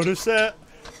take your order, sir?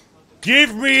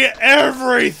 Give me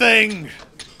everything!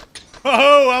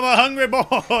 Oh, I'm a hungry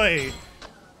boy!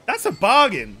 That's a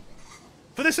bargain.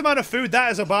 For this amount of food,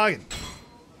 that is a bargain.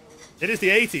 It is the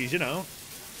 80s, you know.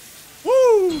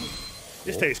 Woo!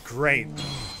 This tastes great.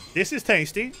 This is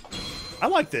tasty. I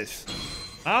like this.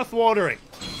 Mouth-watering.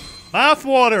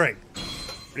 Mouth-watering.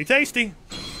 Pretty tasty.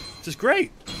 This is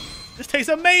great. This tastes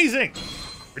amazing.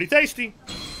 Pretty tasty.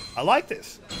 I like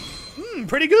this.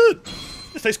 Pretty good.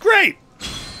 This tastes great.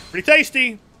 Pretty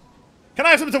tasty. Can I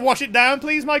have something to wash it down,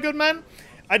 please, my good man?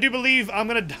 I do believe I'm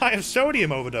going to die of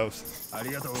sodium overdose.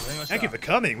 Thank you for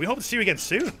coming. We hope to see you again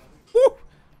soon. Woo!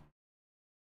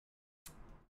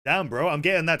 Damn, bro. I'm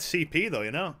getting that CP, though,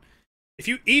 you know? If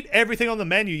you eat everything on the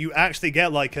menu, you actually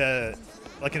get like a...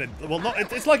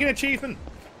 it's like an achievement.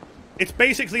 It's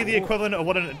basically the equivalent of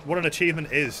what an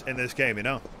achievement is in this game, you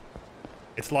know?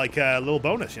 It's like a little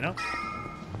bonus, you know?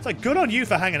 It's like, good on you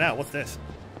for hanging out. What's this?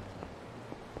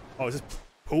 Oh, is this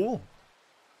pool?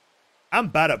 I'm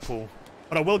bad at pool,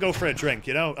 but I will go for a drink,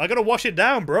 you know? I gotta wash it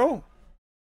down, bro.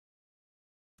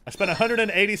 I spent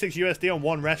 186 USD on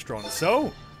one restaurant,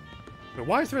 so... But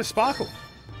why is there a sparkle?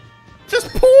 Just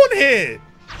porn here!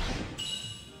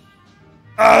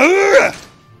 Oh,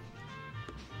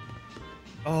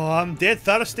 I'm dead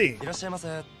thirsty.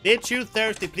 Did you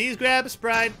thirsty? Please grab a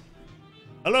Sprite.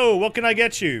 Hello, what can I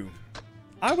get you?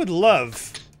 I would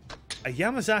love a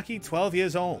Yamazaki 12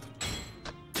 years old.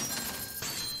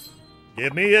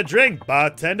 Give me a drink,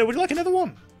 bartender. Would you like another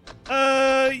one?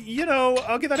 You know,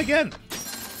 I'll get that again.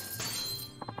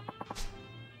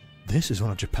 This is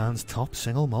one of Japan's top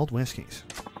single malt whiskies.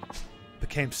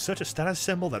 Became such a status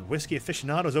symbol that whiskey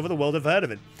aficionados over the world have heard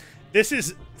of it. This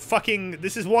is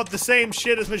what the same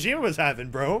shit as Majima was having,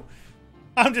 bro.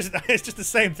 It's just the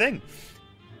same thing.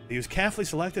 They use carefully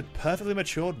selected, perfectly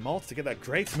matured malts to get that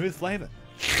great smooth flavor.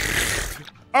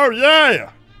 Oh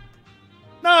yeah!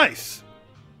 Nice!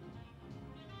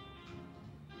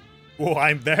 Oh,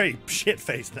 I'm very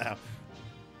shit-faced now.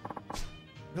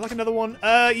 Would you like another one?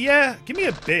 Yeah. Give me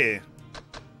a beer.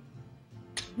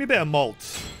 Give me a bit of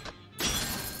malt.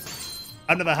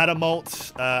 I've never had a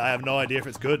malt. I have no idea if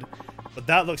it's good. But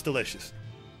that looks delicious.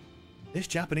 This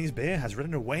Japanese beer has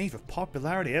ridden a wave of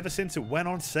popularity ever since it went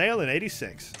on sale in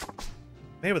 '86.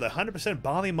 Made with 100%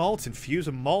 barley malts infused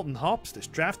with malt and hops, this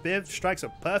draft beer strikes a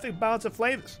perfect balance of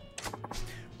flavors.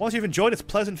 Once you've enjoyed its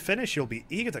pleasant finish, you'll be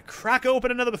eager to crack open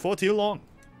another before too long.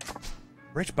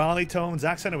 Rich barley tones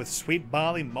accented with sweet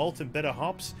barley, malt, and bitter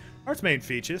hops are its main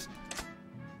features.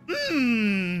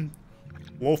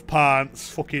 Wolf pants,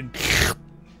 fucking...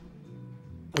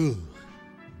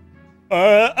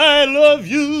 I love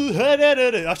you.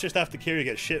 That's just after Kiryu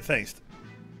gets shit-faced.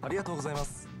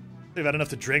 We've had enough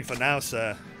to drink for now,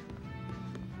 sir.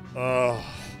 Oh.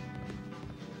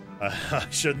 I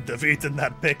shouldn't have eaten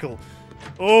that pickle.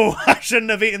 Oh, I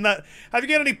shouldn't have eaten that. Have you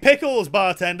got any pickles,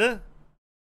 bartender?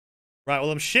 Right,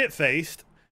 well, I'm shit-faced.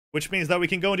 Which means that we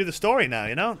can go and do the story now,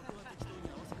 you know?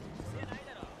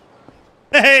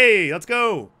 Hey, let's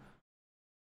go.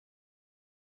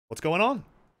 What's going on?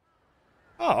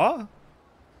 Oh.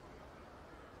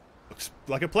 Looks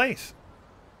like a place.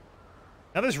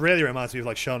 Now this really reminds me of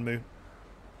like Shenmue.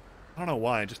 I don't know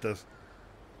why, it just does.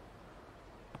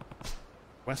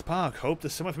 West Park, hope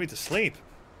there's somewhere for me to sleep.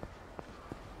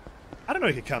 I don't know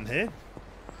you could come here.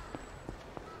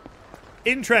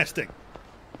 Interesting.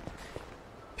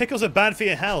 Pickles are bad for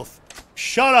your health.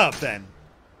 Shut up then.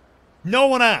 No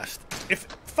one asked. If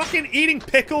fucking eating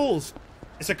pickles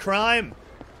is a crime,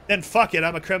 then fuck it,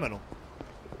 I'm a criminal.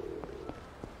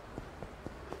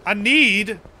 I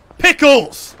need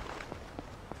pickles!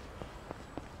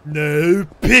 No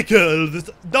pickles!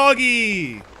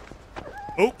 Doggy!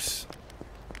 Oops.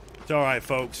 It's alright,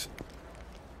 folks.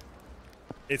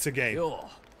 It's a game.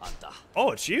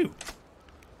 Oh, it's you.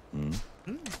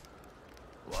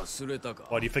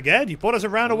 Why do you forget? You brought us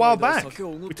around a while back.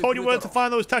 We told you where to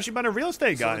find those Tachibana real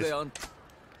estate guys.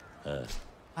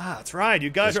 Ah, that's right.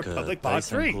 You guys are Public Part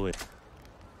 3.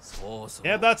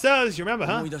 Yeah, that's us. You remember,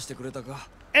 huh?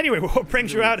 Anyway, what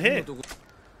brings you out here?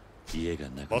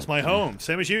 Lost my home.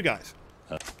 Same as you guys.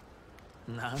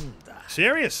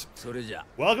 Serious?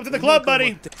 Welcome to the club,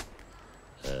 buddy.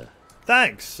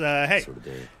 Thanks. Hey,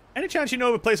 any chance you know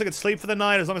of a place I could sleep for the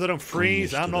night as long as I don't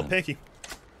freeze? I'm not picky.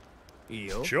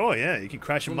 Sure, yeah. You can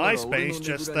crash in my space.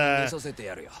 Just,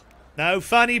 no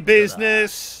funny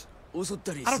business.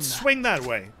 I don't swing that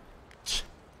way.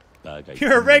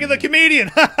 You're a regular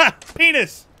comedian.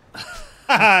 Penis.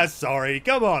 Sorry.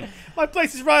 Come on. My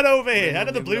place is right over here. Head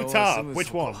of the blue top.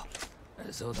 Which one?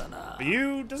 For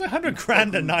you, does 100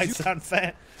 grand a night sound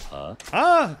fair?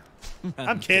 Huh?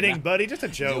 I'm kidding, buddy. Just a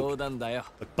joke.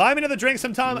 Look, buy me another drink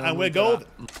sometime and we're golden.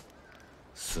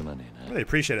 Really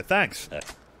appreciate it. Thanks.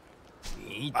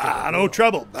 No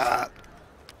trouble.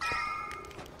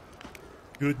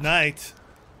 Good night.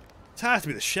 It has to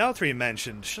be the shelter you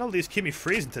mentioned. Should at least keep me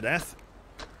freezing to death.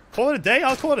 Call it a day?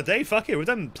 I'll call it a day. Fuck it. We've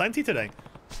done plenty today.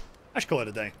 I should call it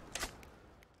a day.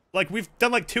 Like, we've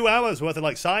done like 2 hours worth of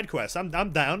like side quests. I'm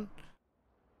down. Are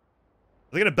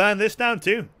they gonna burn this down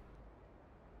too?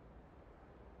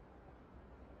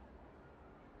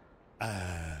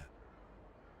 A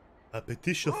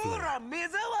petition floor.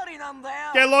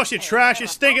 Get lost, you trash. You're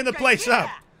stinking the place up.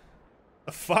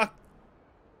 The fuck?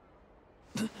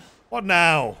 What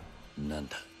now?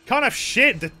 Can't have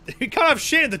shit. You can't have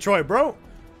shit in Detroit, bro.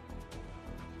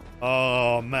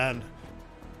 Oh, man.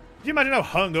 Could you imagine how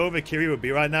hungover Kiryu would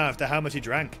be right now after how much he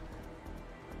drank?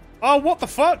 Oh, what the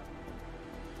fuck?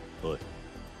 Oi,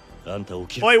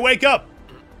 wake up.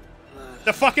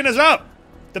 The fucking is up.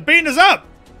 The bean is up.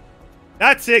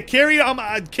 That's it.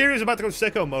 Kiryu's about to go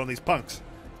sicko mode on these punks.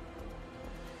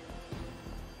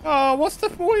 Oh, what do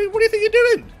you think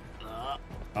you're doing?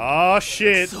 Oh,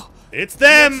 shit. It's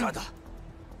them. The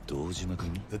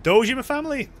Dojima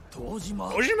family.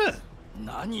 Dojima?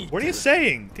 What are you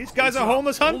saying? These guys are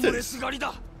homeless hunters.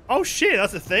 Oh, shit.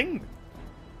 That's a thing.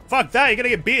 Fuck that. You're gonna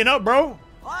get beaten up, bro.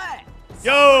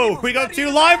 Yo, we got 2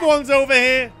 live ones over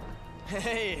here. Hey,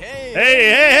 hey,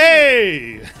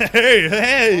 hey, hey, hey,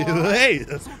 hey, hey.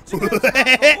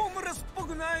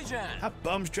 That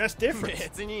bum's dressed different.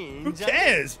 Who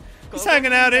cares? He's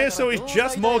hanging out here, so he's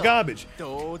just more garbage.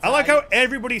 I like how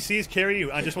everybody sees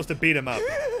Kiryu and just wants to beat him up.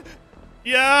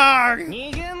 Yeah.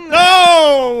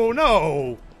 No,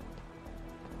 no.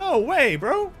 No way,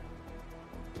 bro.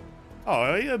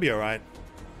 Oh, you'll be alright.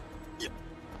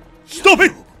 Stop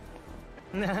it!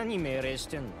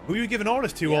 Who are you giving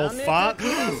orders to, old fart?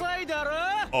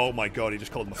 Oh my god, he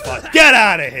just called him a fart. Get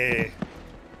out of here!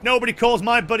 Nobody calls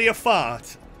my buddy a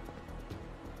fart.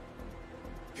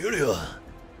 Kiryu,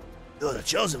 you're the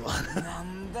chosen one.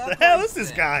 The hell is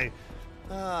this guy?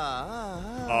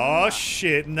 Oh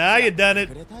shit, now you done it.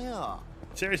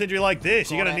 Serious injury like this,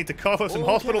 you're gonna need to cough up some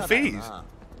hospital fees.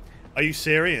 Are you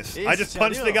serious? I just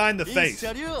punched the guy in the face.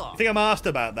 You think I'm asked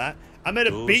about that? I'm here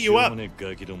to beat you up.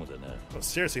 Oh,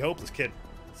 seriously hopeless kid.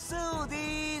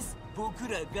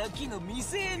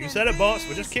 You said it, boss.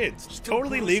 We're just kids. Just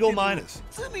totally legal minors.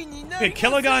 You can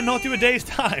kill a guy and not do a day's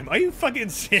time. Are you fucking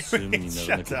serious?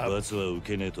 Shut up.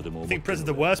 Think prison's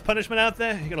the worst punishment out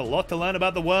there? You got a lot to learn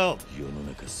about the world.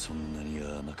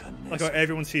 Like how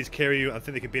everyone sees Kiryu and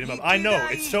think they can beat him up. I know,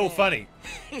 it's so funny.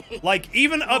 Like,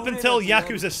 even up until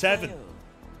Yakuza 7,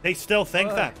 they still think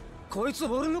that.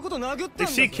 They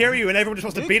see Kiryu and everyone just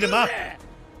wants to beat him up.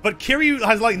 But Kiryu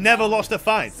has like never lost a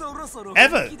fight.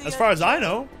 Ever, as far as I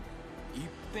know.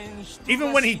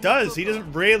 Even when he does, he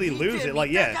doesn't really lose it. Like,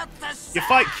 yeah, you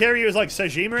fight Kiryu as like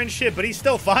Sajima and shit, but he's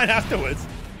still fine afterwards.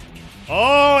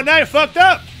 Oh, now you're fucked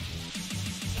up.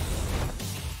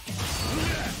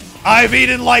 I've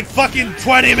eaten like fucking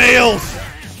 20 meals,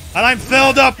 and I'm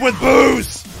filled up with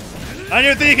booze. And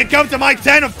you think you can come to my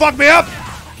tent and fuck me up?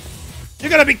 You're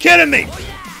gonna be kidding me.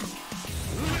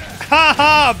 Ha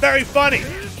ha, very funny.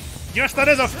 Yes, that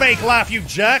is a fake laugh, you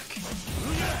jerk.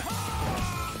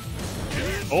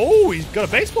 Oh, he's got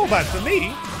a baseball bat for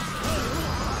me.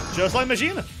 Just like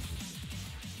Magina.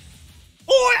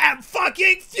 Oh, I am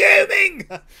fucking fuming!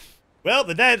 Well,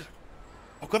 they're dead.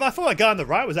 Oh god, I thought that guy on the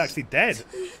right was actually dead.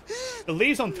 The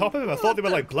leaves on top of him, I thought they were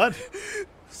like blood.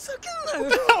 What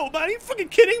the hell, man? Are you fucking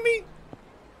kidding me?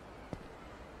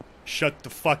 Shut the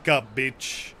fuck up,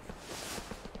 bitch.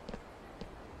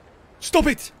 Stop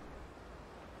it!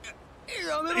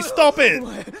 Hey, stop it!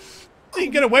 You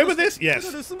can get away with this?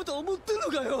 Yes.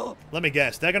 Let me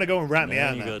guess. They're gonna go and rat me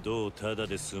out now.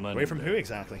 Away from who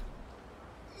exactly?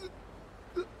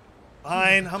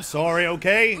 Fine. I'm sorry,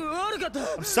 okay?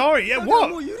 I'm sorry. Yeah,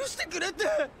 what?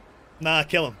 Nah,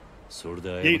 kill him.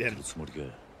 Eat him.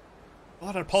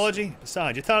 What, an apology?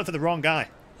 Besides, you're telling it to the wrong guy.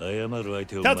 Tell it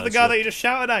to the guy that you just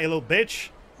shouted at, you little bitch.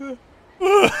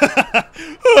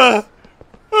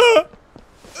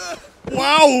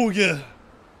 Wow!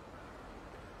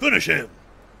 Finish him.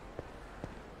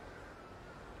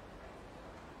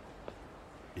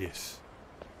 Yes.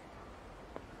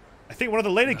 I think one of the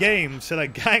later games said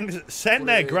that gangs send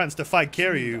their grunts to fight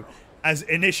Kiryu as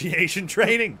initiation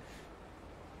training.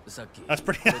 That's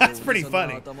pretty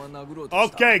funny.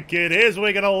 Okay, kid, here's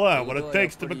where you're gonna learn what it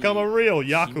takes to become a real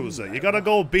Yakuza. You gotta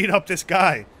go beat up this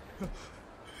guy.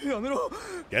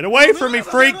 Get away from me,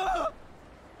 freak!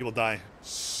 You will die.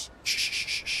 Shh, shh,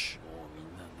 shh, shh.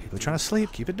 People are trying to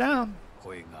sleep. Keep it down.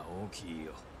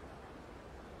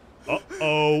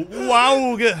 Uh-oh.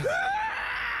 Wow.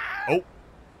 Oh.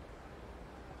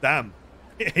 Damn.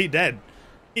 He dead.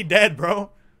 He dead,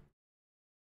 bro.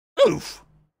 Oof.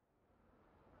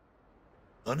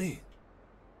 Honey.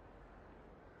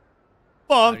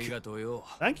 Fuck.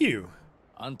 Thank you.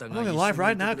 I'm only alive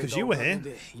right now because you were here.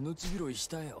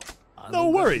 No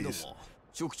worries.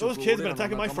 Those kids have been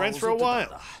attacking my friends for a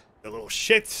while. The little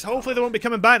shits. Hopefully they won't be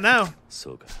coming back now.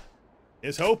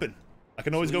 Here's hoping. I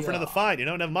can always go for another fight, you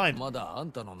know? Never mind.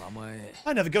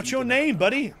 I never got your name,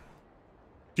 buddy.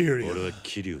 Kiryu.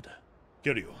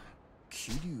 Kiryu.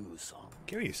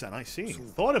 Kiryu-san, I see.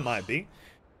 Thought it might be.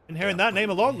 Been hearing that name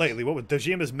a lot lately. What with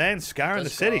Dojima's men scouring the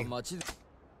city.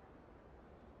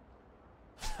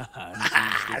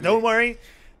 Don't worry.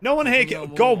 No one here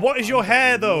can... God, what is your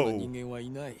hair, though?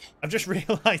 I've just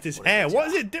realized his hair. What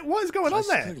is it? What is going on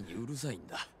there?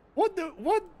 What the...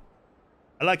 What?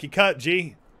 I like your cut,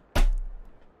 G.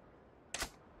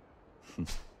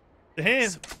 The hair.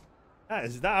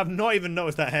 That I've not even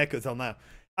noticed that haircut on now.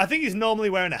 I think he's normally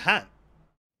wearing a hat.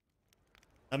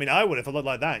 I mean, I would if I looked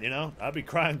like that, you know? I'd be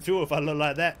crying too if I looked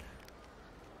like that.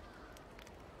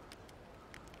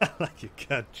 I like your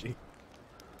cut, G.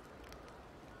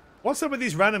 What's up with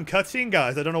these random cutscene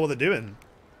guys? I don't know what they're doing.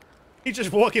 He's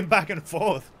just walking back and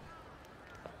forth.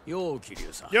 Yo,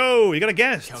 Kiryu-san. Yo, you got a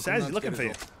guest. Says he's looking for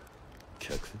you.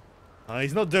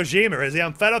 He's not Dojima, is he?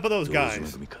 I'm fed up with those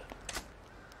guys.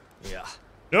 Yeah.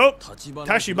 Nope.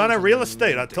 Tashibana Real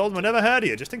Estate. I told him I never heard of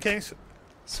you, just in case.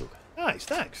 Nice,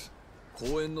 thanks.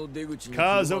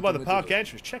 Cars over by the park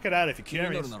entrance. Check it out if you're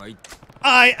curious.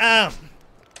 I am.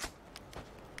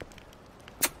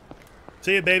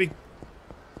 See you, baby.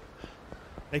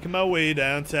 Making my way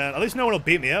downtown. At least no one will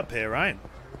beat me up here, right?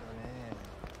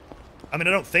 I mean,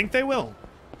 I don't think they will.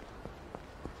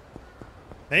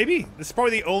 Maybe? This is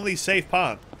probably the only safe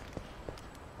part.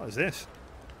 What is this?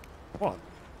 What?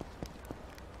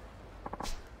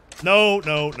 No,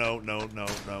 no, no, no, no,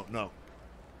 no, no.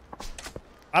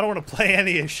 I don't want to play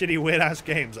any shitty, weird-ass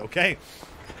games, okay?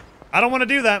 I don't want to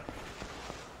do that.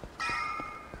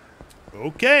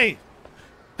 Okay.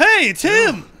 Hey, it's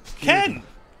him! Ken!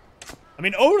 I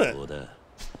mean, Oda.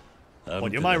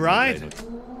 What, you're my ride?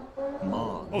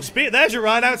 Oh, there's your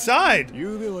ride outside.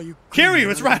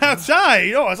 Kiryu, it's right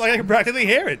outside. Oh, it's like I can practically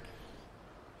hear it.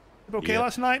 Okay,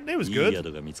 last night? It was good.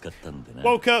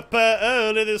 Woke up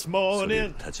early this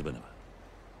morning.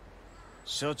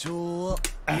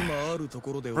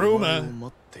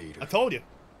 Rumor. I told you.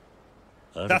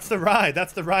 That's the ride.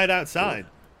 That's the ride outside.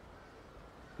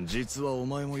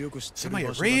 Somebody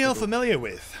you're real familiar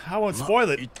with. I won't spoil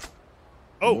it.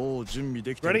 Oh,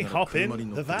 ready? Hop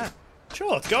in the van.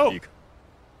 Sure, let's go.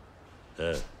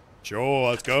 Sure,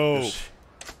 let's go. Oh,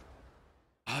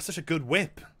 that's such a good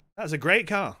whip. That's a great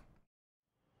car.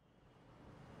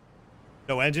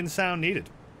 No engine sound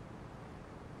needed.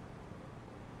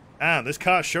 Damn, this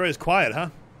car sure is quiet, huh?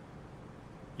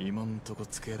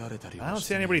 don't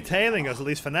see anybody tailing us, at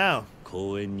least for now.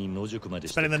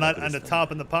 Spending the night and the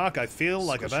top in the park, I feel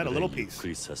like I've had a little piece.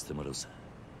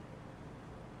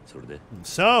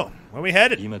 So, where are we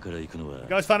headed? You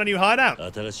guys found a new hideout?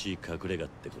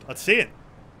 Let's see it.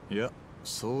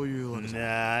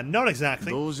 Nah, not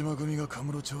exactly. But as long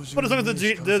as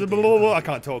the blah, blah, blah, I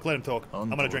can't talk. Let him talk. I'm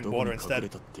gonna drink water instead.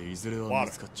 Water.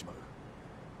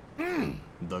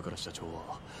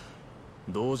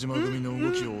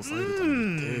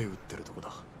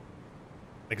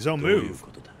 Make his own move.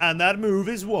 And that move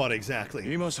is what exactly?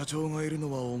 He's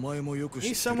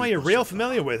someone you're real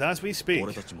familiar with as we speak.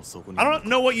 I don't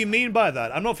know what you mean by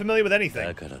that. I'm not familiar with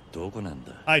anything.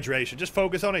 Hydration. Just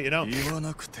focus on it, you know.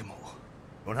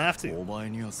 Don't have to.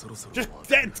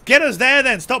 Just get us there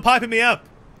then. Stop piping me up.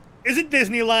 Is it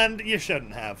Disneyland? You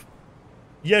shouldn't have.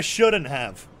 You shouldn't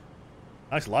have.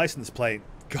 Nice license plate.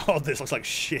 God, this looks like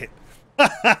shit.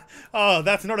 Oh,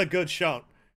 that's not a good shot.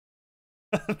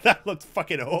 That looked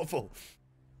fucking awful.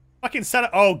 Fucking set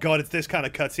up. Oh god, it's this kind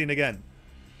of cutscene again.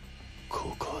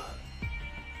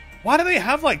 Why do they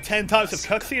have like 10 types of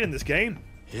cutscene in this game?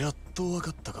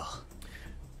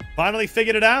 Finally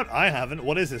figured it out? I haven't.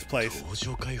 What is this place?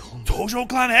 Tojo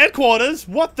Clan headquarters?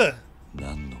 What the?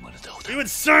 You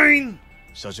insane?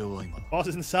 Boss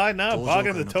is inside now.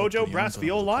 Bargain with the Tojo brass for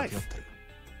your life.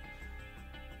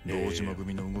 The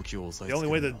only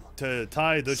way to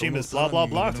tie Dojima's blah blah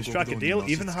blah to strike a deal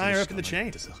even higher up in the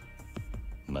chain.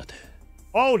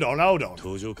 Hold on, hold on. The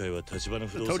Tojo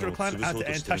Clan out to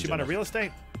end Tachibana real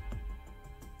estate?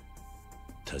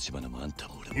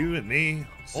 You and me,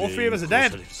 all three of us are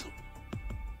dead.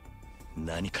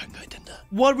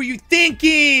 What were you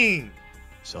thinking?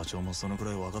 I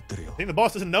think the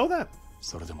boss doesn't know that.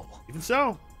 Even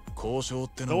so,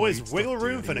 there's always wiggle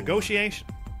room for negotiation.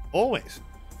 Always.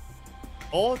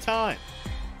 All the time.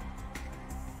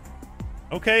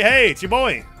 Okay, hey, it's your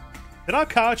boy. Did our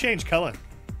car change color?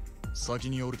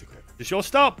 Just your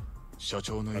stop.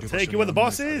 I'll take you where the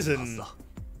boss is and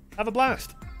have a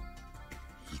blast.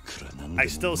 I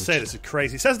still say this is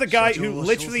crazy. Says the guy who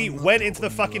literally went into the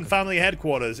fucking family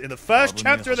headquarters in the first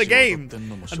chapter of the game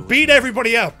and beat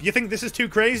everybody up. You think this is too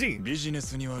crazy?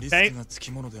 Okay.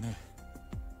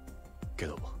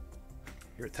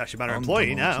 You're a Tachibana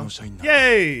employee now.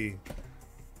 Yay!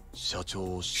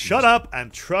 Shut up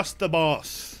and trust the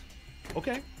boss.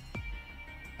 Okay.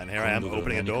 And here I am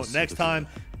opening a door. Next time,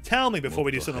 tell me before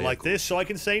we do something like this so I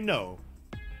can say no.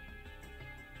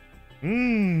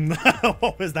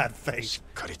 What was that face?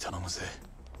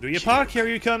 Do your part,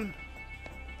 Kiryu-kun.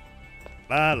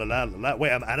 La la la la la. Wait,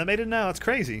 I'm animated now? That's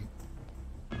crazy.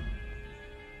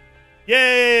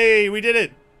 Yay! We did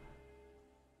it!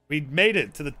 We made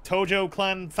it to the Tojo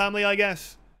Clan family, I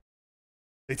guess.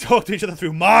 They talk to each other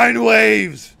through mind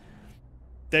waves!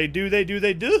 They do, they do,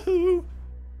 they do!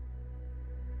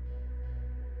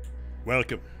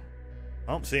 Welcome.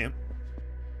 Oh, see him.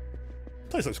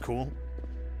 Place looks cool.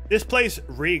 This place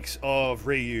reeks of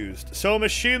reused. So I'm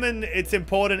assuming it's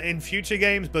important in future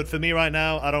games, but for me right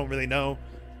now, I don't really know.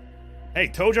 Hey,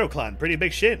 Tojo Clan, pretty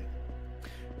big shit.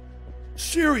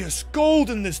 Serious gold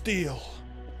in this deal.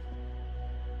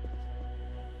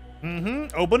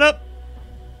 Open up.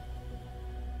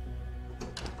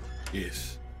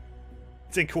 Yes.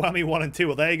 It's in Kiwami 1 and 2.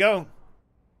 Well, there you go.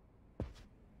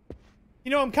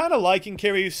 You know, I'm kind of liking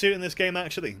Kiryu's suit in this game,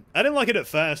 actually. I didn't like it at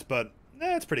first, but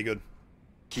it's pretty good.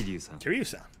 Kiryu-san.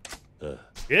 Kiryu-san.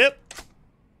 Yep.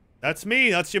 That's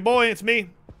me. That's your boy. It's me.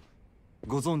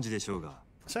 So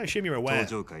I assume you're aware.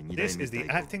 This is the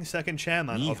acting second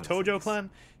chairman of Tojo Clan,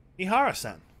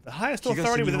 Ihara-san, the highest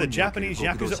authority within the Japanese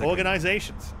Yakuza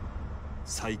organizations.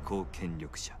 He's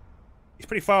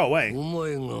pretty far away.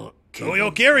 Oh,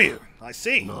 you're Kiryu. I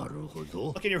see.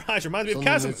 Look in your eyes reminds me of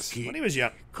Kazuma's when he was young.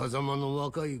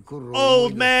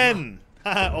 Old men.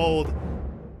 Haha, old.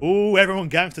 Ooh, everyone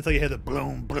gangster till you hear the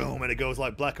bloom, bloom, and it goes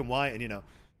like black and white, and you know.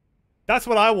 That's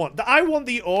what I want. I want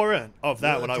the aura of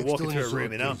that when I walk into a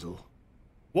room, you know.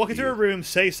 Walk into a room,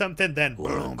 say something, then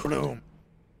bloom, bloom.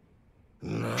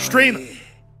 Stream it.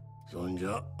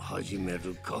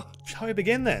 Shall we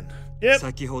begin then? Yep.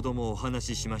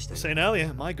 Saying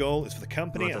earlier, my goal is for the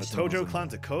company and the Tojo Clan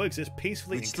to coexist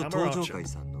peacefully in Kamurocho.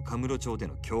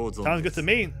 Sounds good to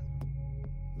me.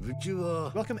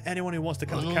 Welcome anyone who wants to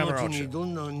come to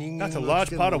Kamurocho. That's a large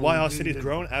part of why our city has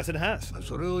grown as it has. But,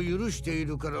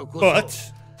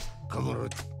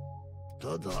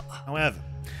 however,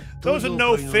 those with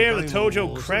no fear of the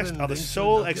Tojo crest are the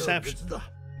sole exception.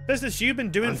 Business you've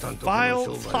been doing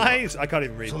flies, I can't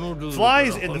even read,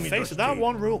 flies in the face of that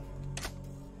one rule.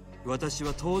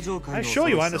 I assure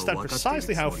you I understand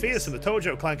precisely how fearsome the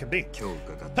Tojo clan can be.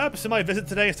 The purpose of my visit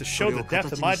today is to show the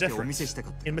depth of my difference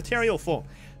in material form.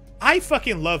 I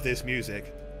fucking love this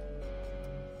music.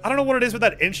 I don't know what it is with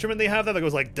that instrument they have there that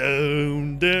goes like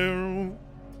doom doom.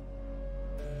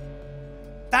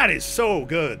 That is so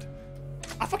good.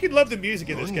 I fucking love the music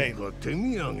in this game.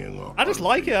 I just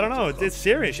like it. I don't know. It's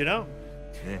serious, you know?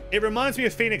 It reminds me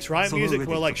of Phoenix Wright music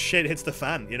where like shit hits the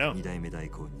fan, you know?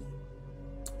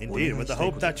 Indeed, with the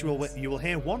hope that you will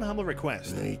hear one humble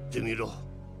request.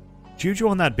 Juju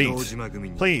on that beat.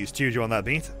 Please, Juju on that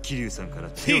beat. Please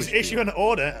issue an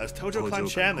order as Tojo Clan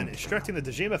Chairman instructing the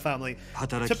Dejima family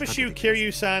to pursue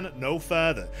Kiryu-san no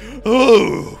further.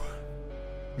 Oh!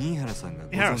 Mihara-san.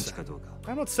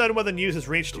 I'm not certain whether news has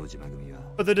reached you,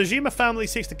 but the Dejima family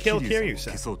seeks to kill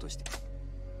Kiryu-san.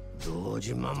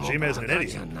 Dejima isn't an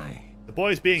idiot. The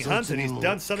boy is being hunted, he's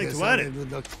done something to earn it.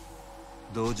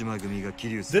 The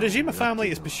Dejima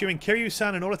family is pursuing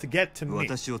Kiryu-san in order to get to me,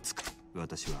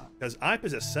 because I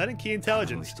possess certain key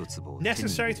intelligence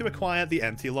necessary to acquire the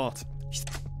empty lot.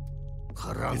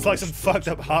 It's like some fucked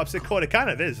up harpsichord, it kind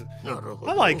of is.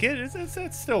 I like it,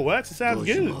 it still works, it sounds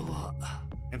good.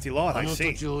 Empty lot, I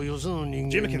see.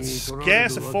 Dejima can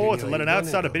scarce afford to let an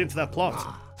outsider bid into that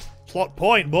plot. Plot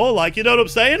point, more like, you know what I'm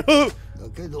saying? The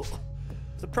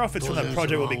profits from that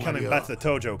project will be coming back to the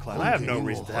Tojo clan. I have no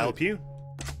reason to help you.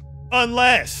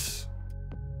 Unless...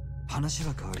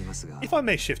 If I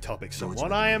may shift topics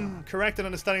somewhat, I am correct in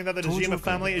understanding that the Dejima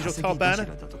family is your top banner?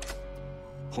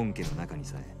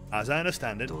 As I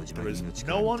understand it, there is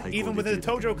no one, even within the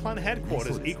Tojo clan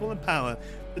headquarters, equal in power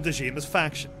to Dejima's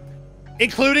faction.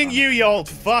 Including you, you old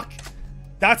fuck!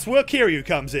 That's where Kiryu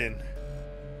comes in.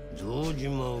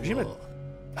 Dejima...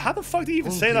 How the fuck do you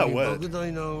even say that word?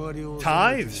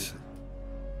 Tithes?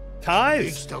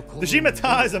 Tithes? Dejima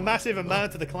tithes a massive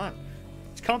amount to the clan.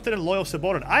 It's competent, loyal,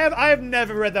 subordinate. I have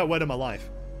never read that word in my life.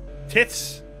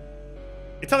 Tiths?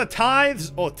 It's either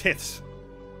tithes or tiths.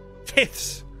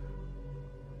 Tiths.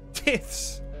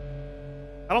 Tiths.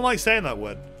 I don't like saying that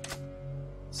word.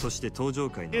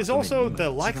 He is also the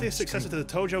likeliest successor to the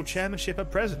Tojo chairmanship at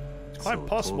present. It's quite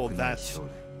possible that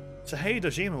Sahei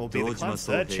Dejima will be the clan's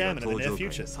third chairman in the near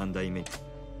future.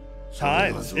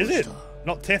 Tithes, is it?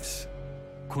 Not tiths.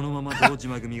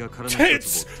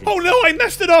 Tits! Oh no, I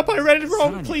messed it up! I read it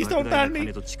wrong! Please don't ban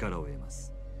me! To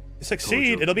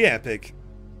succeed, it'll be epic.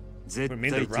 It would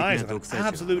mean the rise of an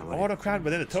absolute autocrat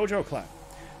within the Tojo clan.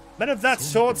 Men of that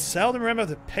sort seldom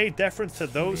remember to pay deference to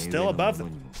those still above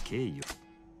them.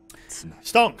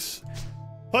 Stonks.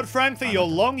 Put frankly, your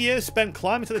long years spent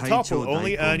climbing to the top will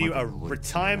only earn you a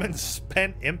retirement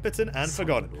spent impotent and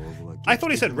forgotten. I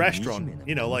thought he said restaurant.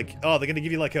 You know, like, oh, they're gonna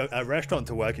give you like a restaurant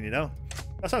to work in, you know?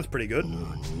 That sounds pretty good.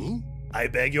 I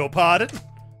beg your pardon?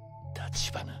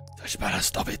 Tachibana,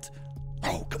 stop it.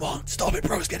 Bro, come on, stop it,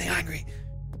 bro, he's getting angry.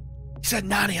 He said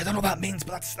nanny, I don't know what that means,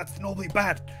 but that's normally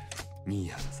bad.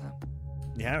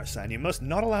 Mihara-san, you must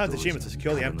not allow Dejima to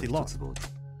secure the empty lot.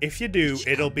 If you do,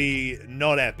 it'll be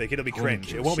not epic, it'll be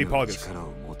cringe, it won't be poggers.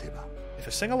 If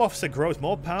a single officer grows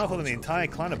more powerful than the entire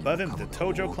clan above him, the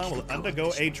Tojo clan will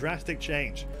undergo a drastic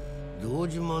change.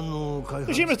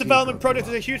 Dejima's development project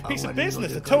is a huge piece of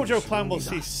business. The Tojo clan will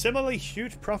see similarly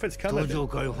huge profits come of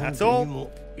it. That's all.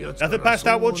 Nothing past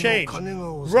that will change.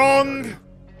 Wrong!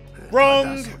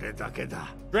 Wrong!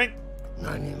 Drink!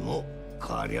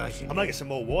 I'm gonna get some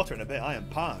more water in a bit. I am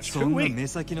parched. Too weak.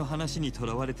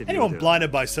 Anyone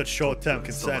blinded by such short-term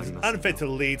concerns is unfit to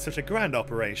lead such a grand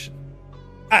operation.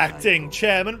 Acting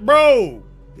chairman, bro!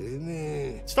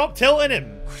 Stop tilting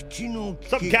him!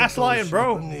 Stop gaslighting,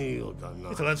 bro! You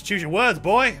need to learn to choose your words,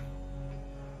 boy!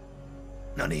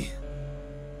 Nani?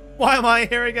 Why am I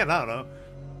here again? I don't know.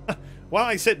 Why don't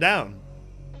I sit down?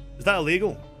 Is that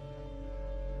illegal?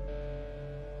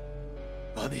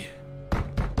 Nani?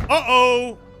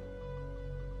 Uh-oh!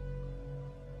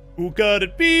 Who could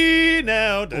it be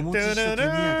now? It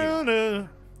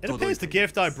appears the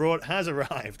gift I brought has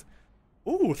arrived.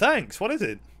 Ooh, thanks. What is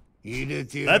it?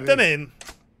 Let them in.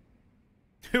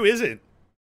 Who is it?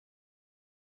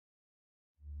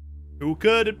 Who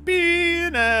could it be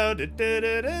now? I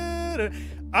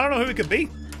don't know who it could be.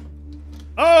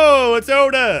 Oh, it's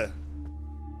Oda.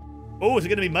 Oh, is it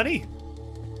going to be money?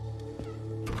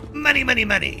 Money, money,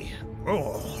 money.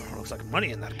 Oh, looks like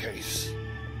money in that case.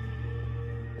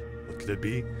 What could it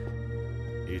be?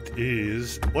 It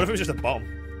is... What if it was just a bomb?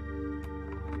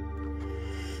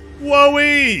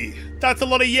 Whoa-wee! That's a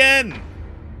lot of yen!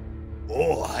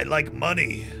 Oh, I like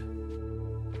money.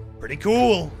 Pretty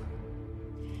cool.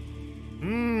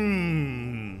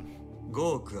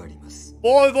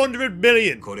 500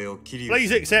 million.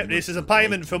 Please accept this as a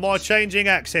payment for my changing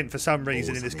accent for some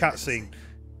reason in this cutscene.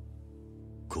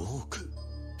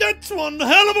 That's one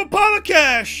hell of a pile of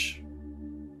cash!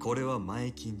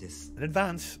 In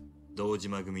advance.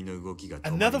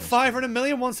 Another 500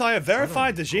 million once I have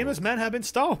verified Dejima's men have been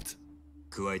stopped.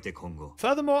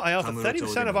 Furthermore, I offer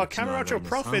 30% of our Kamurocho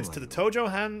profits to the Tojo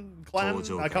Han clan,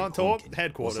 I can't talk,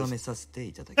 headquarters.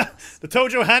 The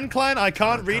Tojo Han clan, I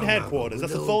can't read headquarters,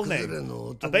 that's the full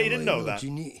name. I bet you didn't know that.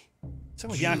 Same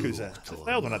with Yakuza, I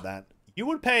failed one at that. You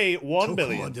would pay 1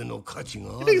 billion. You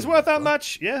think it's worth that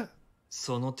much? Yeah.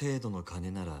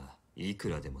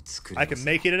 I can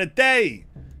make it in a day.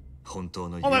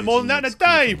 I'll make more than that in a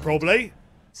day, probably.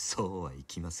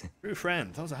 True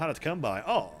friend, those are harder to come by.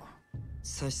 Oh.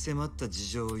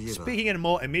 Speaking in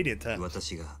more immediate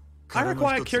terms, I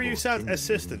require Kiryu-san's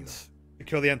assistance to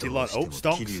kill the empty lot. Oh,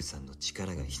 stonks.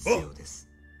 Oh.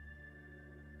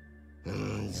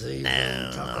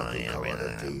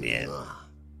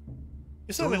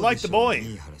 You certainly like the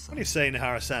boy. What do you say,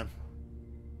 Nihara-san?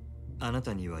 I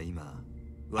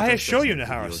assure you,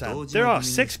 Nihara-san, there are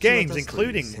 6 games,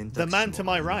 including the man to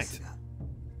my right.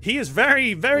 He is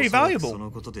very, very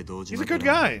valuable. He's a good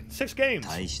guy. 6 games.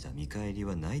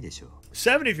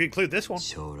 7 if you include this one.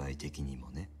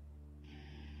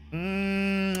 I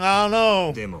don't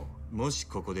know. You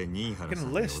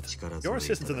can list your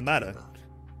assistance in the matter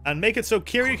and make it so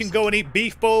Kiryu can go and eat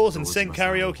beef bowls and sing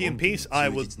karaoke in peace. I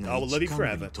will love you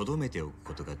forever.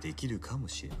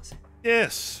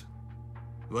 Yes.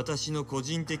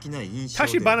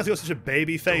 Tachibana's got such a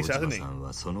baby face, hasn't he?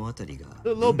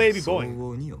 Little baby boy.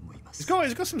 He's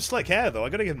got some slick hair, though. I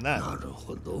gotta give him that.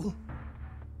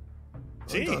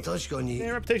 See?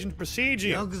 Their reputation to precede you.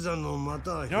 You know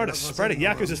how to spread a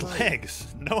Yakuza's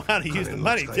legs. Know how to use the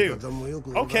money, too.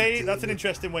 Okay, that's an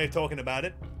interesting way of talking about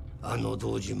it. Oh,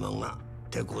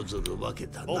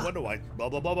 what do I? Blah,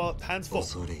 blah, blah, blah. Hands full.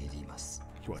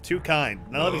 You are too kind.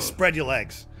 Now let me spread your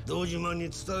legs.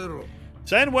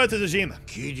 Send word to Dejima.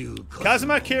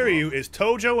 Kazuma Kiryu is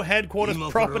Tojo headquarters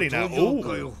property now.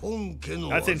 Ooh,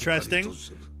 that's interesting.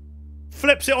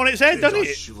 Flips it on its head, doesn't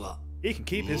it? He can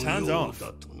keep his hands off.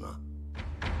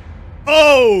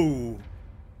 Oh!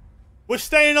 We're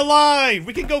staying alive!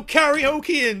 We can go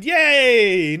karaokeing!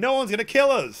 Yay! No one's gonna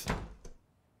kill us!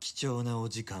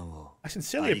 I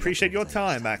sincerely appreciate your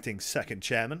time, acting second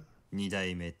chairman.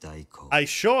 I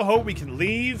sure hope we can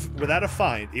leave without a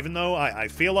fight, even though I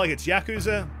feel like it's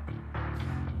Yakuza,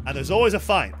 and there's always a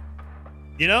fight.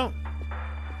 You know?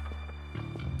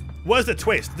 Where's the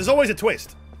twist? There's always a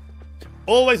twist.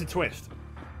 Always a twist.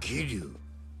 Kiryu.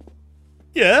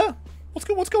 Yeah?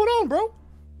 What's going on, bro?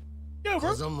 Yeah,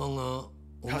 bro. Kazuma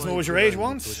was your age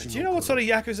once? Do you know what sort of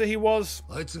Yakuza he was?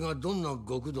 Oh no.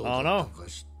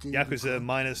 Yakuza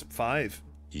 -5.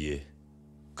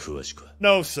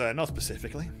 No, sir, not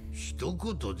specifically.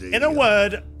 In a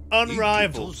word,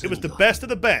 unrivaled. It was the best of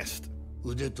the best.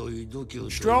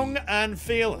 Strong and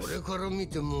fearless.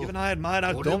 Even I admired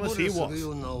how dumb as he was.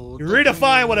 You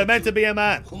redefine what it meant to be a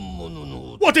man.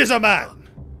 What is a man?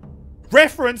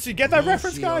 Reference? You get that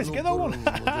reference, guys? You get that one?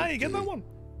 You get that one?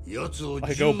 I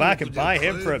could go back and buy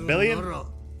him for $1 billion.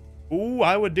 Ooh,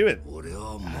 I would do it.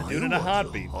 I'd do it in a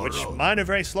heartbeat, which mine are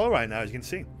very slow right now, as you can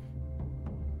see.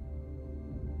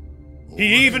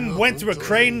 He even went to a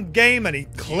crane game and he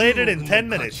cleared it in 10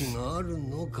 minutes. What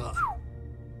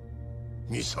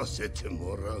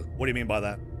do you mean by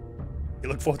that? You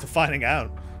look forward to finding out.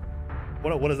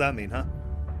 What does that mean, huh?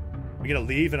 We're gonna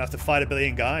leave and have to fight 1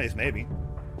 billion guys, maybe.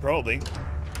 Probably.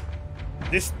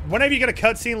 Whenever you get a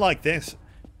cutscene like this,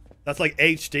 that's like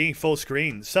HD, full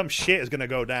screen, some shit is gonna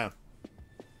go down.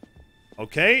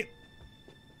 Okay?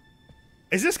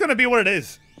 Is this gonna be what it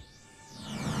is?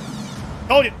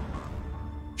 Told you.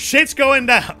 Shit's going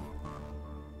down.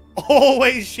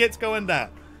 Always shit's going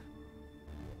down.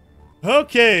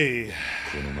 Okay.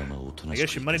 I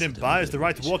guess your money didn't buy us the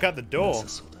right to walk out the door.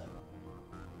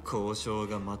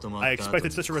 I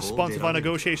expected such a response if our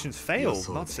negotiations failed,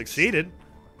 not succeeded.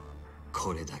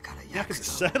 Yakuza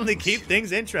certainly keep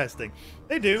things interesting.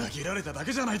 They do.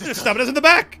 Just stabbing us in the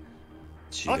back.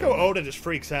 I like how Oda just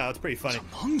freaks out. It's pretty funny.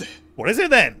 What is it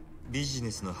then?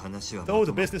 Though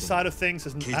the business side of things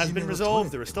has been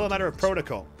resolved, there is still a matter of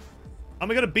protocol. And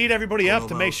we're gonna beat everybody up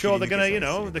to make sure they're gonna, you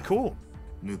know, they're cool.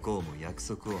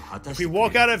 If we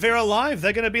walk out of here alive,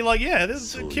 they're gonna be like, yeah,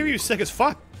 this Kiryu's sick as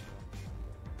fuck.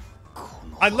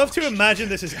 I'd love to imagine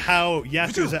this is how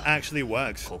Yakuza actually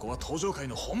works.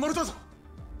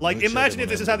 Like, imagine if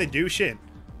this is how they do shit.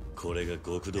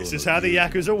 This is how the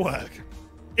Yakuza work.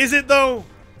 Is it though?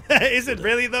 Is it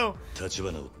really, though?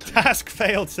 Task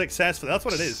failed successfully. That's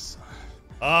what it is.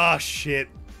 Oh, shit.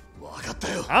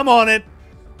 I'm on it.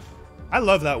 I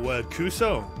love that word.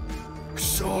 Kuso.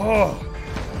 Kuso.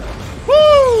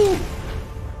 Woo!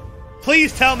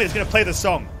 Please tell me it's going to play the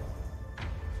song.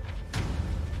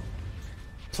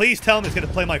 Please tell me it's going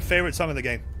to play my favorite song in the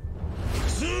game.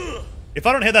 If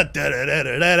I don't hear that,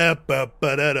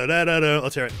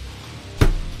 let's hear it.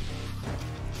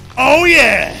 Oh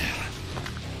yeah!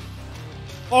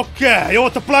 Okay, you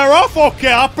want to play her off?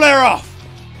 Okay, I'll play her off.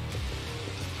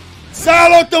 Say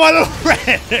hello to my little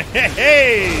friend.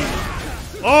 Hey!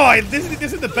 Oh, this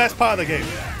is the best part of the game.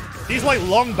 These like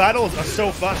long battles are so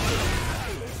fun.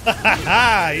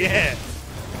 Yeah.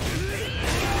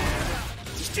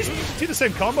 Just do the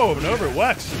same combo over and over. It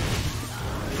works.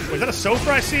 Wait, is that a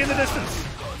sofa I see in the distance?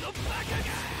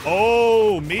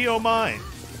 Oh, me oh my.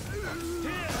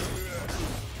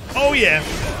 Oh, yeah.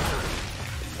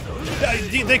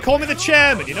 They call me the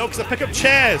chairman, you know, because I pick up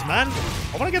chairs, man.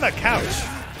 I want to get that couch.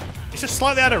 It's just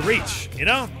slightly out of reach, you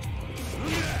know?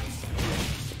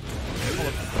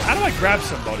 How do I grab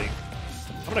somebody?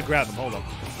 I'm going to grab them. Hold on.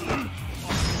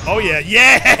 Oh, yeah.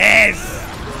 Yes!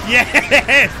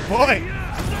 Yes, boy.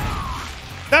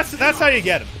 That's how you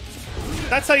get them.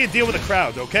 That's how you deal with a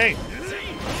crowd, okay?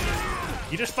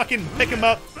 You just fucking pick them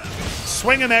up,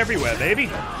 swing them everywhere, baby.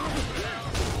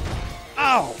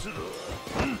 Ow!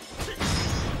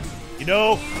 You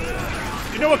know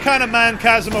what kind of man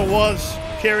Kazuma was,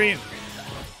 Kiryu?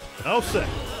 No, sir.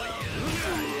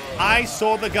 I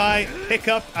saw the guy pick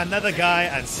up another guy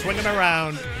and swing him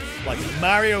around like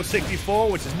Mario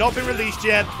 64, which has not been released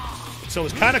yet, so it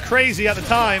was kind of crazy at the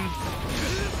time.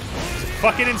 It's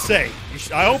fucking insane.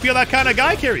 I hope you're that kind of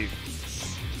guy, Kiryu.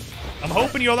 I'm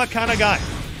hoping you're that kind of guy.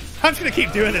 I'm just gonna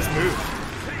keep doing this move.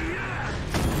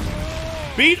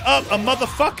 Beat up a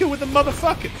motherfucker with a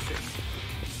motherfucker.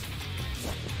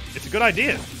 It's a good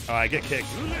idea. Alright, get kicked.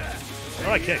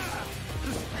 Alright, kick.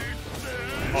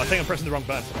 Oh, I think I'm pressing the wrong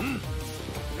button.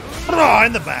 Oh,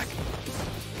 in the back.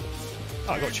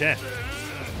 Oh, I got a chair.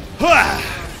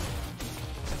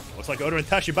 Looks like Oda and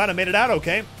Tachibana made it out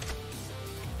okay.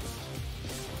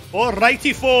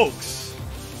 Alrighty, folks.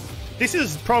 This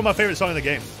is probably my favorite song in the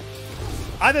game.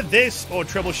 Either this or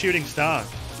Troubleshooting Star.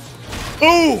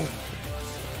 Boom!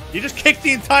 You just kicked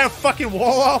the entire fucking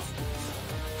wall off?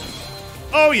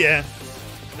 Oh, yeah.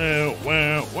 Oh,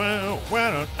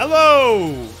 wow.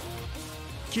 Hello!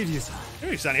 Kiryu-san.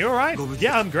 Kiryu-san, you alright?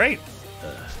 Yeah, I'm great.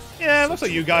 Yeah, looks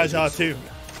like you guys are too.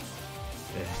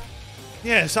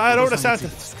 Yes, I had Oda-san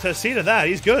to see to that.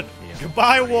 He's good.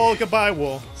 Goodbye, wall. Goodbye,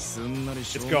 wall. It's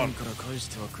gone.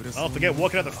 I'll forget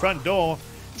walking out the front door.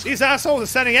 These assholes are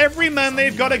sending every man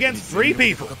they've got against 3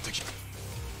 people.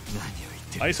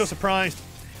 Are you so surprised?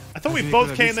 I thought we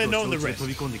both came there knowing the risk.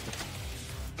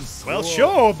 Well,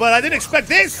 sure, but I didn't expect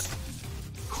this.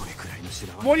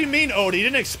 What do you mean, Oda? You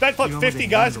didn't expect like 50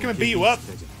 guys to come and beat you up?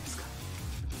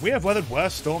 We have weathered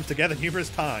worse storms together numerous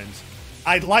times.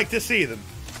 I'd like to see them.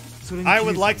 I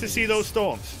would like to see those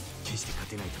storms.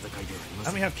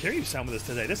 And we have Kiryu-san with us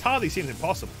today. This hardly seems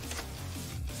impossible.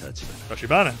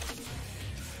 Tachibana.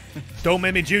 Don't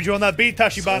make me juju on that beat,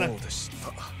 Tachibana.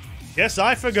 Yes,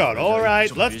 I forgot.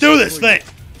 Alright, let's do this thing.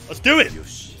 Let's do it.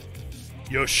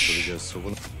 Yosh.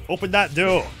 Open that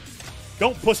door.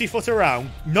 Don't pussyfoot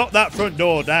around. Knock that front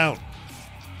door down.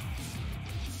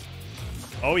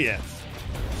 Oh, yeah.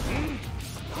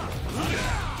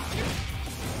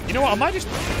 You know what? I might just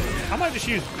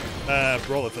use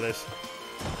Brawler for this.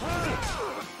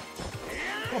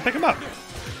 Come on, pick him up.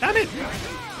 Damn it.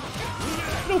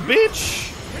 No, bitch.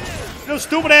 No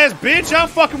stupid ass bitch. I'm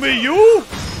fucking with you.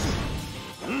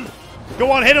 Go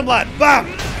on, hit him, lad. Bam.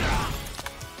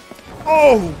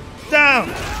 Oh, down.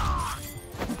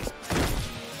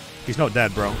 He's not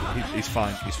dead, bro. He's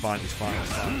fine. He's fine. He's fine.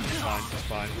 He's fine. He's fine. He's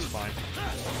fine. He's fine.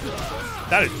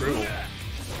 That is brutal.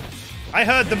 I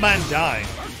heard the man die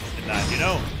in that, you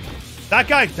know? That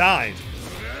guy died.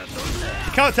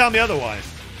 You can't tell me otherwise.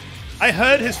 I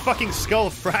heard his fucking skull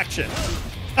fracture.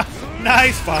 Nah,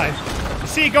 he's fine. You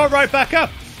see, he got right back up.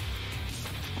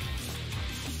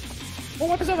 What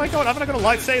weapons have I got? Haven't I got a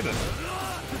lightsaber?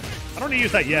 I don't need to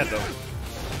use that yet, though.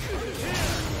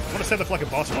 I want to save it for like a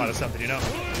boss fight or something, you know?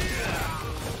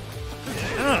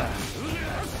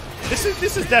 This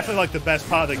is definitely like the best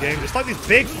part of the game. It's like these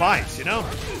big fights, you know?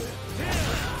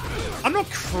 I'm not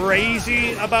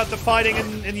crazy about the fighting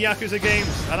in Yakuza games,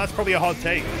 and that's probably a hot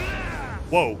take.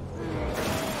 Whoa.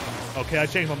 Okay, I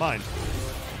changed my mind.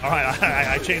 Alright,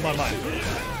 I changed my mind.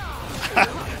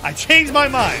 I changed my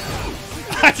mind.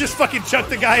 I just fucking chucked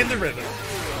the guy in the river.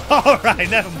 Alright,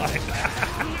 never mind.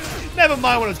 Never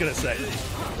mind what I was gonna say.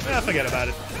 Forget about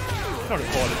it. Not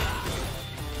important.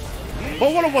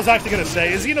 But what I was actually gonna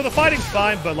say is, you know, the fighting's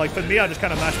fine, but like for me, I just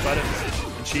kind of mash buttons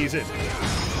and cheese it.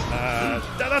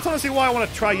 That's honestly why I want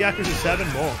to try Yakuza 7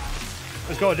 more.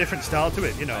 It's got a different style to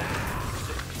it, you know.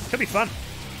 Could be fun.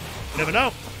 You never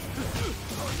know.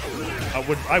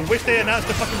 I wish they announced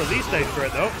a fucking release date for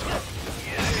it though.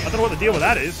 I don't know what the deal with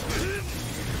that is.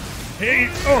 Hey,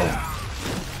 oh.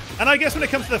 And I guess when it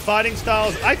comes to the fighting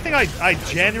styles, I think I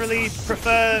generally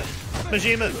prefer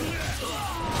Majima.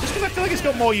 Just because I feel like it's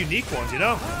got more unique ones, you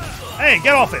know? Hey,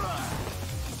 get off it!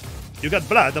 You got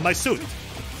blood on my suit.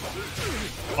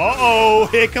 Uh-oh,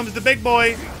 here comes the big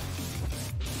boy.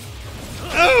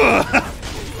 Ugh.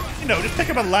 You know, just pick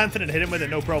up a lantern and hit him with it,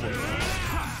 no problem.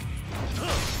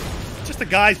 Just the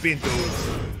guys being dudes.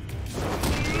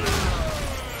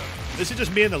 This is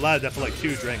just me and the lad after like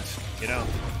 2 drinks, you know?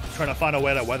 Trying to find our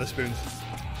way to Weatherspoons.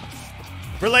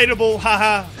 Relatable,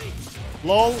 haha.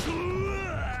 Lol.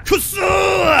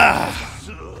 Kusua!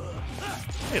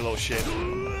 Hey, little shit.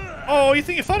 Oh, you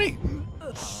think you're funny?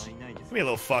 Give me a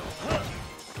little fuck.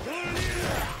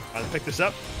 I'll pick this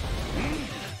up.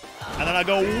 And then I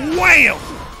go, wham!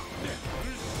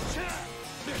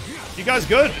 You guys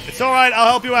good? It's alright, I'll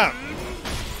help you out.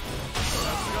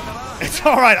 It's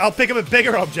alright, I'll pick up a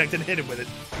bigger object and hit him with it.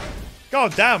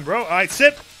 God damn, bro. Alright,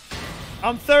 sip.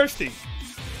 I'm thirsty.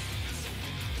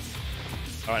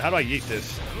 Alright, how do I yeet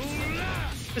this?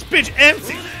 This bitch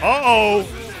empty. Uh-oh.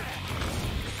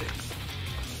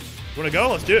 You wanna go?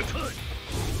 Let's do it.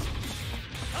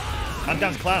 I'm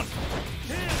down to clown.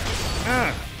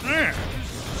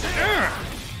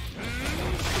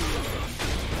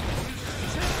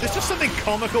 There's just something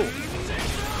comical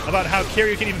about how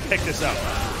Kiryu can even pick this up.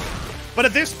 But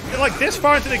at this, like this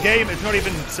far into the game, it's not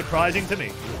even surprising to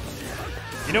me.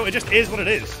 You know, it just is what it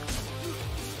is.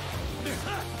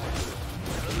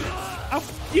 Oh,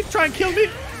 you try and kill me?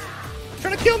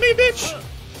 Trying to kill me, bitch?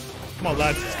 Come on,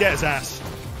 lads, let's get his ass.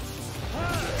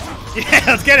 Yeah,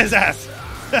 let's get his ass.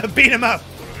 Beat him up.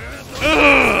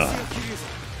 Ugh.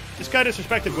 This guy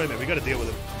disrespected women. We got to deal with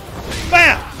him.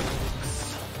 Bam!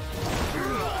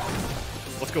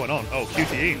 What's going on? Oh,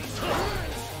 QTE.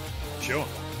 Sure.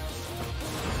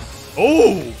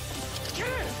 Oh!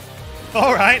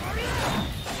 Alright.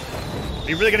 Are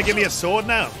you really going to give me a sword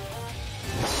now?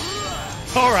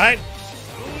 Alright.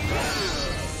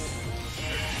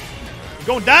 You're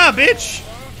going down, bitch!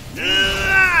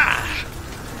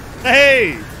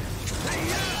 Hey!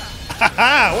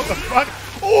 Haha, what the fuck?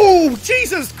 Oh,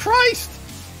 Jesus Christ!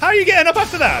 How are you getting up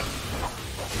after that?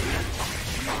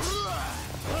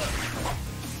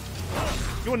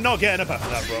 You are not getting up after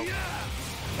that, bro.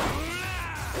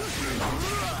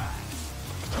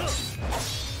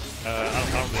 I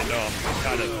don't really know. I'm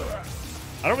kind of...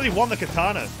 I don't really want the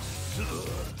katana.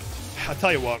 I'll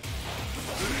tell you what.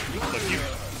 Look,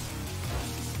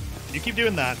 you keep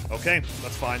doing that, okay?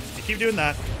 That's fine. You keep doing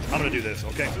that. I'm gonna do this,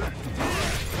 okay?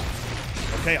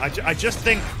 Okay, I just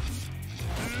think...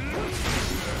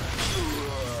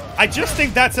 I just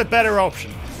think that's a better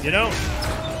option, you know?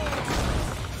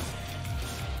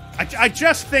 I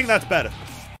just think that's better.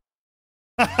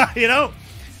 You know?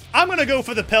 I'm gonna go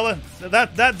for the pillar.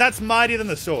 That's mightier than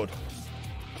the sword.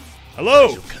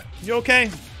 Hello? You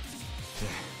okay?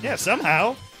 Yeah,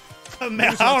 somehow. I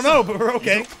don't know, but we're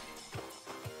okay.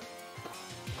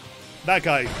 That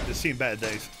guy has seen better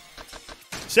days.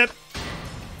 Sip.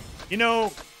 You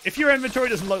know, if your inventory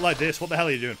doesn't look like this, what the hell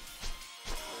are you doing?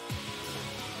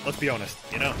 Let's be honest,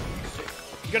 you know?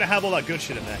 You gotta have all that good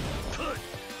shit in there.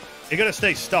 You gotta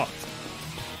stay stocked.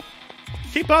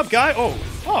 Keep up, guy. Oh,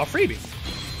 freebie.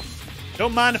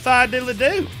 Don't mind if I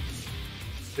diddly-do.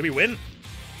 Did we win?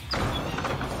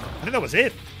 I think that was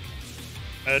it.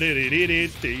 Oh,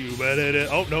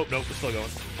 nope, we're still going.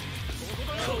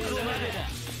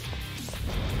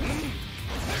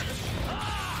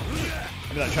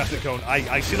 Look at that traffic cone.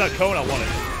 I see that cone, I want it.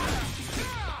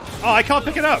 Oh, I can't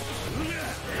pick it up.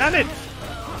 Damn it.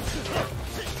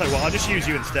 Tell you what, I'll just use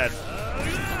you instead.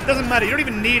 It doesn't matter, you don't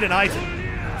even need an item.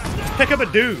 Just pick up a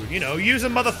dude, you know, use a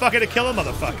motherfucker to kill a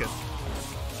motherfucker.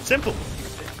 Simple.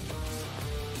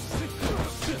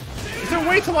 Is there a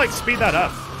way to, like, speed that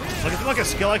up? Like, is there, like, a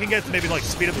skill I can get to maybe, like,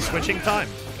 speed up the switching time?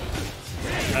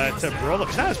 To Brawler?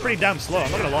 Because that is pretty damn slow,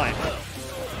 I'm not gonna lie.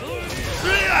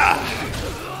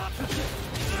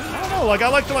 I don't know, like, I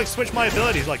like to, like, switch my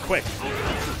abilities, like, quick.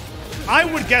 I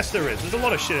would guess there is. There's a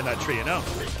lot of shit in that tree, you know?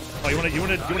 Oh, you wanna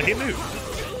heat move?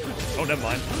 Oh, never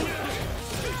mind.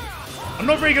 I'm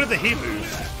not very good at the heat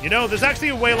moves. You know, there's actually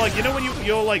a way, like, you know when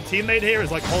your, like, teammate here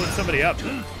is, like, holding somebody up?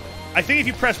 I think if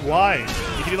you press Y,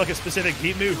 you can do, like, a specific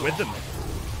heat move with them.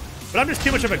 But I'm just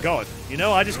too much of a god, you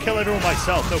know? I just kill everyone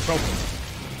myself, no problem.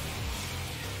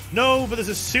 No, but there's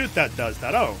a suit that does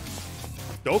that. Oh.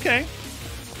 Okay.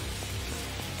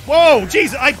 Whoa,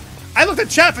 jeez, I looked at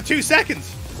chat for 2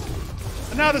 seconds.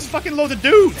 And now there's fucking loads of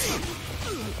dudes.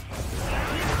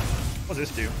 What's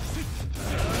this do?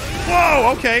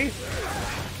 Whoa, okay.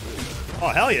 Oh,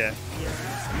 hell yeah.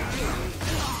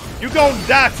 You gon'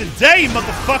 die today,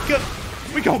 motherfucker.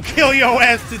 We gon' kill your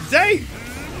ass today.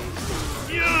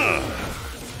 Yeah.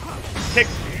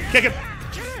 Kick it.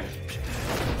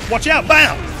 Watch out,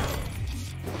 bam.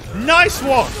 Nice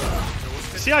one.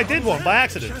 See, I did one by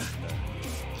accident.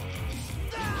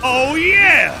 Oh,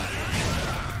 yeah.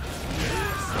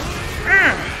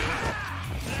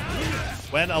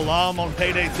 When alarm on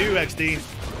payday 2, XD.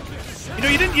 You know,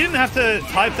 you didn't have to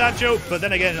type that joke, but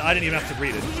then again, I didn't even have to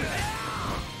read it.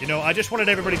 You know, I just wanted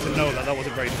everybody to know that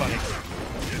wasn't very funny.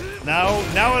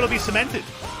 Now it'll be cemented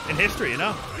in history, you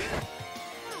know?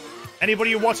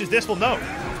 Anybody who watches this will know.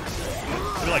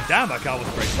 They'll be like, damn, that guy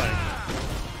wasn't very funny.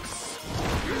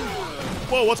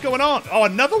 Whoa, what's going on? Oh,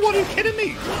 another one? Are you kidding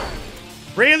me?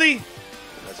 Really?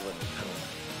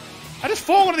 I just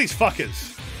fought one of these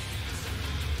fuckers.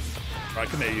 Right,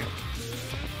 come here, you.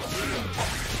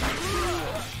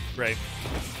 Great.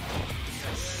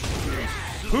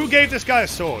 Who gave this guy a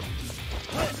sword?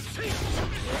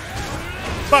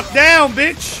 Fuck down,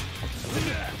 bitch!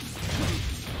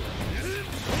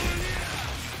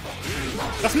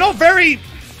 That's not very...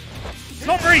 It's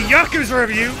not very Yakuza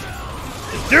of you.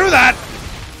 Do that!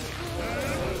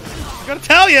 I gotta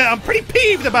tell you, I'm pretty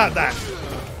peeved about that.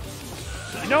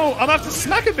 You know, I'm gonna have to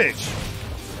smack a bitch.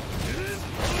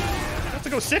 I have to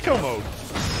go sicko mode.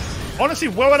 Honestly,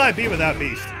 where would I be without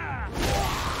Beast?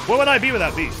 Where would I be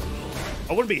without Beast?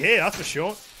 I wouldn't be here, that's for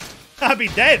sure. I'd be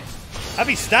dead. I'd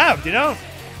be stabbed, you know?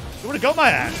 You would have got my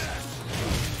ass.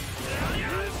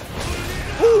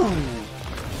 Ooh.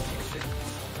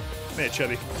 Come here,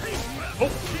 chubby.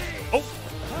 Oh. Oh.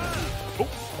 Oh.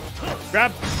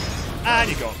 Grab. And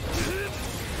you're gone.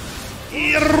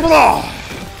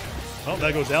 Oh,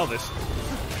 there goes Elvis.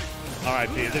 Alright,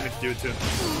 P, I didn't mean to do it to him.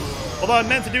 Although I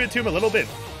meant to do it to him a little bit.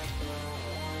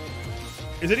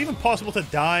 Is it even possible to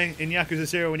die in Yakuza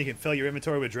 0 when you can fill your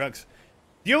inventory with drugs?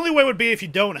 The only way would be if you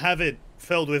don't have it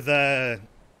filled with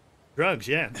drugs,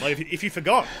 yeah. Like if you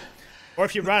forgot. Or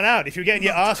if you ran out. If you're getting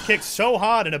your ass kicked so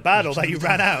hard in a battle that you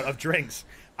ran out of drinks.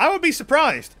 I would be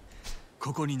surprised.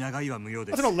 There's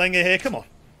no Lenge here, come on.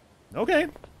 Okay.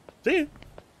 See you.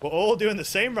 We're all doing the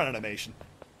same run animation.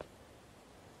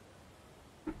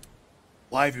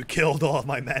 Why have you killed all of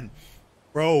my men?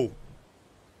 Bro.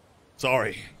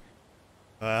 Sorry.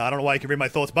 I don't know why you can read my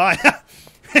thoughts by.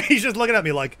 He's just looking at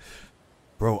me like,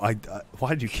 bro, why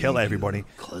did you kill everybody?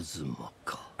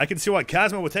 I can see why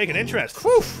Kazuma would take an interest.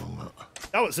 Whew.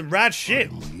 That was some rad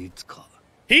shit.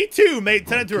 He too may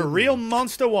turn into a real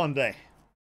monster one day.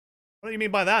 What do you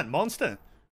mean by that? Monster?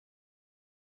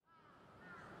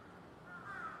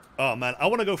 Oh man, I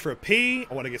want to go for a pee.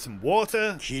 I want to get some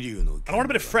water. I want a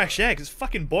bit of fresh air because it's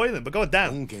fucking boiling. But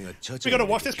goddamn, we gotta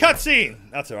watch this cutscene.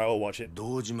 That's alright, I'll watch it.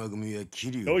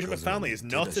 Dojima family is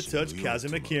not to touch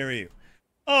Kazuma Kiryu.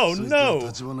 Oh no!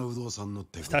 It's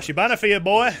Tachibana for you,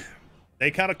 boy. They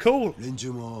kinda cool. With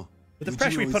the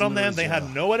pressure we put on them, they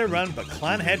had nowhere to run but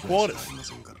clan headquarters.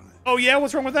 Oh yeah,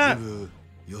 what's wrong with that?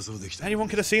 Anyone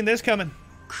could have seen this coming.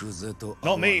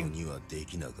 Not me.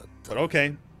 But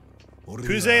okay.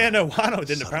 Kuze and Owano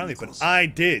didn't apparently, but I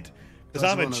did. Because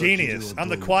I'm a genius. I'm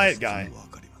the quiet guy.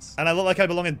 And I look like I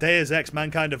belong in Deus Ex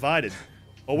Mankind Divided.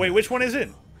 Oh wait, which one is it?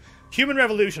 Human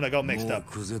Revolution I got mixed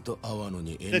up.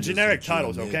 The generic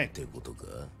title's okay.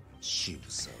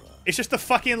 It's just the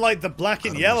fucking, like, the black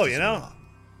and yellow, you know?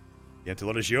 The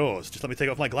antilope is yours. Just let me take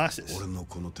off my glasses.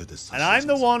 And I'm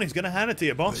the one who's gonna hand it to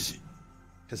you, boss.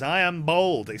 Because I am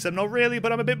bold. Except not really,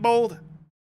 but I'm a bit bold.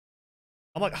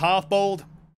 I'm like half bold.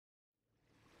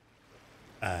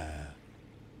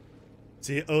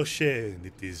 The ocean,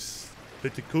 it is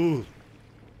pretty cool.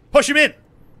 Push him in!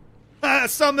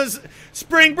 Summer's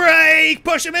spring break!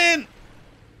 Push him in!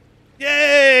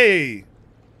 Yay!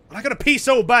 I gotta pee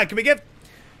so bad. Can we get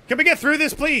through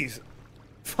this, please?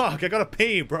 Fuck, I gotta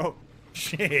pee, bro.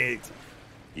 Shit.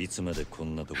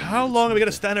 How long are we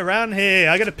gonna stand around here?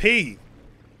 I gotta pee.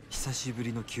 This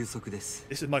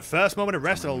is my first moment of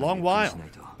rest in a long while.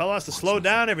 Fella has to slow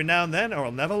down every now and then or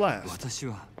I'll never last.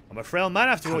 I'm a frail man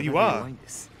after all, you are.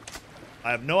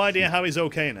 I have no idea how he's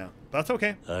okay now. That's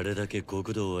okay.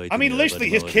 I mean, literally,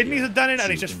 his kidneys have done it and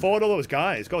he's just fought all those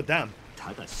guys. God damn.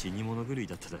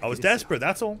 I was desperate,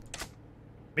 that's all.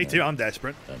 Me too, I'm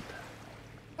desperate.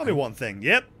 Tell me one thing.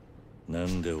 Yep.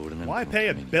 Why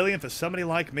pay $1 billion for somebody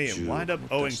like me and wind up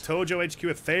owing Tojo HQ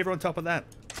a favor on top of that?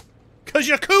 Cause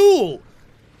you're cool!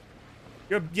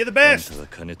 You're the best!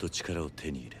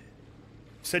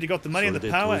 Said you got the money and the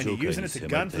power and you're using it to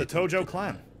gun for the Tojo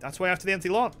clan. That's why after the empty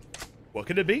lot. What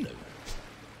could it be?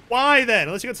 Why then?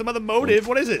 Unless you got some other motive,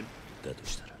 what is it?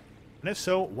 And if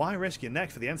so, why risk your neck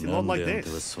for the empty lot like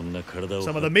this? Some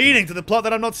of the meaning to the plot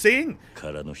that I'm not seeing.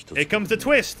 Here comes the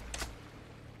twist.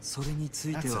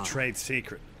 That's a trade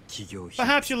secret.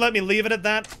 Perhaps you'll let me leave it at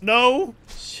that? No?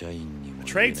 A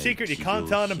trade secret you can't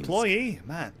tell an employee?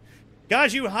 Man.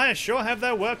 Guys you hire sure have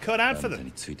their work cut out for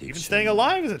them. Even staying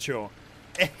alive is a chore.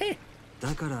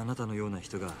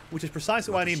 Which is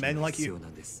precisely why I need men like you.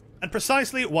 And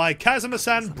precisely why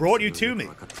Kazuma-san brought you to me.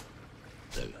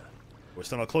 We're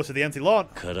still not close to the empty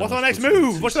lot. What's our next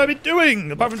move? What should I be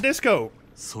doing, apart from disco?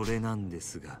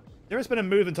 There has been a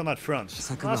movement on that front.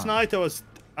 Last night I was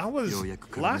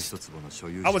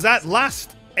at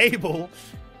last able,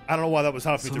 I don't know why that was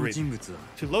hard for me to read,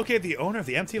 to locate the owner of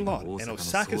the empty lot in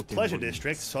Osaka's pleasure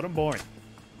district, Sotenbori.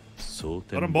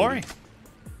 Sotenbori?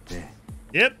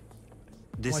 Yep.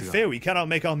 I fear we cannot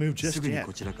make our move just yet.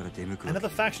 Another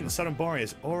faction in Sotenbori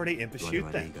is already in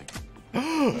pursuit there.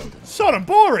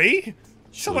 Sotenbori?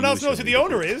 Someone else knows who the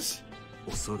owner is?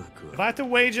 If I had to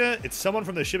wager, it's someone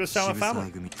from the Shibusawa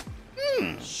family.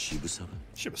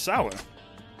 Shibusawa?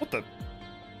 What the?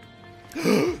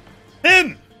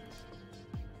 Him!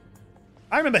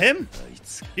 I remember him.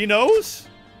 He knows?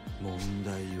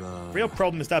 Real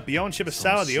problem is that beyond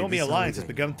Shibusawa, the Omi Alliance has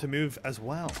begun to move as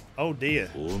well. Oh dear.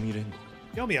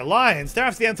 The Omi Alliance? They're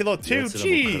after the empty lot too?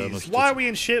 Jeez. Why are we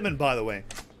in shipment, by the way?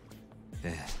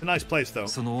 A nice place, though.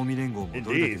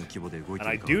 Indeed. And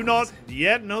I do not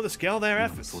yet know the scale of their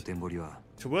efforts.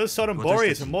 Towards Sotenbori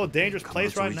is a more dangerous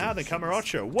place right now than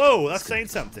Kamurocho. Whoa, that's saying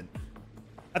something.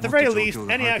 At the very least,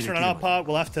 any action on our part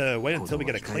will have to wait until we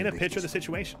get a cleaner picture of the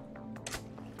situation.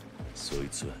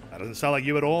 That doesn't sound like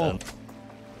you at all.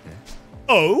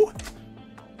 Oh?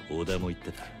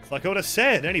 Like Oda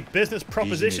said, any business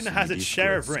proposition has its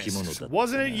share of risks.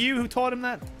 Wasn't it you who taught him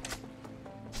that?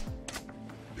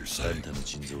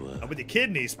 And with your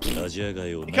kidneys,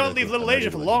 you can't leave Little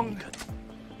Asia for long.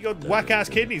 You got whack-ass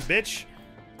kidneys, bitch.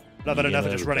 I've had enough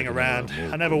of just running around.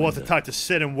 I never was the type to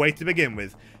sit and wait to begin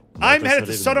with. I'm headed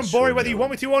to Sotenbori whether you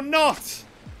want me to or not.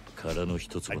 I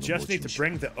just need to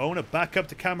bring the owner back up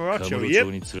to Kamurocho.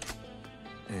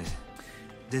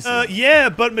 Yep. Yeah,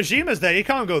 but Majima's there. You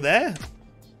can't go there.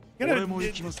 You're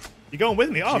going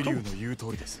with me? Oh, cool.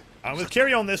 I'm with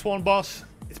Kiryu on this one, boss.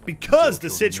 It's because the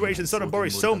situation in Sotenbori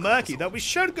is so murky that we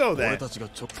should go there.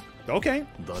 Okay.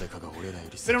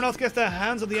 If anyone else gets their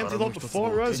hands on the empty lot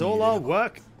before us, all our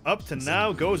work up to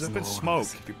now goes up in smoke.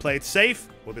 If we play it safe,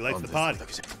 we'll be late to the party.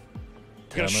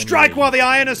 We're gonna strike while the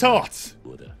iron is hot.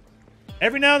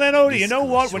 Every now and then, Oda, you know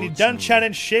what? When you're done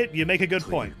chatting shit, you make a good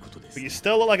point. But you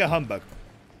still look like a humbug.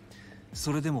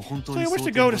 So you wish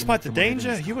to go despite the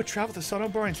danger? You would travel to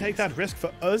Sotenbori and take that risk for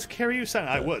us, Kiryu-san?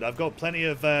 I would. I've got plenty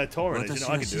of Taurens, you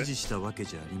know I can do it.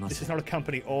 This is not a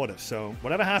company order, so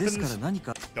whatever happens,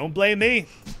 don't blame me.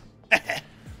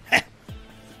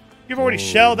 You've already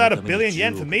shelled out $1 billion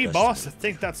yen for me, boss. I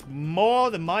think that's more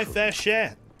than my fair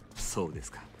share.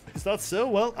 Is that so?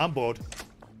 Well, I'm bored.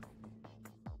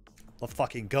 Let's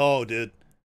fucking go, dude.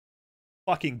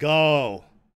 Fucking go.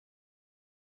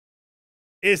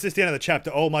 Is this the end of the chapter?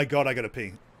 Oh my god, I gotta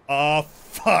pee. Oh,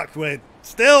 fuck, we're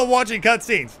still watching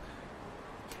cutscenes.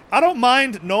 I don't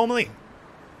mind normally.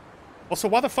 Also,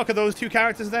 why the fuck are those two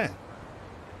characters there?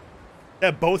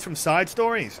 They're both from side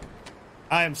stories.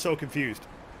 I am so confused.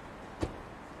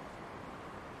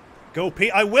 Go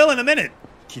pee. I will in a minute.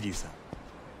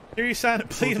 Kiryu-san,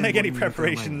 please make any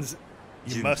preparations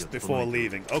you must before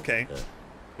leaving. Okay.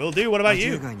 Will do. What about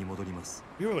you?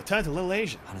 We will return to Little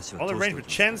Asia. I'll arrange with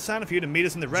Chen-san for you to meet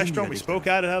us in the restaurant we spoke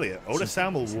out earlier.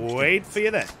 Oda-san will wait for you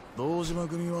there. Looks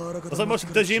like most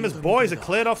of Dajima's boys are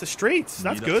cleared off the streets.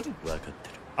 That's good.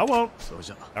 I won't.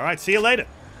 Alright, see you later.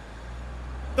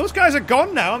 Those guys are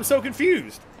gone now. I'm so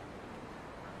confused.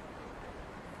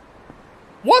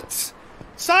 What?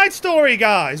 Side story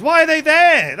guys. Why are they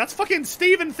there? That's fucking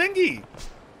Steven Thingy. I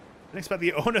didn't expect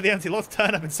the owner of the empty lot to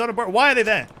turn up in Sotenbori. Why are they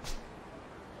there?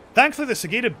 Thankfully, the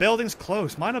Sagita building's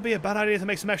closed. Might not be a bad idea to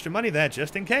make some extra money there,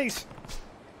 just in case.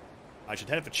 I should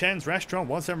head for Chen's restaurant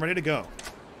once I'm ready to go.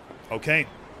 Okay.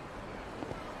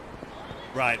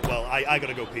 Right, well, I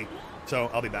gotta go pee. So,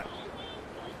 I'll be back.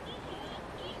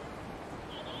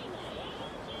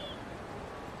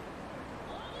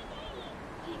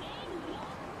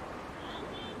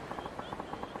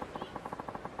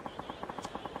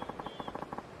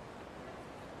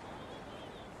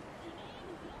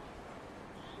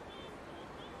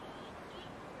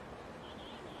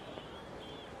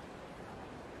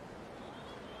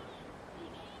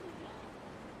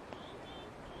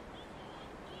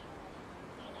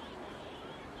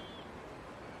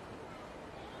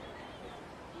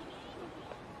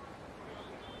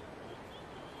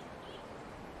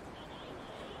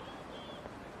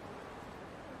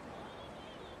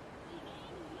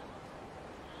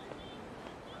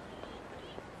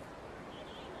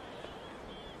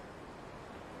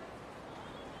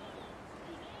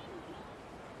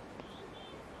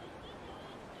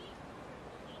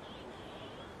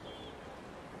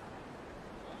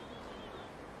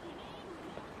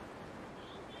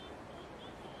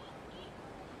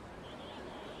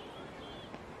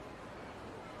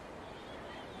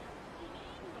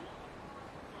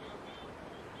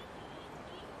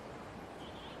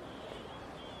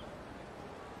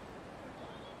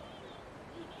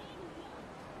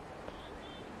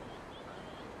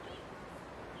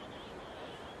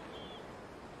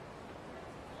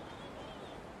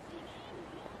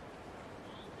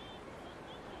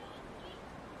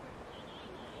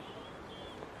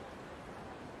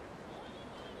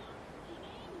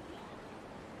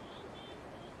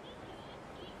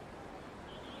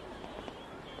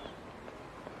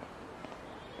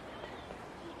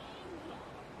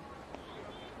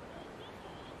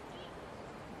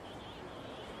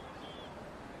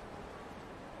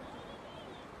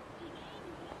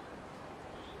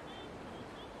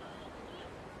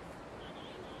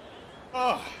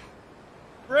 Oh,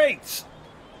 great.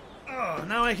 Oh,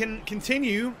 now I can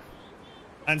continue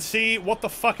and see what the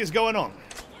fuck is going on.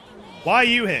 Why are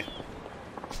you here?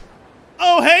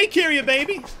 Oh, hey, Kiryu,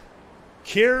 baby.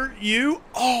 Kiryu?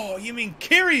 Oh, you mean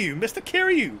Kiryu, Mr.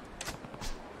 Kiryu.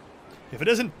 If it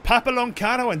isn't Papa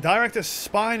Loncano and Director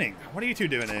Spining, what are you two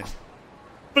doing here?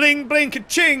 Bling, bling,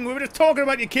 ka-ching. We were just talking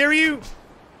about you, Kiryu.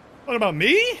 What about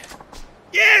me?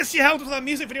 Yes, you helped with that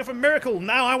music video for Miracle.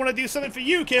 Now I want to do something for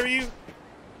you, Kiryu.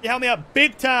 You helped me out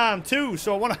big time, too,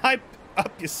 so I want to hype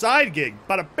up your side gig.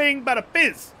 Bada bing, bada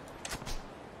fizz.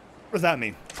 What does that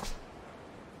mean?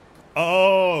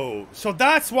 Oh, so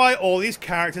that's why all these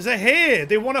characters are here.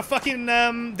 They want to fucking,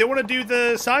 they want to do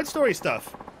the side story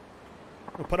stuff.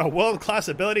 We'll put our world-class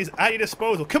abilities at your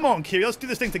disposal. Come on, Kiryu, let's do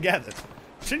this thing together.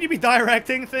 Shouldn't you be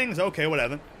directing things? Okay,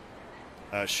 whatever.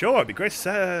 Sure, it'd be great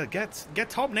to get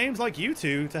top names like you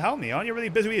two to help me. Aren't you really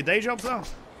busy with your day jobs, though?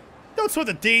 Don't sweat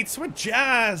the deets. We're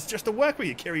jazzed just to work with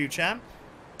you, Kiryu-chan.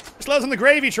 Just let us on the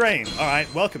gravy train. All right,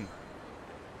 welcome.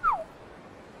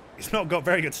 He's not got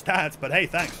very good stats, but hey,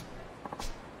 thanks.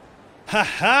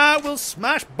 Haha, we'll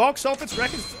smash box office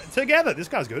records together. This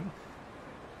guy's good.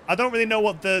 I don't really know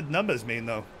what the numbers mean,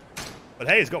 though. But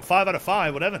hey, he's got 5 out of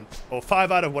 5, whatever. Or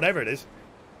 5 out of whatever it is.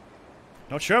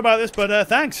 Not sure about this, but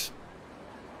thanks.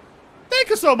 Thank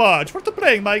you so much for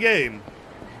playing my game.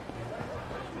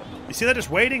 You see, they're just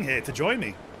waiting here to join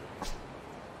me.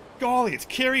 Golly, it's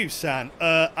Kiryu-san.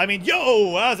 I mean,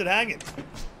 yo, how's it hanging?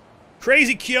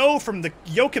 Crazy Kyo from the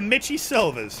Yokimichi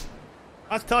Silvers.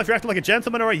 I have to tell if you're acting like a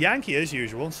gentleman or a Yankee as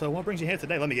usual, so what brings you here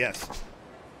today? Let me guess.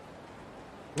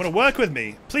 You want to work with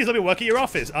me? Please let me work at your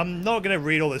office. I'm not going to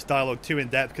read all this dialogue too in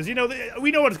depth, because, you know,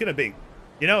 we know what it's going to be.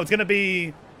 You know, it's going to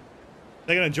be...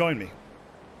 They're going to join me.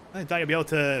 I doubt you'll be able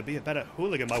to be a better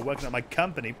hooligan by working at my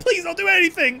company. Please don't do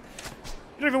anything!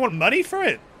 You don't even want money for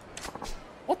it.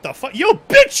 What the fuck? You're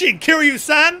bitching,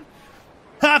 Kiryu-san!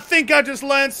 I think I just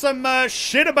learned some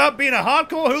shit about being a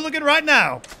hardcore hooligan right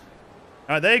now.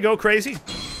 Alright, there you go, crazy.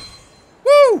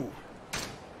 Woo!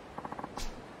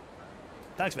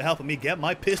 Thanks for helping me get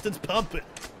my pistons pumping.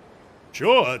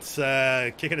 Sure, let's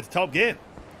kick it into top gear.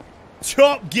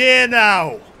 Top gear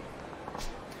now!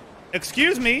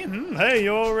 Excuse me. Hey,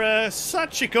 you're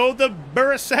Sachiko the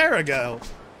Burasera girl.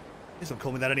 Please don't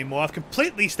call me that anymore. I've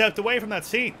completely stepped away from that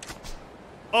scene.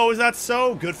 Oh, is that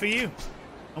so? Good for you.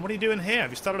 And what are you doing here?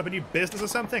 Have you started up a new business or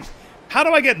something? How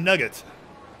do I get Nugget?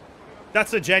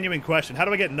 That's a genuine question. How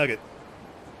do I get Nugget?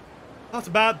 Not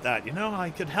about that. You know, I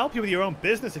could help you with your own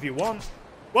business if you want.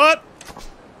 What?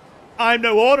 I'm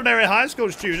no ordinary high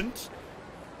school student.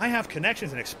 I have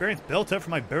connections and experience built up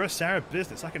from my Burasera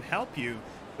business. I can help you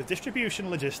with distribution,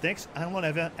 logistics, and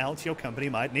whatever else your company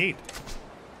might need.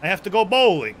 I have to go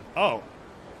bowling. Oh.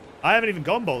 I haven't even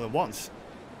gone bowling once.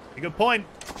 A good point.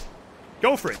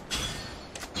 Go for it.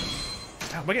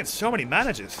 God, we're getting so many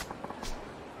managers.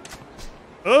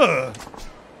 Ugh.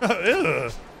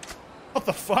 Ugh. What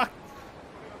the fuck?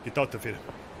 Get out of here.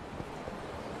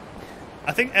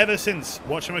 I think ever since,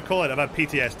 whatchamacallit, I've had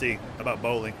PTSD about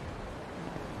bowling.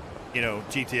 You know,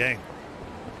 GTA.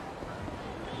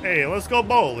 Hey, let's go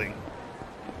bowling.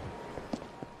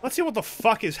 Let's see what the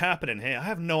fuck is happening here. I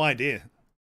have no idea.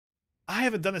 I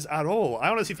haven't done this at all. I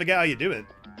honestly forget how you do it.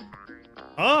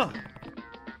 Huh?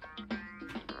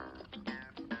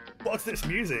 What's this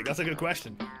music? That's a good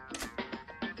question.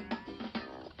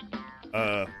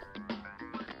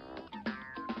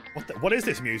 What is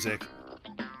this music?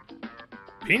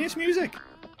 Penis music?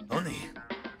 Honey.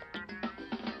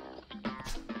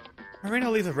 Marina,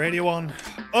 leave the radio on.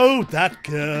 Oh, that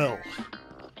girl.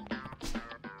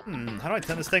 How do I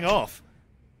turn this thing off?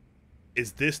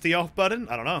 Is this the off button?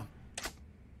 I don't know.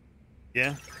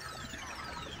 Yeah.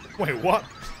 Wait, what?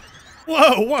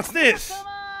 Whoa, what's this?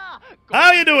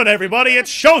 How you doing, everybody?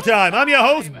 It's showtime. I'm your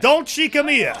host, Dolce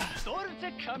Kamiya.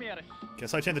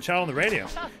 Guess I changed the channel on the radio.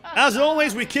 As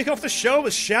always, we kick off the show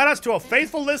with shoutouts to our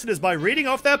faithful listeners by reading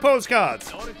off their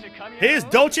postcards. Here's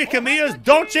Dolce Kamiya's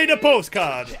Dolce the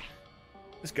Postcard.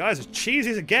 This guy's as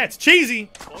cheesy as it gets. Cheesy!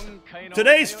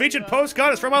 Today's featured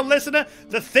postcard is from our listener,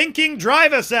 the Thinking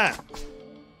Driver-san.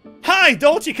 Hi,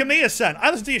 Dolce Kamiya-san.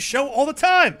 I listen to your show all the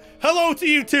time. Hello to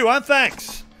you too, and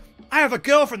thanks. I have a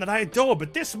girlfriend that I adore,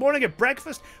 but this morning at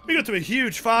breakfast, we got into a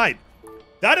huge fight.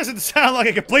 That doesn't sound like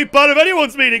a complete part of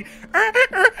anyone's meeting.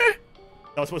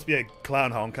 That was supposed to be a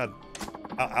clown honk. I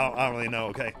don't really know,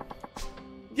 okay.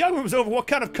 The argument was over what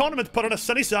kind of condiment to put on a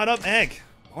sunny-side-up egg.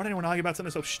 Why would anyone argue about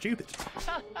something so stupid?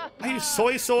 I use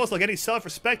soy sauce like any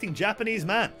self-respecting Japanese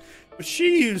man. But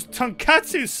she used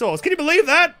tonkatsu sauce. Can you believe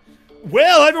that?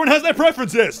 Well, everyone has their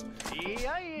preferences.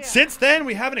 Since then,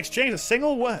 we haven't exchanged a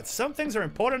single word. Some things are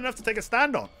important enough to take a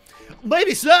stand on.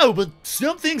 Maybe so, but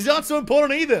some things aren't so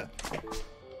important either.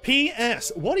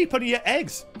 P.S. What do you put in your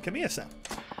eggs? Come here, Sam.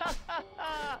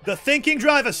 The thinking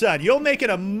driver said, you're making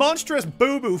a monstrous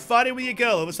boo-boo fighting with your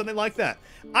girl over something like that.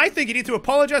 I think you need to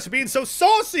apologize for being so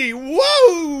saucy.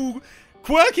 Whoa!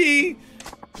 Quirky!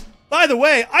 By the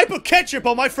way, I put ketchup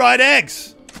on my fried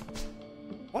eggs.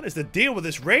 What is the deal with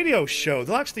this radio show?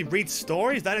 They'll actually read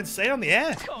stories that insane on the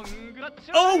air.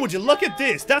 Oh, would you look at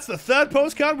this? That's the third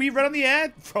postcard we've read on the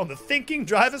air from the thinking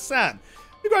driver Sam.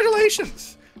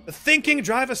 Congratulations! The thinking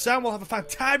driver Sam will have a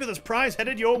fantabulous prize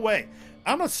headed your way.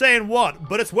 I'm not saying what,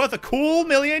 but it's worth a cool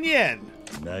million yen.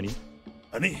 Nani?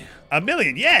 A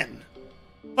million yen?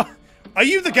 Are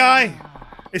you the guy?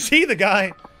 Is he the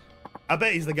guy? I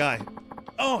bet he's the guy.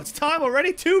 Oh, it's time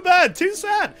already? Too bad, too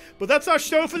sad. But that's our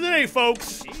show for today,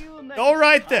 folks.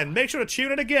 Alright then, make sure to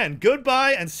tune in again.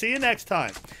 Goodbye, and see you next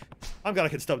time. I'm glad I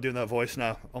can stop doing that voice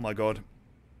now. Oh my god.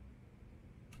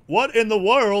 What in the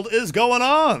world is going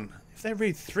on? If they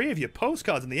read 3 of your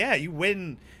postcards in the air, you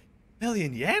win a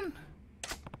million yen?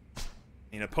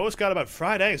 A postcard about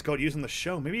fried eggs got used on the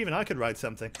show. Maybe even I could write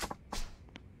something.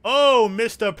 Oh,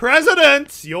 Mr.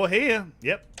 President! You're here.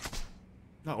 Yep.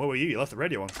 No, where were you? You left the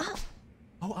radio on.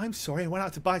 Oh, I'm sorry. I went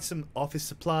out to buy some office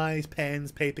supplies,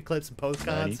 pens, paper clips, and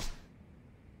postcards.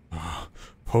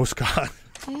 Postcard?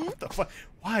 What the fuck?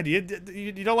 Why? Do you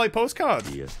don't like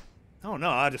postcards? Yeah. Oh, no.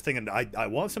 I'm just thinking I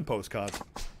want some postcards.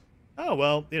 Oh,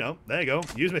 well, you know, there you go.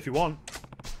 Use them if you want.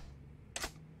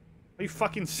 Are you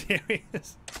fucking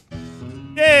serious?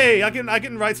 Yay! I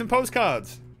can write some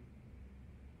postcards.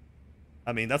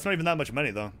 I mean, that's not even that much money,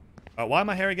 though. Why am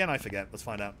I here again? I forget. Let's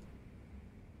find out.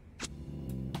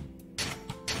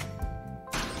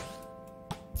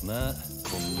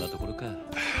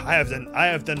 I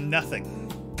have done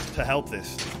nothing to help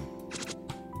this.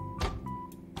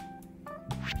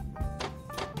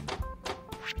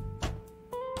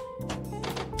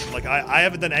 Like, I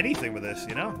haven't done anything with this,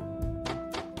 you know?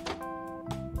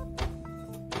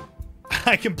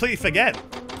 I completely forget.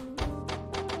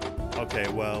 Okay,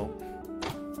 well.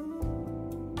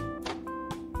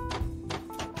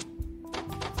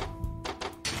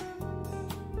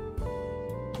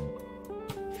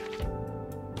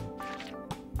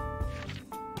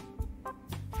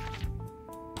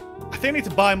 I think I need to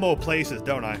buy more places,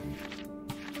 don't I?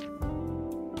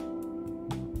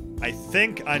 I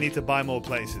think I need to buy more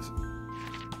places.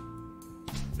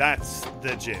 That's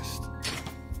the gist.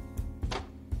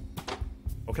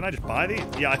 Or can I just buy these?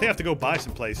 Yeah, I think I have to go buy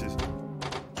some places.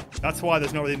 That's why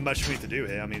there's not really much for me to do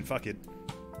here. I mean, fuck it.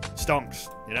 Stonks,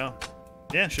 you know?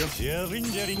 Yeah, sure.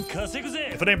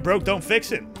 If it ain't broke, don't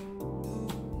fix it.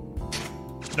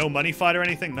 No money fight or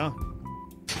anything? No.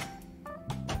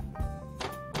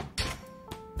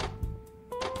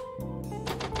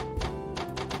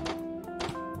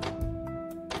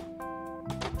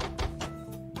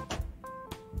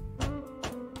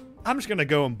 I'm just gonna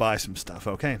go and buy some stuff,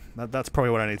 okay? That's probably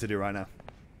what I need to do right now.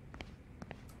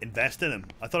 Invest in them.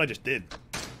 I thought I just did.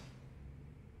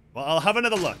 Well, I'll have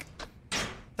another look.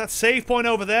 That save point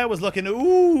over there was looking,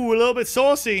 ooh, a little bit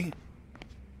saucy.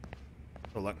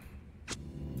 Oh, look.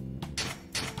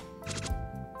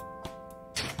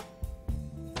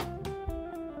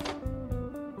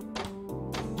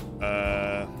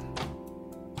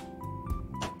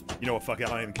 You know what, fuck it, I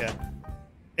don't even care.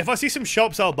 If I see some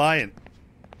shops, I'll buy it.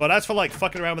 But as for, like,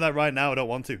 fucking around with that right now, I don't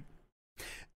want to.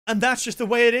 And that's just the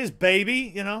way it is,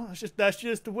 baby. You know, that's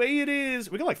just the way it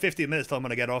is. We got, like, 15 minutes till I'm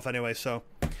gonna get off anyway, so...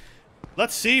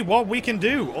 Let's see what we can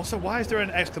do. Also, why is there an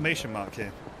exclamation mark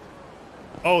here?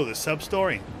 Oh, the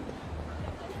sub-story.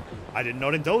 I did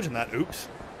not indulge in that. Oops.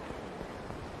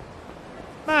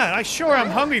 Man, I sure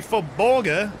am hungry for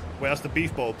burger. Wait, that's the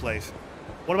beef bowl place.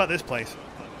 What about this place?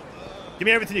 Give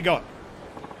me everything you got.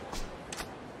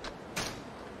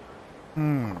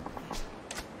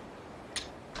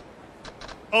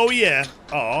 Oh, yeah.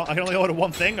 Oh, I can only order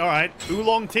one thing? Alright.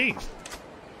 Oolong tea.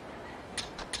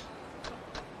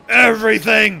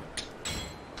 Everything!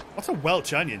 What's a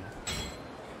Welch onion?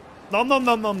 Nom nom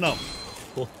nom nom nom.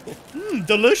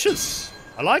 Delicious.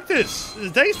 I like this. This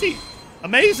is tasty.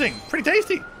 Amazing. Pretty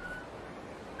tasty.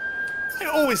 I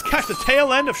always catch the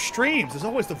tail end of streams. There's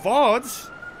always the VODs.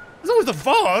 There's always the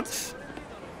VODs.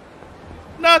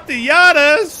 Not the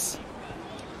Yadas.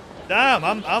 Damn,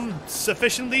 I'm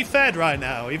sufficiently fed right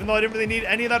now, even though I didn't really need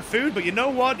any of that food, but you know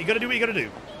what? You gotta do what you gotta do.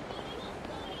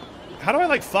 How do I,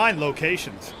 like, find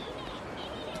locations?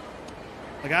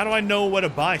 Like, how do I know where to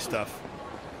buy stuff?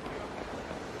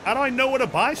 How do I know where to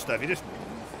buy stuff? You just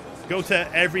go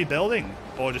to every building,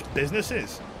 or just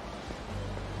businesses.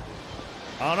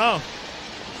 I don't know.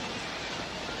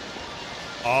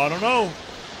 I don't know.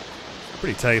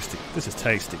 Pretty tasty. This is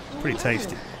tasty. Pretty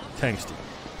tasty. Tasty.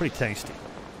 Pretty tasty.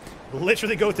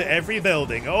 Literally go to every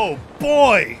building. Oh,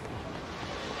 boy!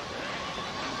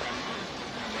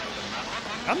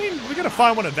 I mean, we're gonna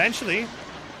find one eventually.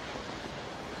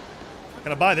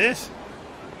 Can I buy this?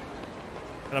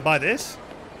 Can I buy this?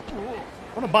 I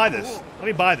want to buy this. Let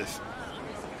me buy this.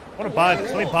 I want to buy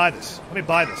this. Let me buy this. Let me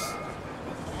buy this.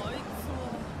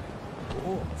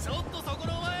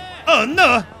 Oh,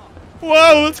 no!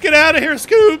 Whoa, let's get out of here,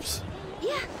 Scoops!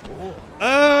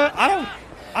 I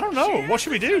don't know. What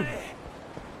should we do?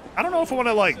 I don't know if I want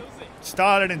to, like,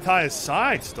 start an entire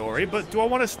side story, but do I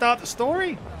want to start the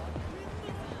story?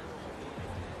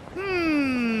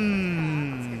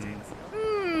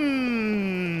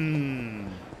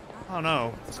 I don't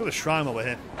know. Let's go to the shrine over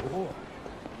here.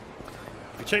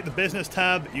 If you check the business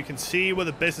tab, you can see where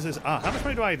the businesses are. How much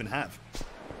money do I even have?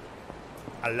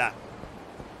 A lot.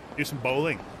 Do some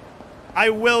bowling. I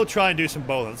will try and do some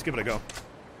bowling. Let's give it a go.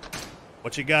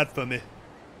 What you got for me?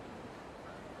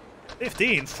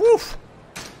 15. Whew.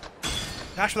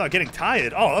 Dash without getting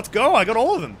tired. Oh, let's go. I got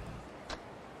all of them.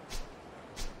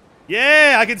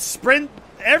 Yeah, I can sprint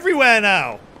everywhere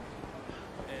now.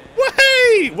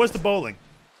 Whee! Where's the bowling?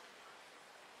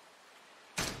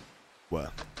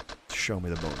 Well, show me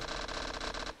the bowling.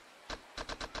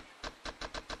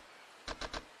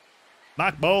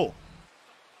 Mark bowl.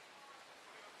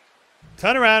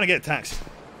 Turn around and get a taxi.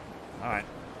 Alright.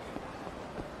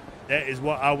 That is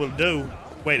what I will do.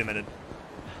 Wait a minute.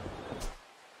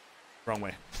 Wrong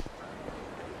way.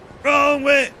 Wrong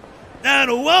way! Down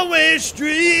a one-way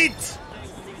street!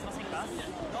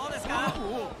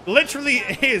 Literally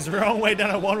is wrong way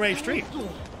down a one-way street.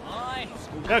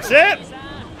 That's it!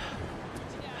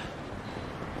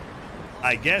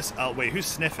 I guess I'll... Wait, who's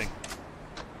sniffing?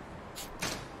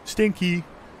 Stinky.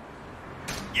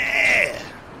 Yeah!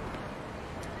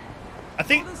 I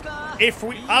think if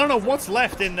we... I don't know what's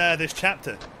left in this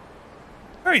chapter.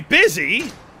 Very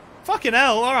busy? Fucking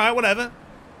hell, alright, whatever.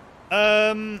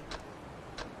 I'm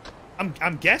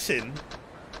guessing...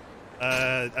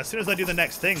 as soon as I do the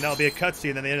next thing, that'll be a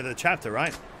cutscene and the end of the chapter,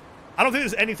 right? I don't think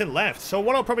there's anything left. So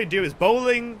what I'll probably do is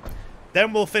bowling,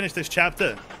 then we'll finish this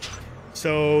chapter.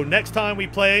 So next time we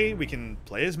play, we can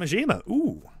play as Majima.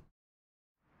 Ooh.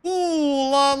 Ooh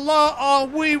la la, ah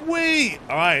wee wee.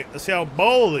 Alright, let's see how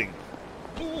bowling.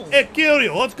 Hey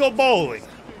Kiryu, let's go bowling.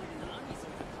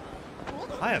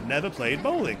 I have never played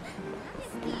bowling.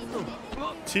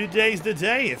 Today's the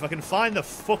day. If I can find the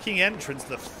fucking entrance to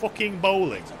the fucking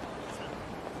bowling.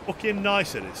 Fucking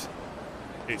nice it is.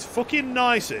 It's fucking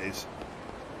nice it is.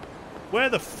 Where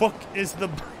the fuck is the...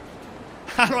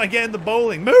 How do I get in the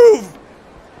bowling? Move!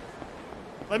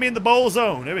 Let me in the bowl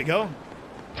zone. Here we go.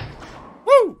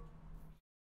 Woo!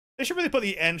 They should really put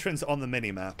the entrance on the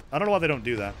mini-map. I don't know why they don't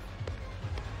do that.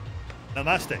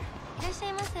 Namaste.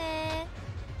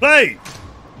 Play!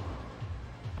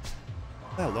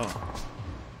 Hello.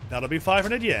 That'll be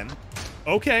 500 yen.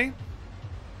 Okay.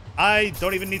 I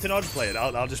don't even need to know how to play it.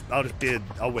 I'll just bid.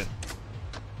 I'll win.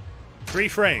 3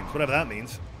 frames, whatever that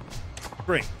means.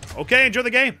 3. Okay, enjoy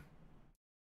the game.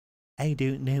 I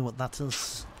don't know what that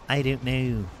is. I don't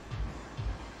know.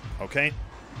 Okay.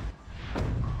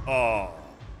 Oh.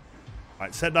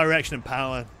 Alright, set direction and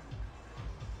power.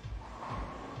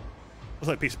 Looks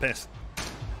like a piece of piss.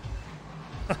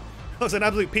 Looks like an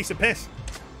absolute piece of piss.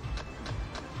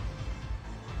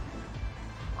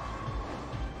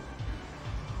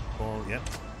 Oh, yep.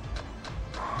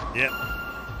 Yep.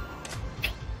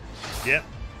 Yep.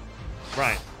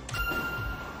 Right.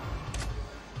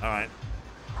 Alright.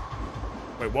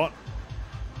 Wait, what?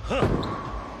 Huh.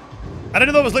 I didn't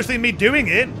know that was literally me doing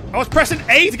it. I was pressing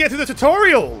A to get through the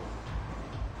tutorial.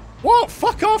 What?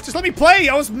 Fuck off. Just let me play.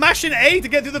 I was mashing A to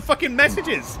get through the fucking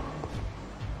messages.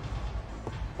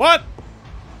 What?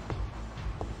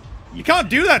 You can't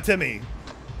do that to me.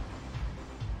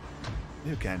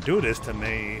 You can't do this to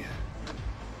me.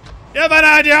 You have an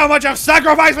idea how much I've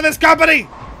sacrificed for this company?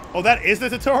 Oh, that is the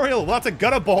tutorial? Well, that's a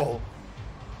gutter ball.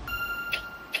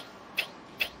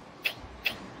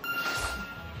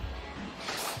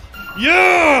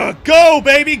 Yeah! Go,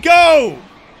 baby, go!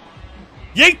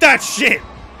 Yeet that shit!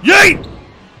 Yeet!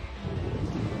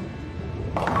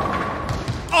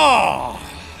 Oh,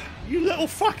 you little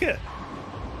fucker.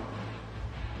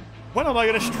 When am I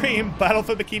going to stream Battle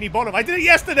for Bikini Bottom? I did it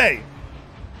yesterday!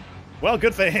 Well,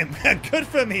 good for him. Good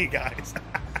for me, guys.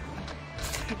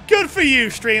 Good for you,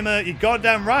 streamer. You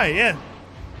goddamn right, yeah.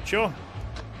 Sure.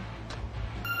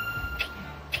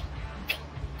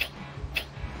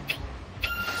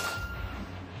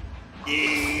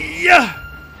 Yeah!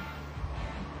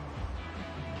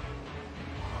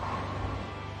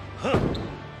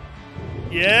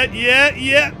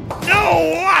 Yeah.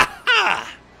 No!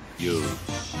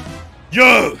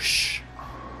 Yosh!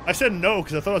 I said no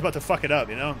because I thought I was about to fuck it up,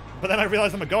 you know? But then I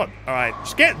realized I'm a god. Alright,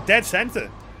 just get dead center.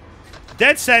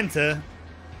 Dead center.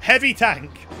 Heavy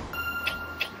tank.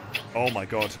 Oh my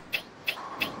god.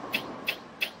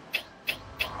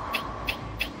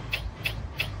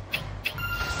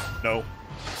 No.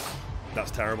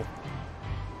 That's terrible.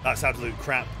 That's absolute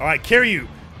crap. Alright, Kiryu.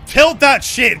 Tilt that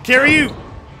shit, Kiryu!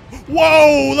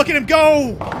 Whoa! Look at him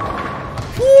go!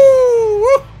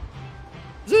 Woo!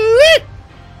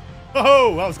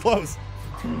 Oh, that was close.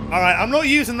 Alright, I'm not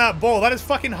using that ball. That is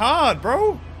fucking hard,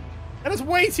 bro. That is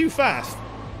way too fast.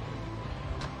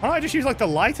 Why don't I just use, like, the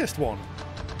lightest one?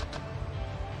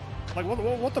 Like,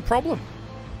 what the problem?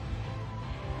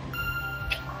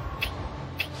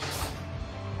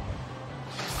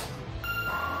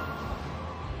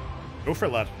 Go for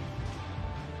it, lad.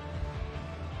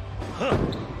 Huh.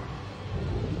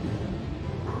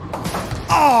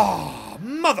 Oh,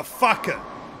 motherfucker!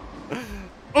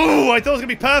 Oh, I thought it was gonna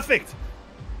be perfect.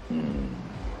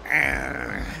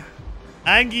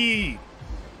 Angie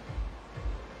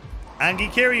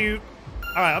Kiryu.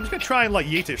 Alright, I'm just gonna try and like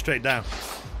yeet it straight down.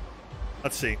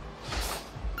 Let's see.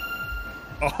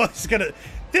 Oh, it's gonna.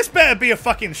 This better be a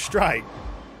fucking strike.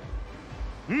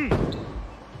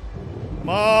 Come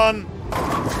on.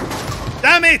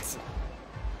 Damn it!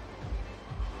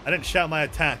 I didn't shout my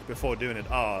attack before doing it.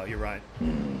 Oh, you're right.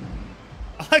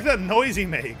 I like that noise he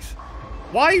makes.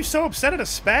 Why are you so upset at a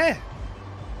spare?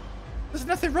 There's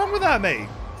nothing wrong with that, mate.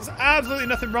 There's absolutely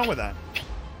nothing wrong with that.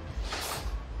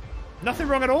 Nothing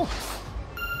wrong at all.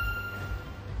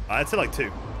 I'd say like 2.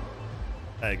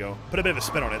 There you go. Put a bit of a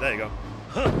spin on it. There you go.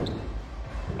 Huh.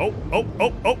 Oh.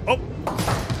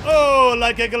 Oh,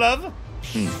 like a glove.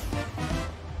 You'd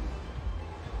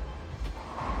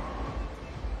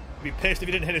be pissed if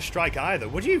you didn't hit a strike either,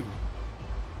 would you?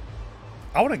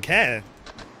 I wouldn't care.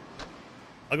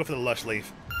 I'll go for the lush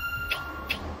leaf.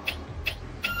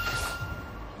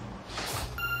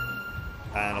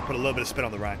 And I'll put a little bit of spin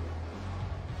on the right.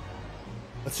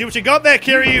 Let's see what you got there,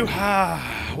 Kiryu.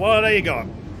 What do you got?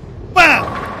 Bam!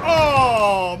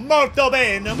 Oh, molto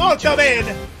bene,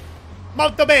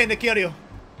 Kiryu.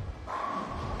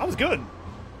 That was good.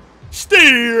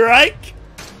 Strike!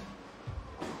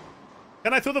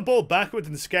 Can I throw the ball backwards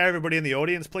and scare everybody in the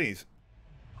audience, please?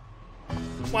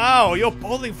 Wow, your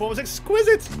bowling form is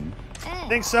exquisite. I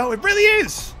think so. It really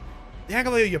is. The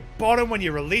angle of your bottom when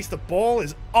you release the ball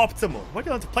is optimal. Why do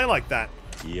you learn to play like that?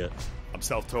 Yeah. I'm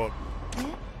self-taught.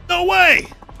 No way!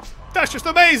 That's just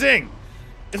amazing!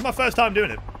 It's my first time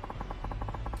doing it.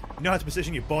 You know how to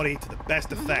position your body to the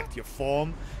best effect. Your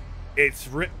form. It's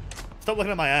Stop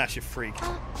looking at my ass, you freak.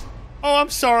 Oh, I'm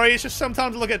sorry. It's just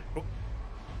sometimes I look at...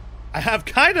 I have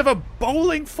kind of a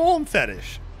bowling form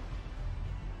fetish.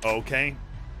 Okay.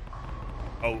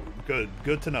 Oh, good.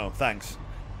 Good to know. Thanks.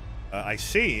 I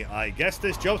see. I guess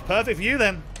this job's perfect for you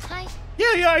then. Hi.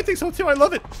 Yeah, I think so too. I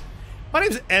love it. My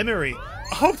name's Emery.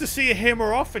 I hope to see you here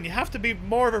more often. You have to be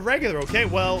more of a regular, okay?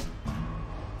 Well,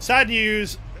 sad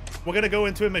news. We're going to go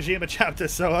into a Majima chapter,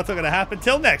 so that's not going to happen.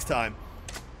 Till next time.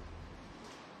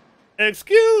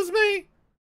 Excuse me?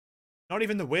 Not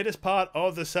even the weirdest part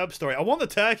of the sub-story. I want the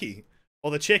turkey.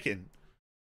 Or the chicken.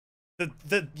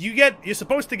 You're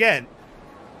supposed to get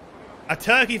a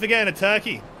turkey for getting a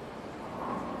turkey.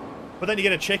 But then you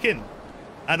get a chicken.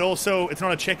 And also, it's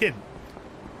not a chicken.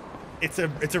 It's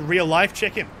a real life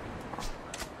chicken.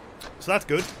 So that's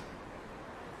good.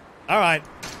 Alright.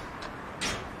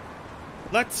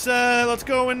 Let's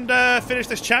go and finish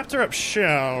this chapter up,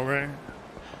 shall we?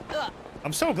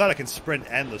 I'm so glad I can sprint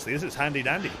endlessly. This is handy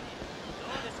dandy.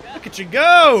 Look at you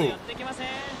go!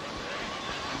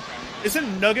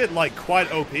 Isn't Nugget like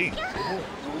quite OP?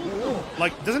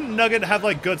 Like, doesn't Nugget have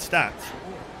like good stats?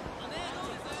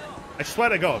 I swear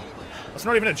to God. That's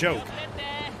not even a joke.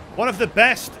 One of the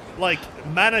best, like,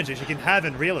 managers you can have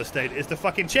in real estate is the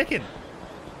fucking chicken.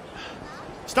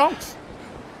 Stonks.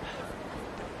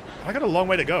 I got a long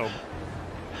way to go.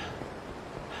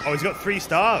 Oh, he's got 3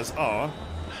 stars. Oh.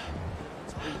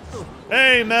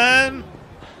 Hey, man.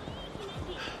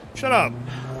 Shut up.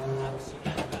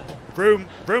 Broom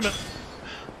it.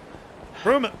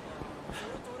 Broom it.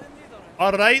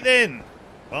 Alright then.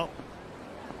 Well.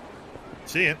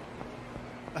 See it.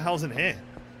 What the hell's in here?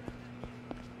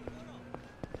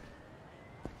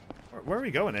 Where are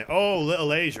we going here? Oh,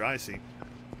 Little Asia, I see.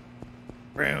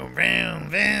 Vroom, vroom,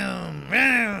 vroom,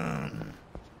 vroom.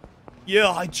 Yeah,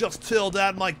 I just tilled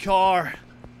out my car.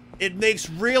 It makes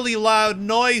really loud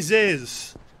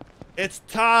noises. It's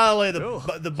Tyler,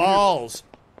 the balls.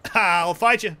 I'll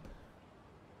fight you.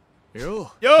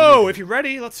 Yo, if you're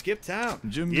ready, let's skip town.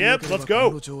 Yep, let's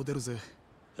go.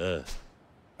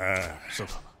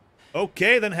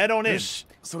 Okay, then head on in.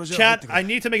 Chat, I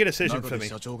need to make a decision for me.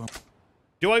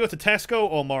 Do I go to Tesco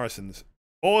or Morrison's?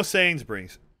 Or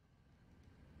Sainsbury's?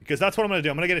 Because that's what I'm going to do.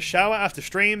 I'm going to get a shower after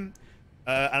stream,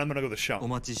 and I'm going to go to the shop.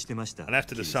 And I have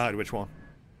to decide which one.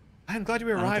 I'm glad you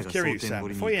arrived, Kiryu-san.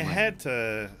 Before you head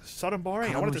to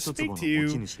Sodenbori, I wanted to speak to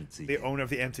you, the owner of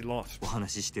the empty lot.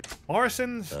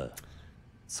 Morrison's?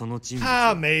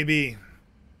 Maybe.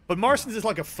 But Morrison's is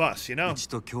like a fuss, you know? I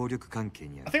think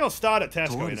I'll start at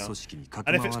Tesco, you know?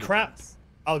 And if it's crap,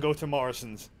 I'll go to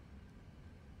Morrison's.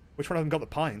 Which one of them got the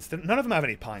pints? None of them have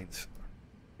any pints.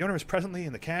 The owner is presently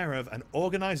in the care of an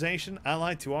organization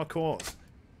allied to our cause.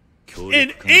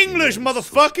 In English,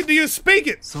 motherfucker, do you speak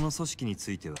it? Give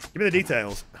me the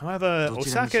details. However,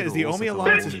 Osaka is the Omi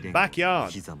Alliance's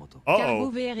backyard.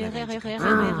 Uh-oh.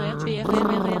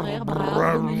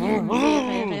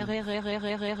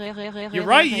 You're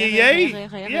right, yay?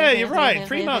 Yeah, you're right.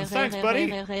 3 months, thanks, buddy.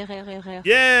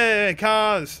 Yeah,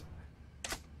 cars.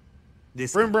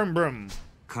 Brum, brum, brum.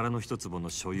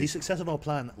 The success of our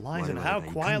plan lies in how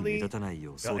quietly we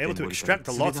are able to extract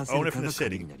the lot's owner from the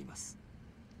city.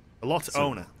 The lot's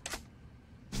owner.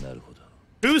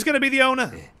 Who's going to be the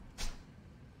owner?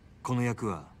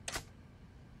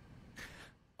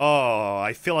 Oh,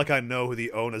 I feel like I know who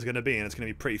the owner's going to be, and it's going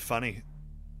to be pretty funny.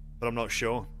 But I'm not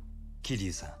sure.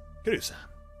 Kiryu-san.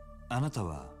 Now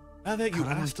that you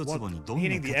asked what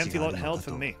meaning the empty lot held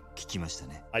for me.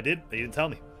 I did, but you didn't tell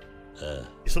me. You're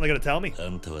suddenly going to tell me?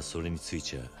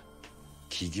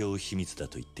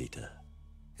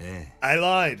 I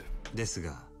lied.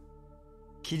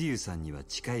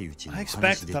 I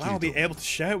expect that I will be able to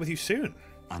share it with you soon.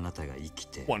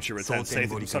 Once you return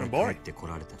safely from Sodenbori.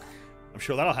 I'm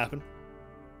sure that'll happen.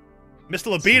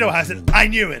 Mr. Libido has it. I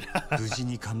knew it.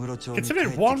 Consider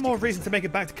it one more reason to make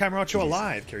it back to Kamurocho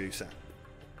alive, Kiryu-san.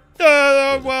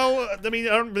 Well, I mean,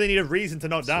 I don't really need a reason to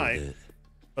not die.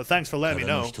 But thanks for letting me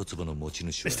know.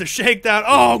 Mr. Shakedown.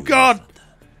 Oh, God.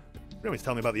 You always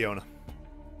tell me about the owner.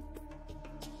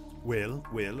 Will.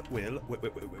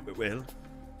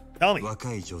 Tell me.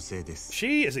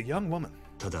 She is a young woman.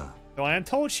 Though I am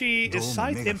told she is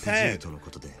sight impaired.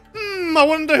 I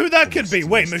wonder who that could be.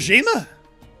 Wait, Majima?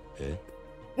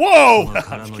 Whoa!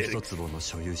 I'm just kidding.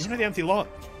 You know the empty lot.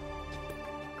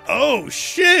 Oh,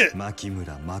 shit!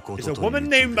 It's a woman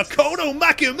named Makoto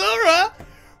Makimura?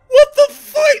 What the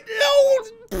fuck?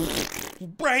 No!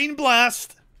 Brain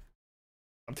blast.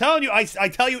 I'm telling you, I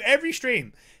tell you every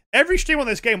stream. Every stream on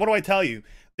this game, what do I tell you?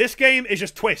 This game is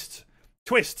just twists.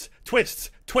 Twists,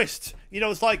 twists, twists. You know,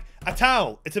 it's like a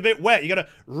towel. It's a bit wet. You gotta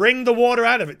wring the water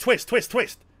out of it. Twist, twist,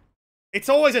 twist. It's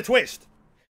always a twist.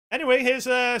 Anyway, here's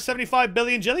 75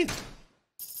 billion jillion.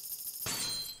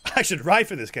 I should write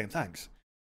for this game, thanks.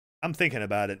 I'm thinking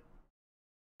about it.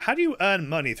 How do you earn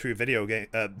money through video game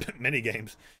mini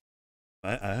games?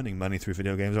 I'm earning money through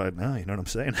video games right now, you know what I'm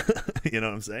saying? You know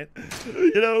what I'm saying?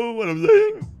 You know what I'm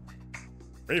saying?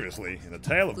 Previously, in the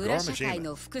tale of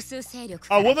Gormashima,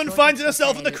 a woman finds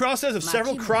herself in the crosshairs of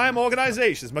several crime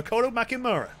organizations. Makoto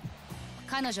Makimura.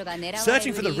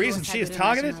 Searching for the reason she is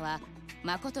targeted,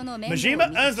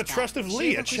 Majima earns the trust of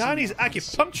Lee, a Chinese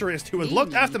acupuncturist who has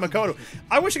looked after Makoto.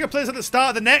 I wish I could play this at the start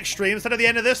of the next stream instead of the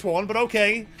end of this one, but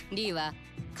okay.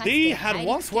 Lee had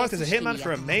once worked as a hitman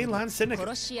for a mainland syndicate.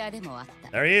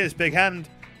 There he is, big hand.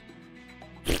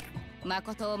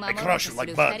 I crush him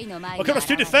like bud. Makoto's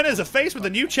two defenders are faced with a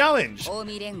new challenge.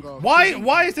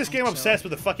 Why is this game obsessed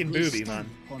with a fucking boobie, man?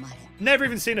 Never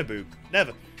even seen a boob.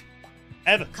 Never.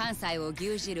 Ever.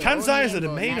 Kansai is the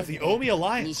domain of the Omi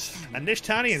Alliance, and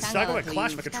Nishtani and Sagawa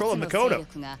clash for control of Makoto.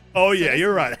 Oh yeah,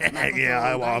 you're right.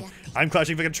 Yeah, I'm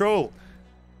clashing for control.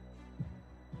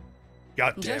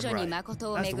 Goddamn right.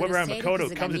 As the web around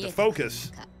Makoto comes into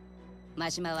focus,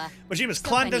 Majima's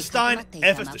clandestine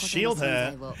efforts to shield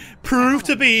her prove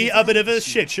to be a bit of a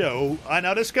shit show. I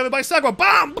now discovered by Sagawa.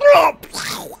 Bam!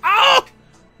 Oh!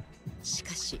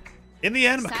 In the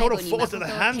end, Makoto falls to the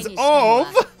hands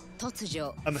of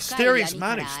a mysterious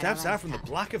man who steps out from the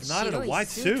black of night in a white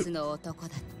suit.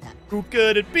 Who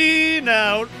could it be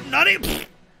now? Nani!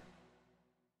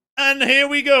 And here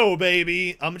we go,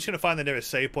 baby. I'm just gonna find the nearest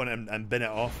save point and bin it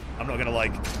off. I'm not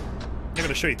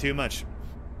gonna show you too much.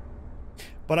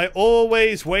 But I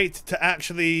always wait to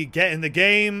actually get in the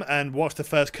game and watch the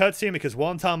first cutscene, because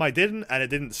one time I didn't, and it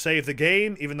didn't save the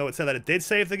game, even though it said that it did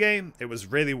save the game. It was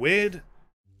really weird.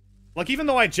 Like, even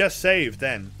though I just saved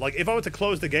then, like, if I were to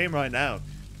close the game right now,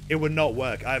 it would not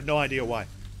work. I have no idea why.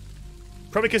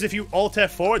 Probably because if you Alt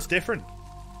F4, it's different.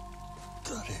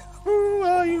 Who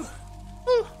are you?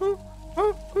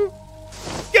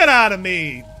 out of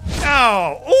me!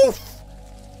 Ow! Oof!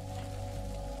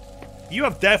 You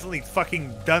have definitely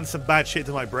fucking done some bad shit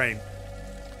to my brain.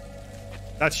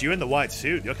 That's you in the white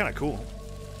suit. You're kind of cool.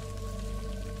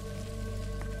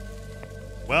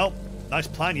 Well, nice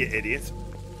plan, you idiot.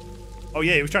 Oh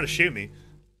yeah, he was trying to shoot me.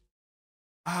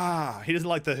 Ah, he doesn't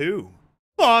like the Who.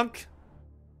 Bonk!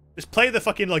 Just play the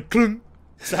fucking, like, clunk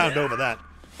sound over that.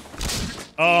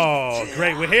 Oh,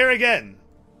 great. We're here again.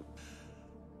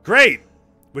 Great.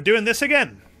 We're doing this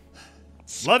again.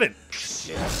 Love it.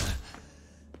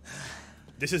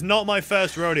 This is not my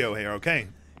first rodeo here, okay?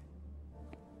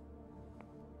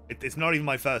 It's not even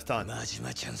my first time.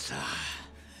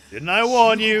 Didn't I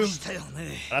warn you?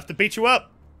 I'll have to beat you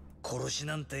up.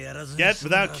 Get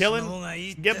without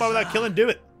killing. Get by without killing, do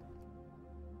it.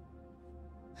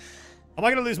 Am I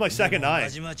going to lose my second eye?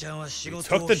 You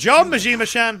took the job,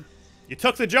 Majima-chan. You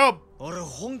took the job. I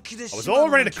was all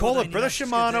ready to call up Brother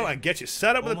Shimano and get you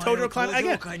set up with the Tojo clan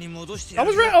again. I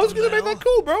was ready. I was going to make that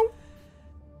cool, bro.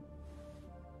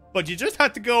 But you just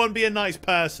had to go and be a nice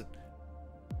person.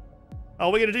 Oh,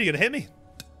 what are you going to do? You going to hit me?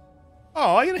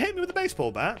 Oh, are you going to hit me with a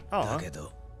baseball bat? Oh,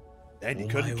 then you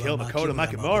couldn't kill Makoto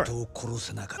Makimura.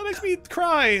 That makes me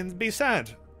cry and be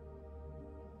sad.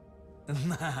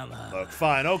 Look,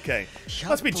 fine, okay.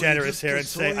 Let's be generous here and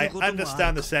say I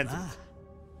understand the sentiment.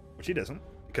 Which he doesn't,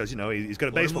 because, you know, he's got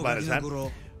a baseball bat in his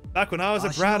hand. Back when I was a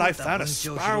brat, I found a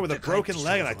sparrow with a broken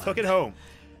leg and I took it home.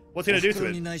 What's he gonna do to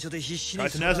it?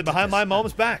 Tried to nurse it behind my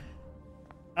mom's back.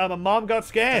 My mom got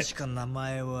scared.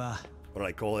 What do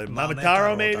I call it?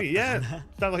 Mamataro, maybe? Yeah,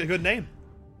 sounds like a good name.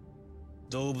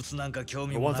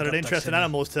 I once had an interest in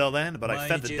animals till then, but I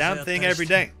fed the damn thing every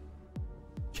day.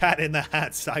 Cat in the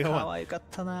Hat,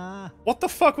 Saigo. What the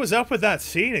fuck was up with that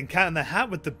scene in Cat in the Hat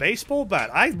with the baseball bat?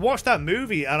 I watched that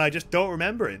movie and I just don't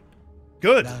remember it.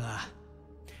 Good.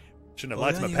 Shouldn't have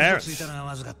lied to my parents.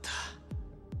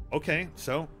 Okay,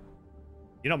 so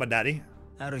you're not my daddy.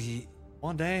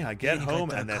 One day I get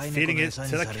home and they're feeding it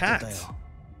to the cat.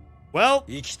 Well,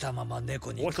 what's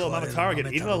little Mamataro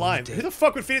get eaten alive? Who the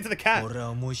fuck would feed it to the cat?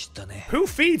 Who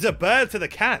feeds a bird to the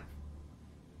cat?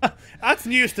 That's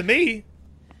news to me.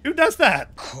 Who does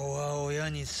that?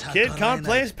 Kid can't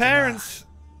play his parents.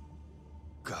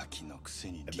 I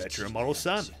bet you're a model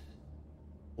son.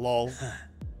 Lol.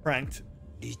 Pranked.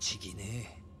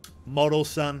 Model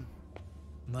son.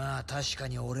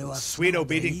 Sweet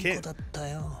obedient kid.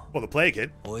 Well, the play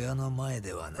kid. Where are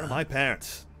my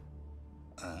parents?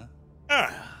 Oh,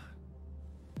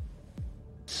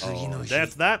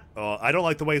 that's that? Oh, I don't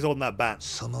like the way he's holding that bat.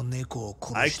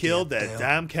 I killed that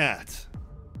damn cat.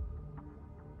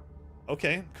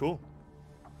 Okay, cool.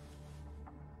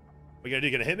 What you gonna do?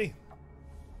 You gonna hit me?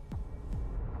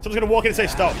 Someone's gonna walk in and say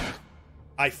stop.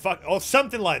 Or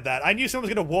something like that. I knew someone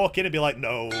was gonna walk in and be like,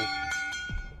 no.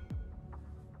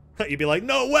 You'd be like,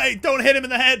 no way, don't hit him in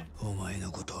the head.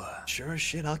 Sure as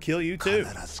shit, I'll kill you too.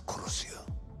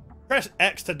 Press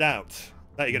X to doubt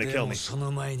that you're gonna kill me.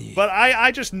 But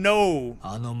I just know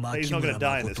that he's not gonna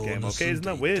die in this game, okay? Isn't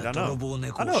that weird? I know.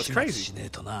 I know, it's crazy.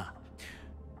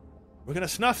 We're gonna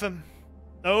snuff him.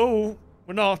 No,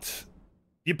 we're not.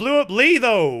 You blew up Lee,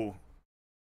 though.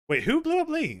 Wait, who blew up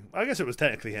Lee? I guess it was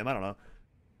technically him. I don't know.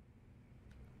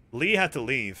 Lee had to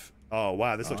leave. Oh,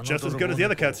 wow. This looks just as good as the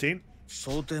other cutscene.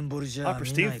 Our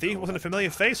pristine thief wasn't a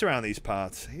familiar face around these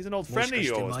parts. He's an old friend of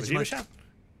yours, Majima-chan.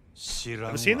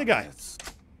 Never seen the guy.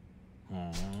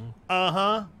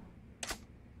 Uh-huh.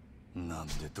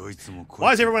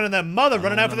 Why is everyone and their mother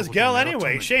running after this girl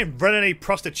anyway? She ain't running a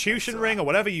prostitution ring or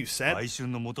whatever you said.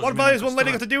 What value has one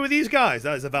lady got to do with these guys?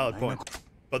 That is a valid point.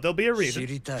 But there'll be a reason.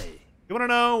 You wanna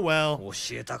know? Well,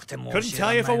 couldn't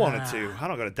tell you if I wanted to. I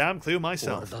don't got a damn clue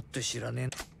myself.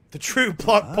 The true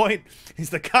plot point is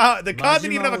the car. The car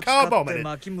didn't even have a car bomb in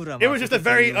it. It was just a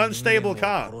very unstable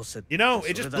car. You know,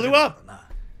 it just blew up.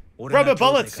 Rubber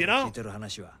bullets, you know?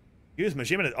 Use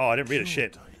Majima. Oh, I didn't read a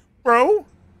shit. Bro?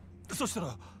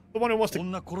 The one who wants to... The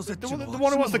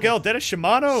one who wants the girl dead is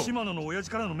Shimano.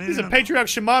 These are Patriarch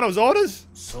Shimano's orders?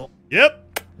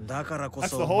 Yep.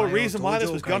 That's the whole reason why this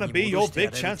was gonna be your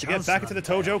big chance to get back into the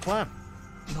Tojo clan.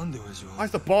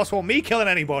 Why's the boss want me killing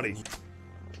anybody?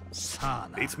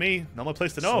 Beats me. Not my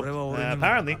place to know.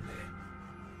 Apparently.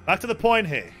 Back to the point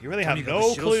here. You really have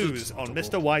no clues on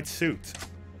Mr. White's suit.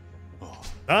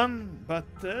 Done, but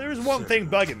there's one thing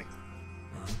bugging me.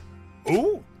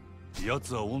 Ooh. He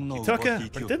took her,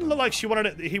 but it didn't look like he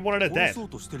wanted her dead.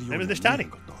 His name is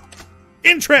Nishtani.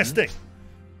 Interesting!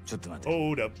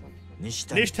 Hold up.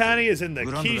 Nishtani is in the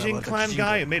Kijin clan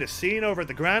guy who made a scene over at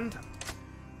the Grand?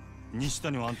 He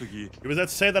was there to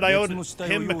say that I owed him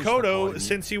Makoto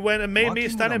since he went and made me a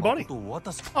stand-in body.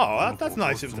 Oh, that's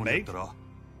nice of him to make.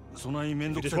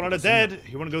 If he just wanted her dead,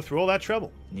 he wouldn't go through all that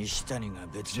trouble.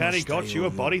 Nishitani got you a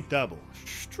body double.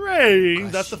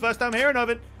 Strange, that's the first time hearing of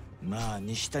it. At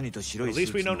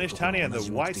least we know Nishitani and the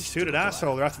white-suited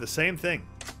asshole are after the same thing.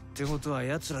 Decent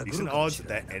odds that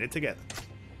they're in it together.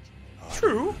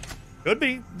 True. Could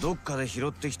be. I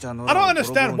don't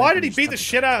understand. Why did he beat the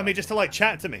shit out of me just to, like,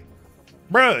 chat to me?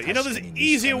 Bro, you know there's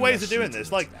easier ways of doing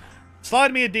this. Like,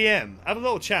 slide me a DM. Have a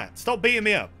little chat. Stop beating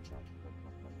me up.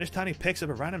 Nishitani picks up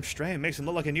a random stray and makes him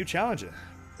look like a new challenger.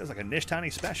 Feels like a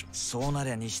Nishitani special.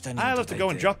 I love to go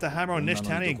and drop the hammer on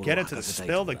Nishitani and get into the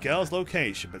spill the girl's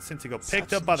location, but since he got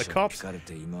picked up by the cops,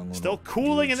 still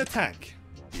cooling in the tank.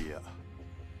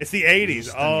 It's the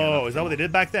 80s. Oh, is that what they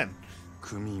did back then?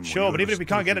 Sure, but even if we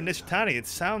can't get a Nishitani, it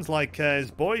sounds like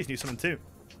his boys knew something too.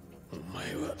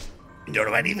 You don't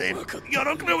know anything. You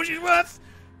don't know what she's worth.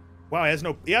 Wow,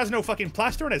 he has no fucking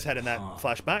plaster on his head in that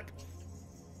flashback.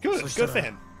 Good for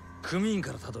him.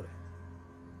 The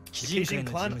Kishin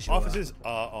clan offices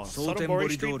are on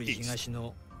Sotomori Street East.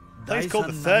 Place called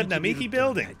the 3rd Namiki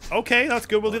Building. Okay, that's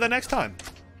good. We'll do that next time.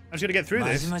 I'm just gonna get through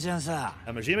this.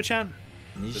 Majima-chan,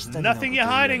 there's nothing you're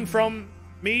hiding from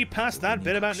me past that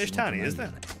bit about Nishitani, is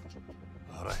there?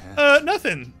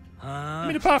 Nothing. I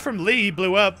mean, apart from Lee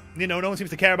blew up, you know, no one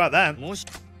seems to care about that.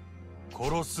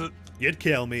 You'd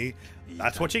kill me.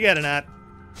 That's what you're getting at.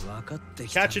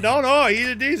 Catch it on? Oh,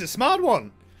 he's a smart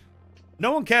one.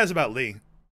 No one cares about Lee.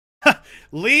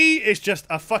 Lee is just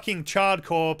a fucking charred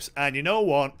corpse, and you know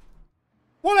what?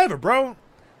 Whatever, bro.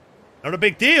 Not a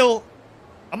big deal.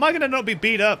 Am I gonna not be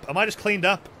beat up? Am I just cleaned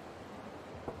up?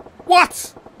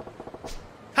 What?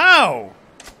 How?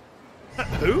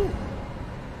 Who?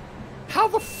 How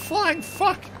the flying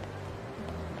fuck?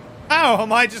 How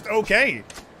am I just okay?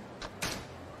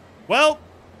 Well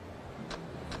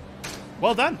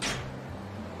done.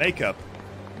 Makeup.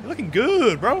 You're looking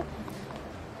good, bro.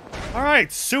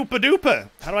 Alright, super duper.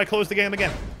 How do I close the game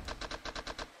again?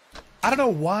 I don't know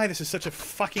why this is such a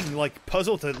fucking, like,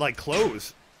 puzzle to, like,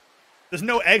 close. There's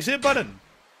no exit button.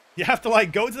 You have to,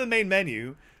 like, go to the main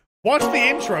menu, watch the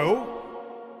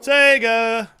intro,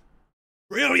 Sega.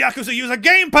 Real Yakuza use a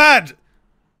gamepad!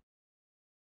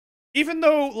 Even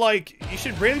though, like, you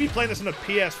should really be playing this on a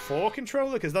PS4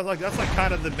 controller, because that's like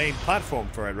kind of the main platform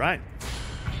for it, right?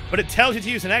 But it tells you to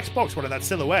use an Xbox one in that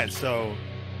silhouette, so...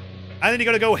 And then you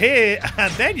gotta go here,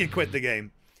 and then you quit the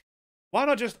game. Why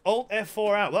not just Alt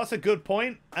F4 out? Well, that's a good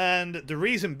point, and the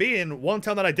reason being, one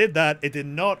time that I did that, it did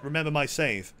not remember my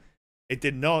save. It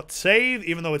did not save,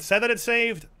 even though it said that it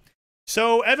saved.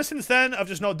 So, ever since then, I've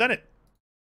just not done it.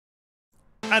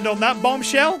 And on that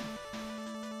bombshell,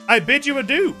 I bid you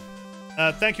adieu.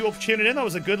 Thank you all for tuning in. That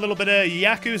was a good little bit of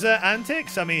Yakuza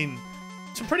antics. I mean,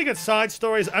 some pretty good side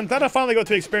stories. I'm glad I finally got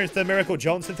to experience the Miracle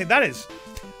Johnson thing.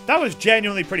 That was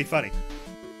genuinely pretty funny.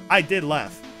 I did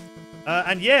laugh.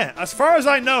 And yeah, as far as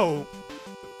I know,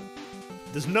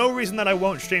 there's no reason that I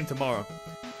won't stream tomorrow.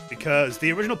 Because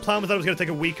the original plan was that I was going to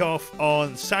take a week off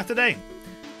on Saturday.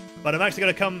 But I'm actually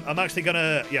going to come. I'm actually going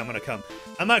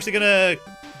to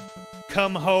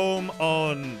come home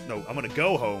on... No, I'm going to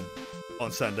go home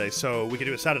on Sunday, so we can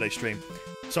do a Saturday stream.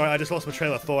 Sorry, I just lost my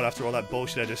trail of thought after all that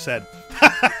bullshit I just said.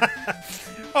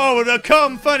 Oh,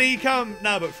 come, funny, come.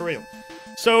 Nah, but for real.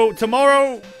 So,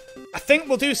 tomorrow, I think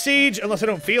we'll do Siege, unless I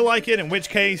don't feel like it, in which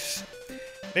case,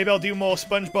 maybe I'll do more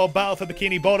SpongeBob Battle for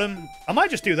Bikini Bottom. I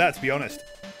might just do that, to be honest.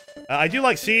 I do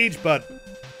like Siege, but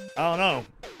I don't know.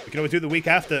 We can always do it the week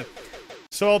after.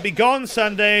 So I'll be gone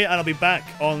Sunday, and I'll be back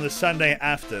on the Sunday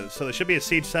after. So there should be a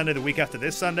Siege Sunday the week after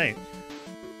this Sunday.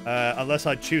 Unless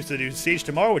I choose to do Siege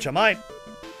tomorrow, which I might.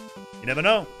 You never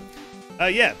know.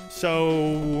 Yeah,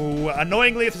 so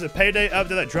annoyingly, if there's a payday update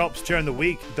that drops during the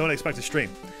week, don't expect a stream.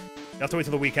 You have to wait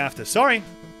till the week after. Sorry,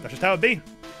 that's just how it be.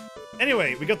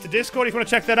 Anyway, we got the Discord if you want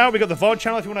to check that out. We got the VOD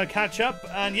channel if you want to catch up.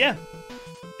 And yeah,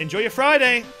 enjoy your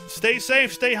Friday. Stay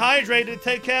safe, stay hydrated,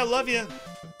 take care, love you.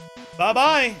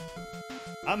 Bye-bye.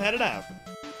 I'm headed out.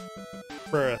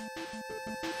 Bruh.